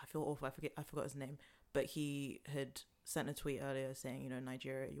 I feel awful, I forgot his name, but he had sent a tweet earlier saying, you know,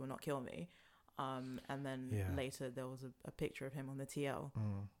 Nigeria, you will not kill me. And then later there was a picture of him on the TL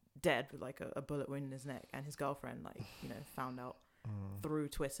dead with like a bullet wound in his neck, and his girlfriend, like, you know, found out through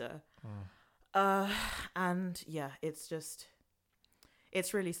Twitter. And yeah, it's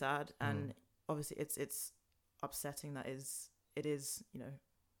really sad, and obviously it's upsetting that it is, you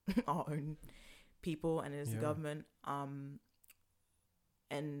know, our own people, and it is the government.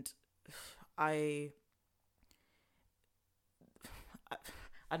 And I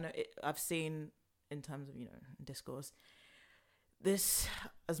know I've seen, in terms of, you know, discourse, this,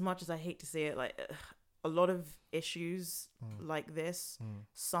 as much as I hate to see it, like a lot of issues like this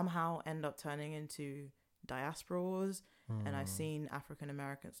somehow end up turning into diaspora wars. And I've seen African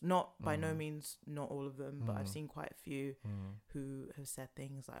Americans, not by no means not all of them, but I've seen quite a few who have said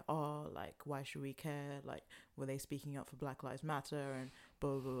things like, oh, like, why should we care? Like, were they speaking up for Black Lives Matter? And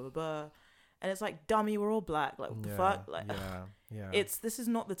blah, blah, blah, blah. And it's like, dummy, we're all black. Like, what the fuck? Like, this is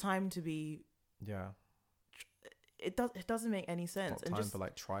not the time to be. It doesn't make any sense. It's not time for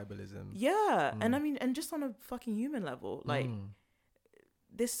like tribalism. And I mean, and just on a fucking human level, like,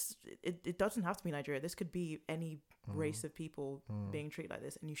 this, it doesn't have to be Nigeria. This could be any race of people being treated like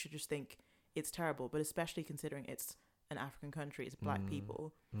this, and you should just think it's terrible. But especially considering it's an African country, it's black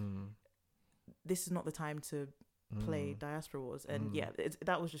people, this is not the time to play diaspora wars. And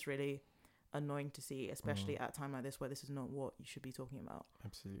that was just really annoying to see, especially at a time like this, where this is not what you should be talking about.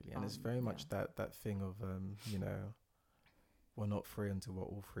 Absolutely. And it's very much that thing of you know, we're not free until we're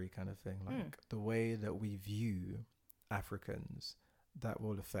all free kind of thing. Like the way that we view Africans, that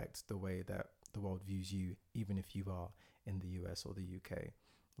will affect the way that the world views you, even if you are in the US or the UK.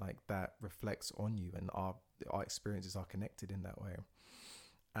 Like, that reflects on you, and our experiences are connected in that way.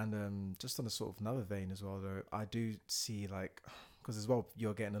 And just on a sort of another vein as well, though, I do see, like, because as well,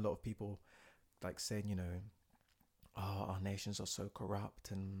 you're getting a lot of people like saying, you know, oh, our nations are so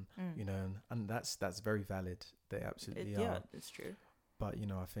corrupt, and you know, and that's very valid. They absolutely are. Yeah, it's true. But you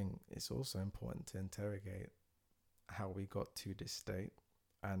know, I think it's also important to interrogate how we got to this state,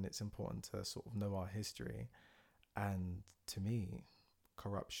 and it's important to sort of know our history. And to me,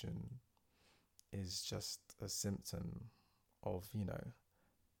 corruption is just a symptom of, you know,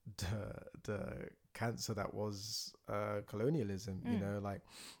 the cancer that was colonialism. You know, like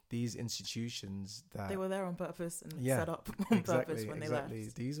these institutions that they were there on purpose and set up on purpose when they left.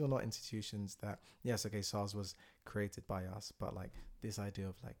 These were not institutions that, yes, okay, SARS was created by us, but like this idea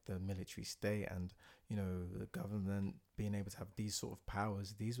of like the military state and, you know, the government being able to have these sort of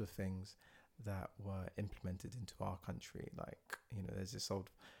powers, these were things that were implemented into our country. Like, you know, there's this old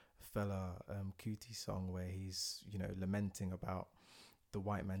fella Kuti song where he's, you know, lamenting about the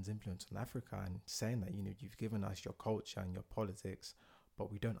white man's influence on Africa and saying that, you know, you've given us your culture and your politics,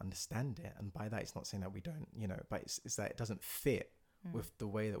 but we don't understand it. And by that, it's not saying that we don't, you know, but it's that it doesn't fit with the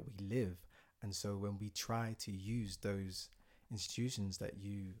way that we live. And so when we try to use those institutions that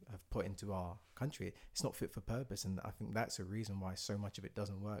you have put into our country, it's not fit for purpose. And I think that's a reason why so much of it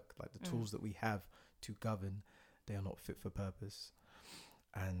doesn't work. Like the tools that we have to govern, they are not fit for purpose.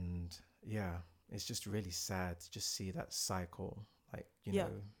 And yeah, it's just really sad to just see that cycle. Like, you know,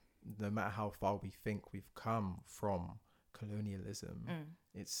 no matter how far we think we've come from colonialism,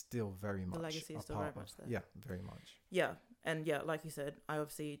 it's still very much the legacy is still very much there. Yeah, very much. Yeah, and yeah, like you said, I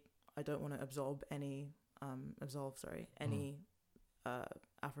don't want to absolve any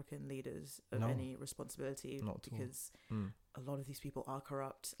African leaders of any responsibility, because a lot of these people are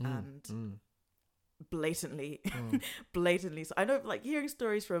corrupt and blatantly. So I know, like, hearing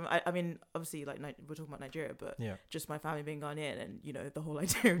stories from, I mean, obviously, like, we're talking about Nigeria, but just my family being Ghanaian, and, you know, the whole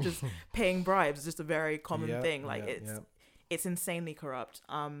idea of just paying bribes is just a very common thing. Like, it's insanely corrupt.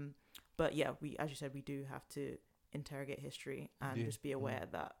 But yeah, as you said, we do have to interrogate history and just be aware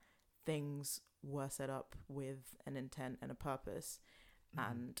that things were set up with an intent and a purpose,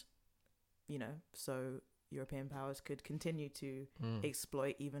 and, you know, so European powers could continue to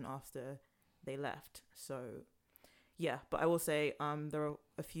exploit even after they left. So yeah, but I will say there are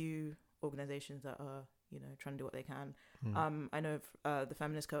a few organizations that are, you know, trying to do what they can. I know the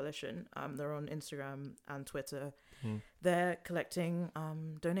Feminist Coalition, they're on Instagram and Twitter. They're collecting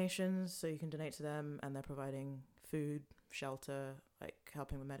donations, so you can donate to them, and they're providing food, shelter, like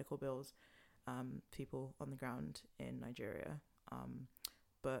helping with medical bills, people on the ground in Nigeria.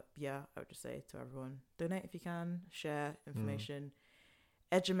 But yeah, I would just say to everyone, donate if you can, share information,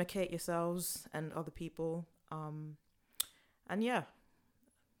 educate yourselves and other people, and yeah,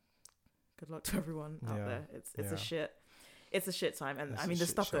 good luck to everyone out there. It's a shit time, and I mean, there's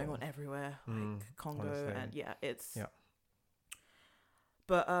stuff going on everywhere, like Congo, honestly. And it's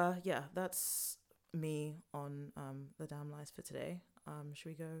but yeah, that's me on the damn lies for today. Should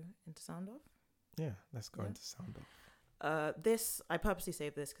we go into sound off? Yeah, let's go into sound off. This, I purposely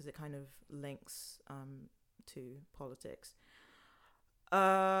saved this because it kind of links to politics.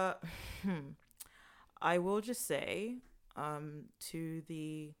 I will just say to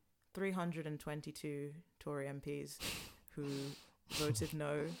the 322 Tory MPs who voted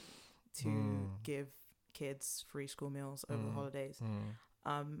no to give kids free school meals over the holidays,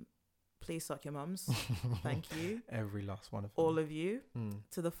 please suck your mums. Thank you. Every last one of them. All of you.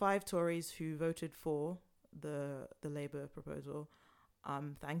 To the 5 Tories who voted for the Labour proposal,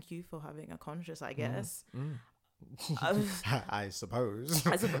 thank you for having a conscience, I guess. I suppose.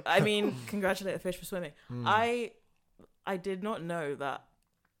 I mean, congratulate a fish for swimming. I did not know that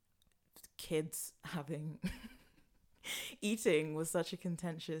kids having eating was such a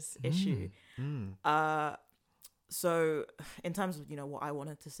contentious issue. So in terms of, you know, what I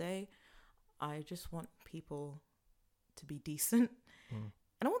wanted to say, I just want people to be decent.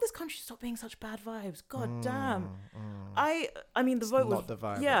 And I want this country to stop being such bad vibes. God damn. I mean, the vote was...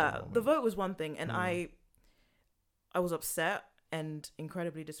 the vote was one thing, and I was upset and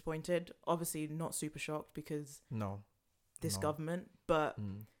incredibly disappointed. Obviously not super shocked because this government, but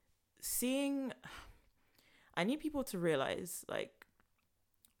seeing... I need people to realize, like,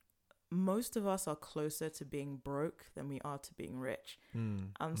 most of us are closer to being broke than we are to being rich.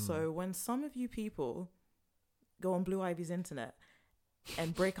 And so when some of you people go on Blue Ivy's internet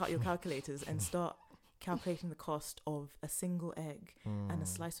and break out your calculators and start calculating the cost of a single egg and a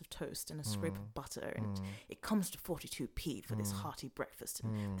slice of toast and a scrape of butter, and it comes to 42p for this hearty breakfast,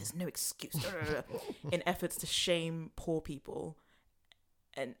 and there's no excuse in efforts to shame poor people,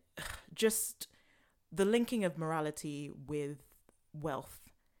 and just the linking of morality with wealth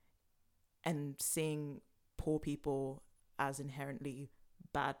and seeing poor people as inherently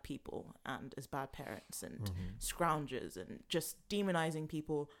bad people and as bad parents and Mm-hmm. scroungers and just demonizing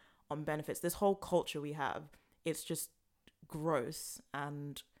people on benefits. This whole culture we have, it's just gross,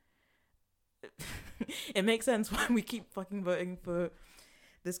 and it makes sense why we keep fucking voting for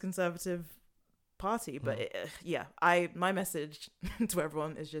this conservative party. But my message to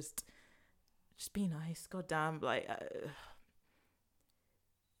everyone is just be nice. God damn, like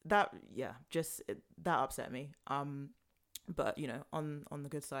that upset me. But you know, on the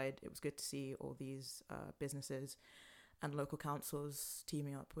good side, it was good to see all these businesses and local councils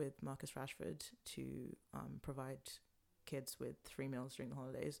teaming up with Marcus Rashford to provide kids with free meals during the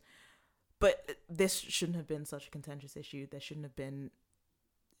holidays. But this shouldn't have been such a contentious issue. There shouldn't have been.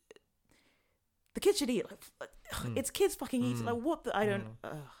 The kids should eat. It's kids fucking eating. Like, what? I don't.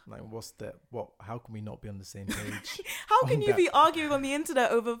 Like, what's that? What? How can we not be on the same page? How can you be arguing on the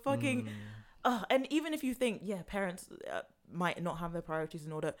internet over fucking? And even if you think, parents might not have their priorities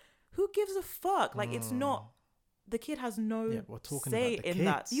in order, who gives a fuck? Like, it's not. The kid has no we're talking say about the in kids.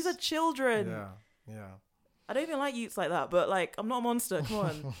 that. These are children. Yeah. I don't even like youths like that, but like, I'm not a monster. Come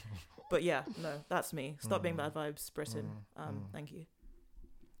on. But yeah, no, that's me. Stop being bad vibes, Britain. Thank you.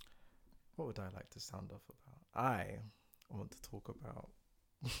 What would I like to sound off about? I want to talk about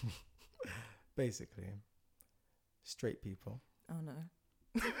basically straight people. Oh no.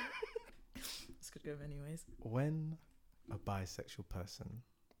 This could go many ways. When a bisexual person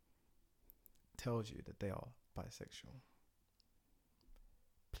tells you that they are bisexual,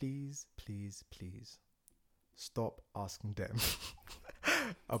 please stop asking them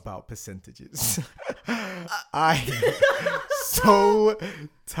about percentages. I'm so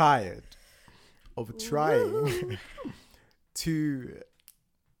tired of trying to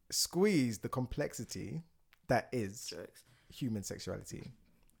squeeze the complexity that is human sexuality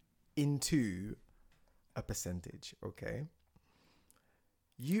into a percentage, okay?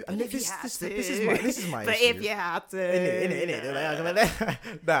 This is my but issue. if you had to,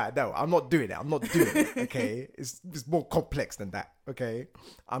 no, I'm not doing it. Okay, it's more complex than that. Okay,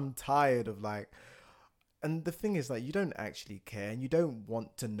 I'm tired of and the thing is, you don't actually care, and you don't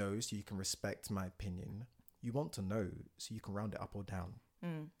want to know so you can respect my opinion. You want to know so you can round it up or down.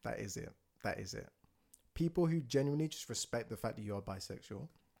 That is it. People who genuinely just respect the fact that you are bisexual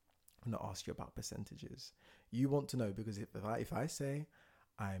and not ask you about percentages. You want to know, because if I say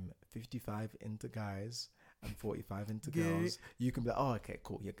I'm 55 into guys and 45 into girls, you can be like, oh, okay,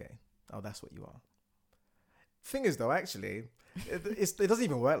 cool, you're gay. Oh, that's what you are. Thing is, though, actually, it doesn't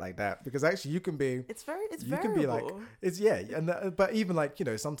even work like that, because actually you can be. It's you can be like, but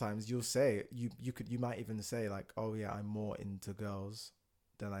even sometimes you'll say you might even say like, oh yeah, I'm more into girls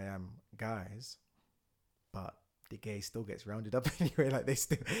than I am guys, but the gay still gets rounded up anyway. Like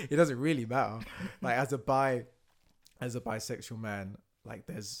it doesn't really matter. Like as a bisexual man, like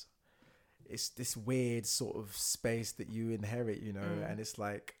it's this weird sort of space that you inherit, and it's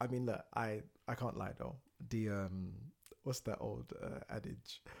like, I mean, look, I can't lie though. The what's that old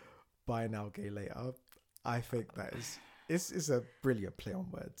adage? Buy now, gay later. I think that is a brilliant play on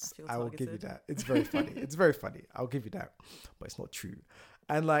words. I will give you that. It's very funny. It's very funny. I'll give you that, but it's not true.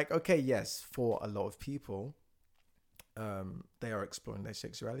 And okay, yes, for a lot of people, they are exploring their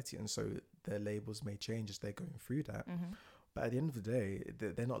sexuality, and so their labels may change as they're going through that. But at the end of the day,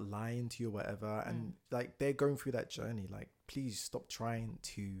 they're not lying to you or whatever, and they're going through that journey. Like, please stop trying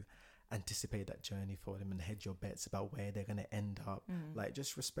to anticipate that journey for them and hedge your bets about where they're going to end up. Like,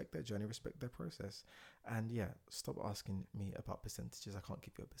 just respect their journey, respect their process, and stop asking me about percentages. I can't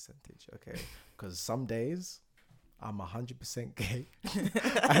give you a percentage, okay? Because some days I'm 100% gay,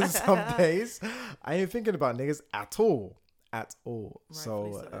 and some days I ain't thinking about niggas at all.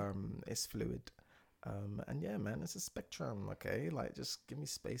 So it's fluid. And yeah, man, it's a spectrum, okay? Like, just give me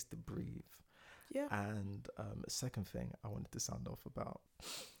space to breathe. Yeah. And second thing I wanted to sound off about,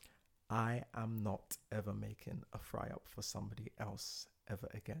 I am not ever making a fry up for somebody else ever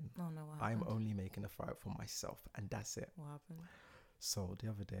again. Oh no, what happened? I'm only making a fry up for myself, and that's it. What happened? So the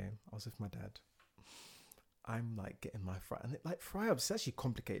other day, I was with my dad. I'm getting my fry, and fry ups is actually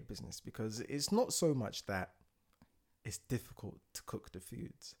complicated business, because it's not so much that it's difficult to cook the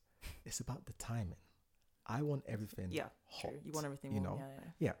foods. It's about the timing. I want everything hot. True. You want everything warm,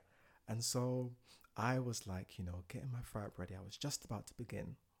 Yeah. And so I was getting my fry up ready. I was just about to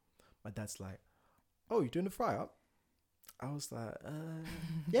begin. My dad's like, oh, you doing the fry up? I was like,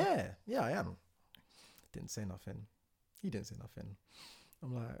 yeah, I am. Didn't say nothing. He didn't say nothing.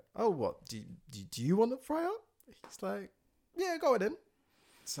 I'm like, oh, what? Do you want to fry up? He's like, yeah, go ahead then.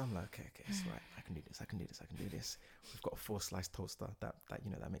 So I'm like, okay, it's right. I can do this. We've got a 4-slice toaster that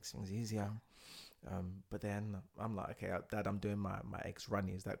that makes things easier. But then I'm like, okay, Dad, I'm doing my eggs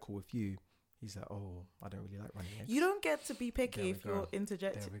runny. Is that cool with you? He's like, oh, I don't really like runny eggs. You don't get to be picky if you're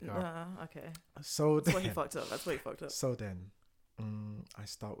interjecting. There we go. Okay. So That's where he fucked up. So then I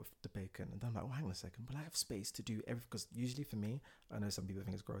start with the bacon, and then I'm like, oh, hang on a second. Will I have space to do everything? Because usually for me, I know some people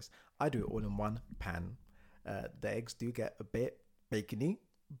think it's gross. I do it all in one pan. The eggs do get a bit bacony,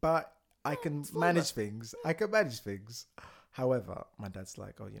 but I can manage things. However, my dad's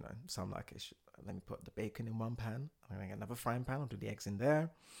like, oh, so I'm like, let me put the bacon in one pan. I'm going to get another frying pan. I'll do the eggs in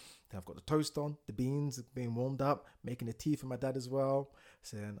there. Then I've got the toast on, the beans being warmed up, making the tea for my dad as well.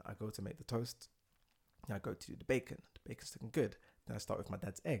 So then I go to make the toast. Then I go to do the bacon. The bacon's looking good. Then I start with my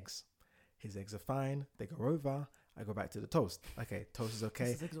dad's eggs. His eggs are fine. They go over. I go back to the toast. Okay, toast is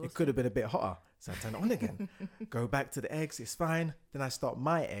okay. It could have been a bit hotter. So I turn it on again. Go back to the eggs. It's fine. Then I start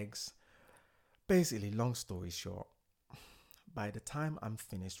my eggs. Basically, long story short, by the time I'm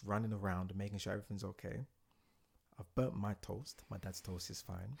finished running around and making sure everything's okay, I've burnt my toast. My dad's toast is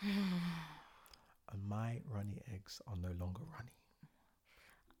fine. And my runny eggs are no longer runny.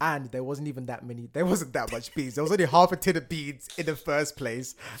 And there wasn't that much beans. There was only half a tin of beans in the first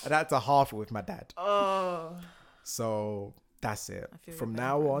place. And I had to half it with my dad. Oh. So that's it. From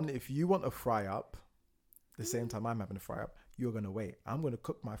now on, if you want a fry up, the same time I'm having a fry up, you're going to wait. I'm going to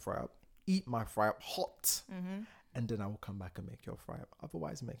cook my fry up, eat my fry up hot, and then I will come back and make your fry up.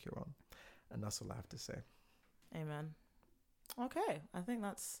 Otherwise, make your own. And that's all I have to say. Amen. Okay, I think we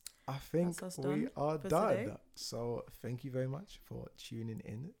are done. Today. So thank you very much for tuning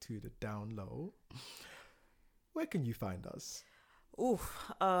in to the Down Low. Where can you find us?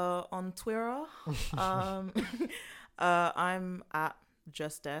 On Twitter. I'm at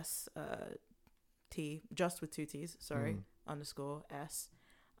justS, just with 2 T's, sorry, _S,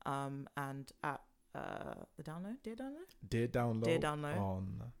 and at the Download, Dear Download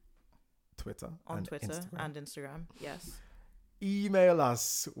on Twitter and Instagram. Yes. Email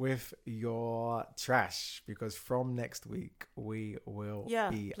us with your trash, because from next week we will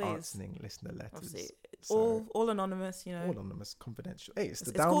be answering listener letters. Obviously, all anonymous, all anonymous, confidential. Hey,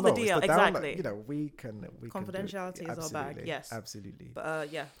 it's called the DL, exactly. We can confidentiality is our bag. Yes, absolutely.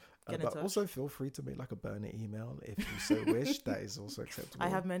 But but also feel free to make like a burner email if you so wish. That is also acceptable. I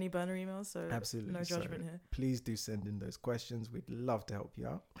have many burner emails, so absolutely no judgment here. Please do send in those questions. We'd love to help you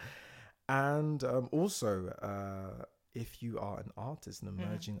out. And also, if you are an artist, an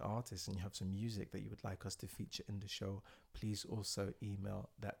emerging artist, and you have some music that you would like us to feature in the show, please also email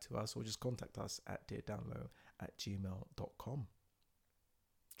that to us, or just contact us at deardownlow@gmail.com.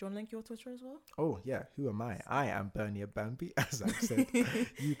 Do you want to link your Twitter as well? Oh, yeah. Who am I? I am Bernia Bambi, as I've said.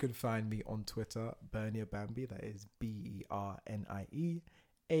 You can find me on Twitter, Bernia Bambi. That is BernieABAMBI.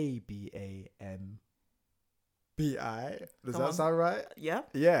 Does that sound right? Yeah.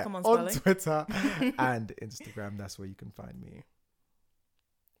 Yeah. Come on Twitter and Instagram. That's where you can find me.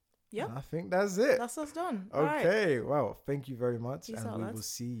 Yeah. I think that's it. That's us done. Okay. Right. Well, thank you very much. Peace and out, we lads. will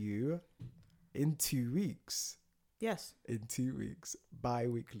see you in 2 weeks. Yes. In 2 weeks.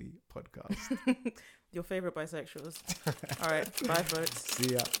 Bi-weekly podcast. Your favorite bisexuals. All right. Bye, folks.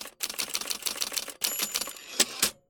 See ya.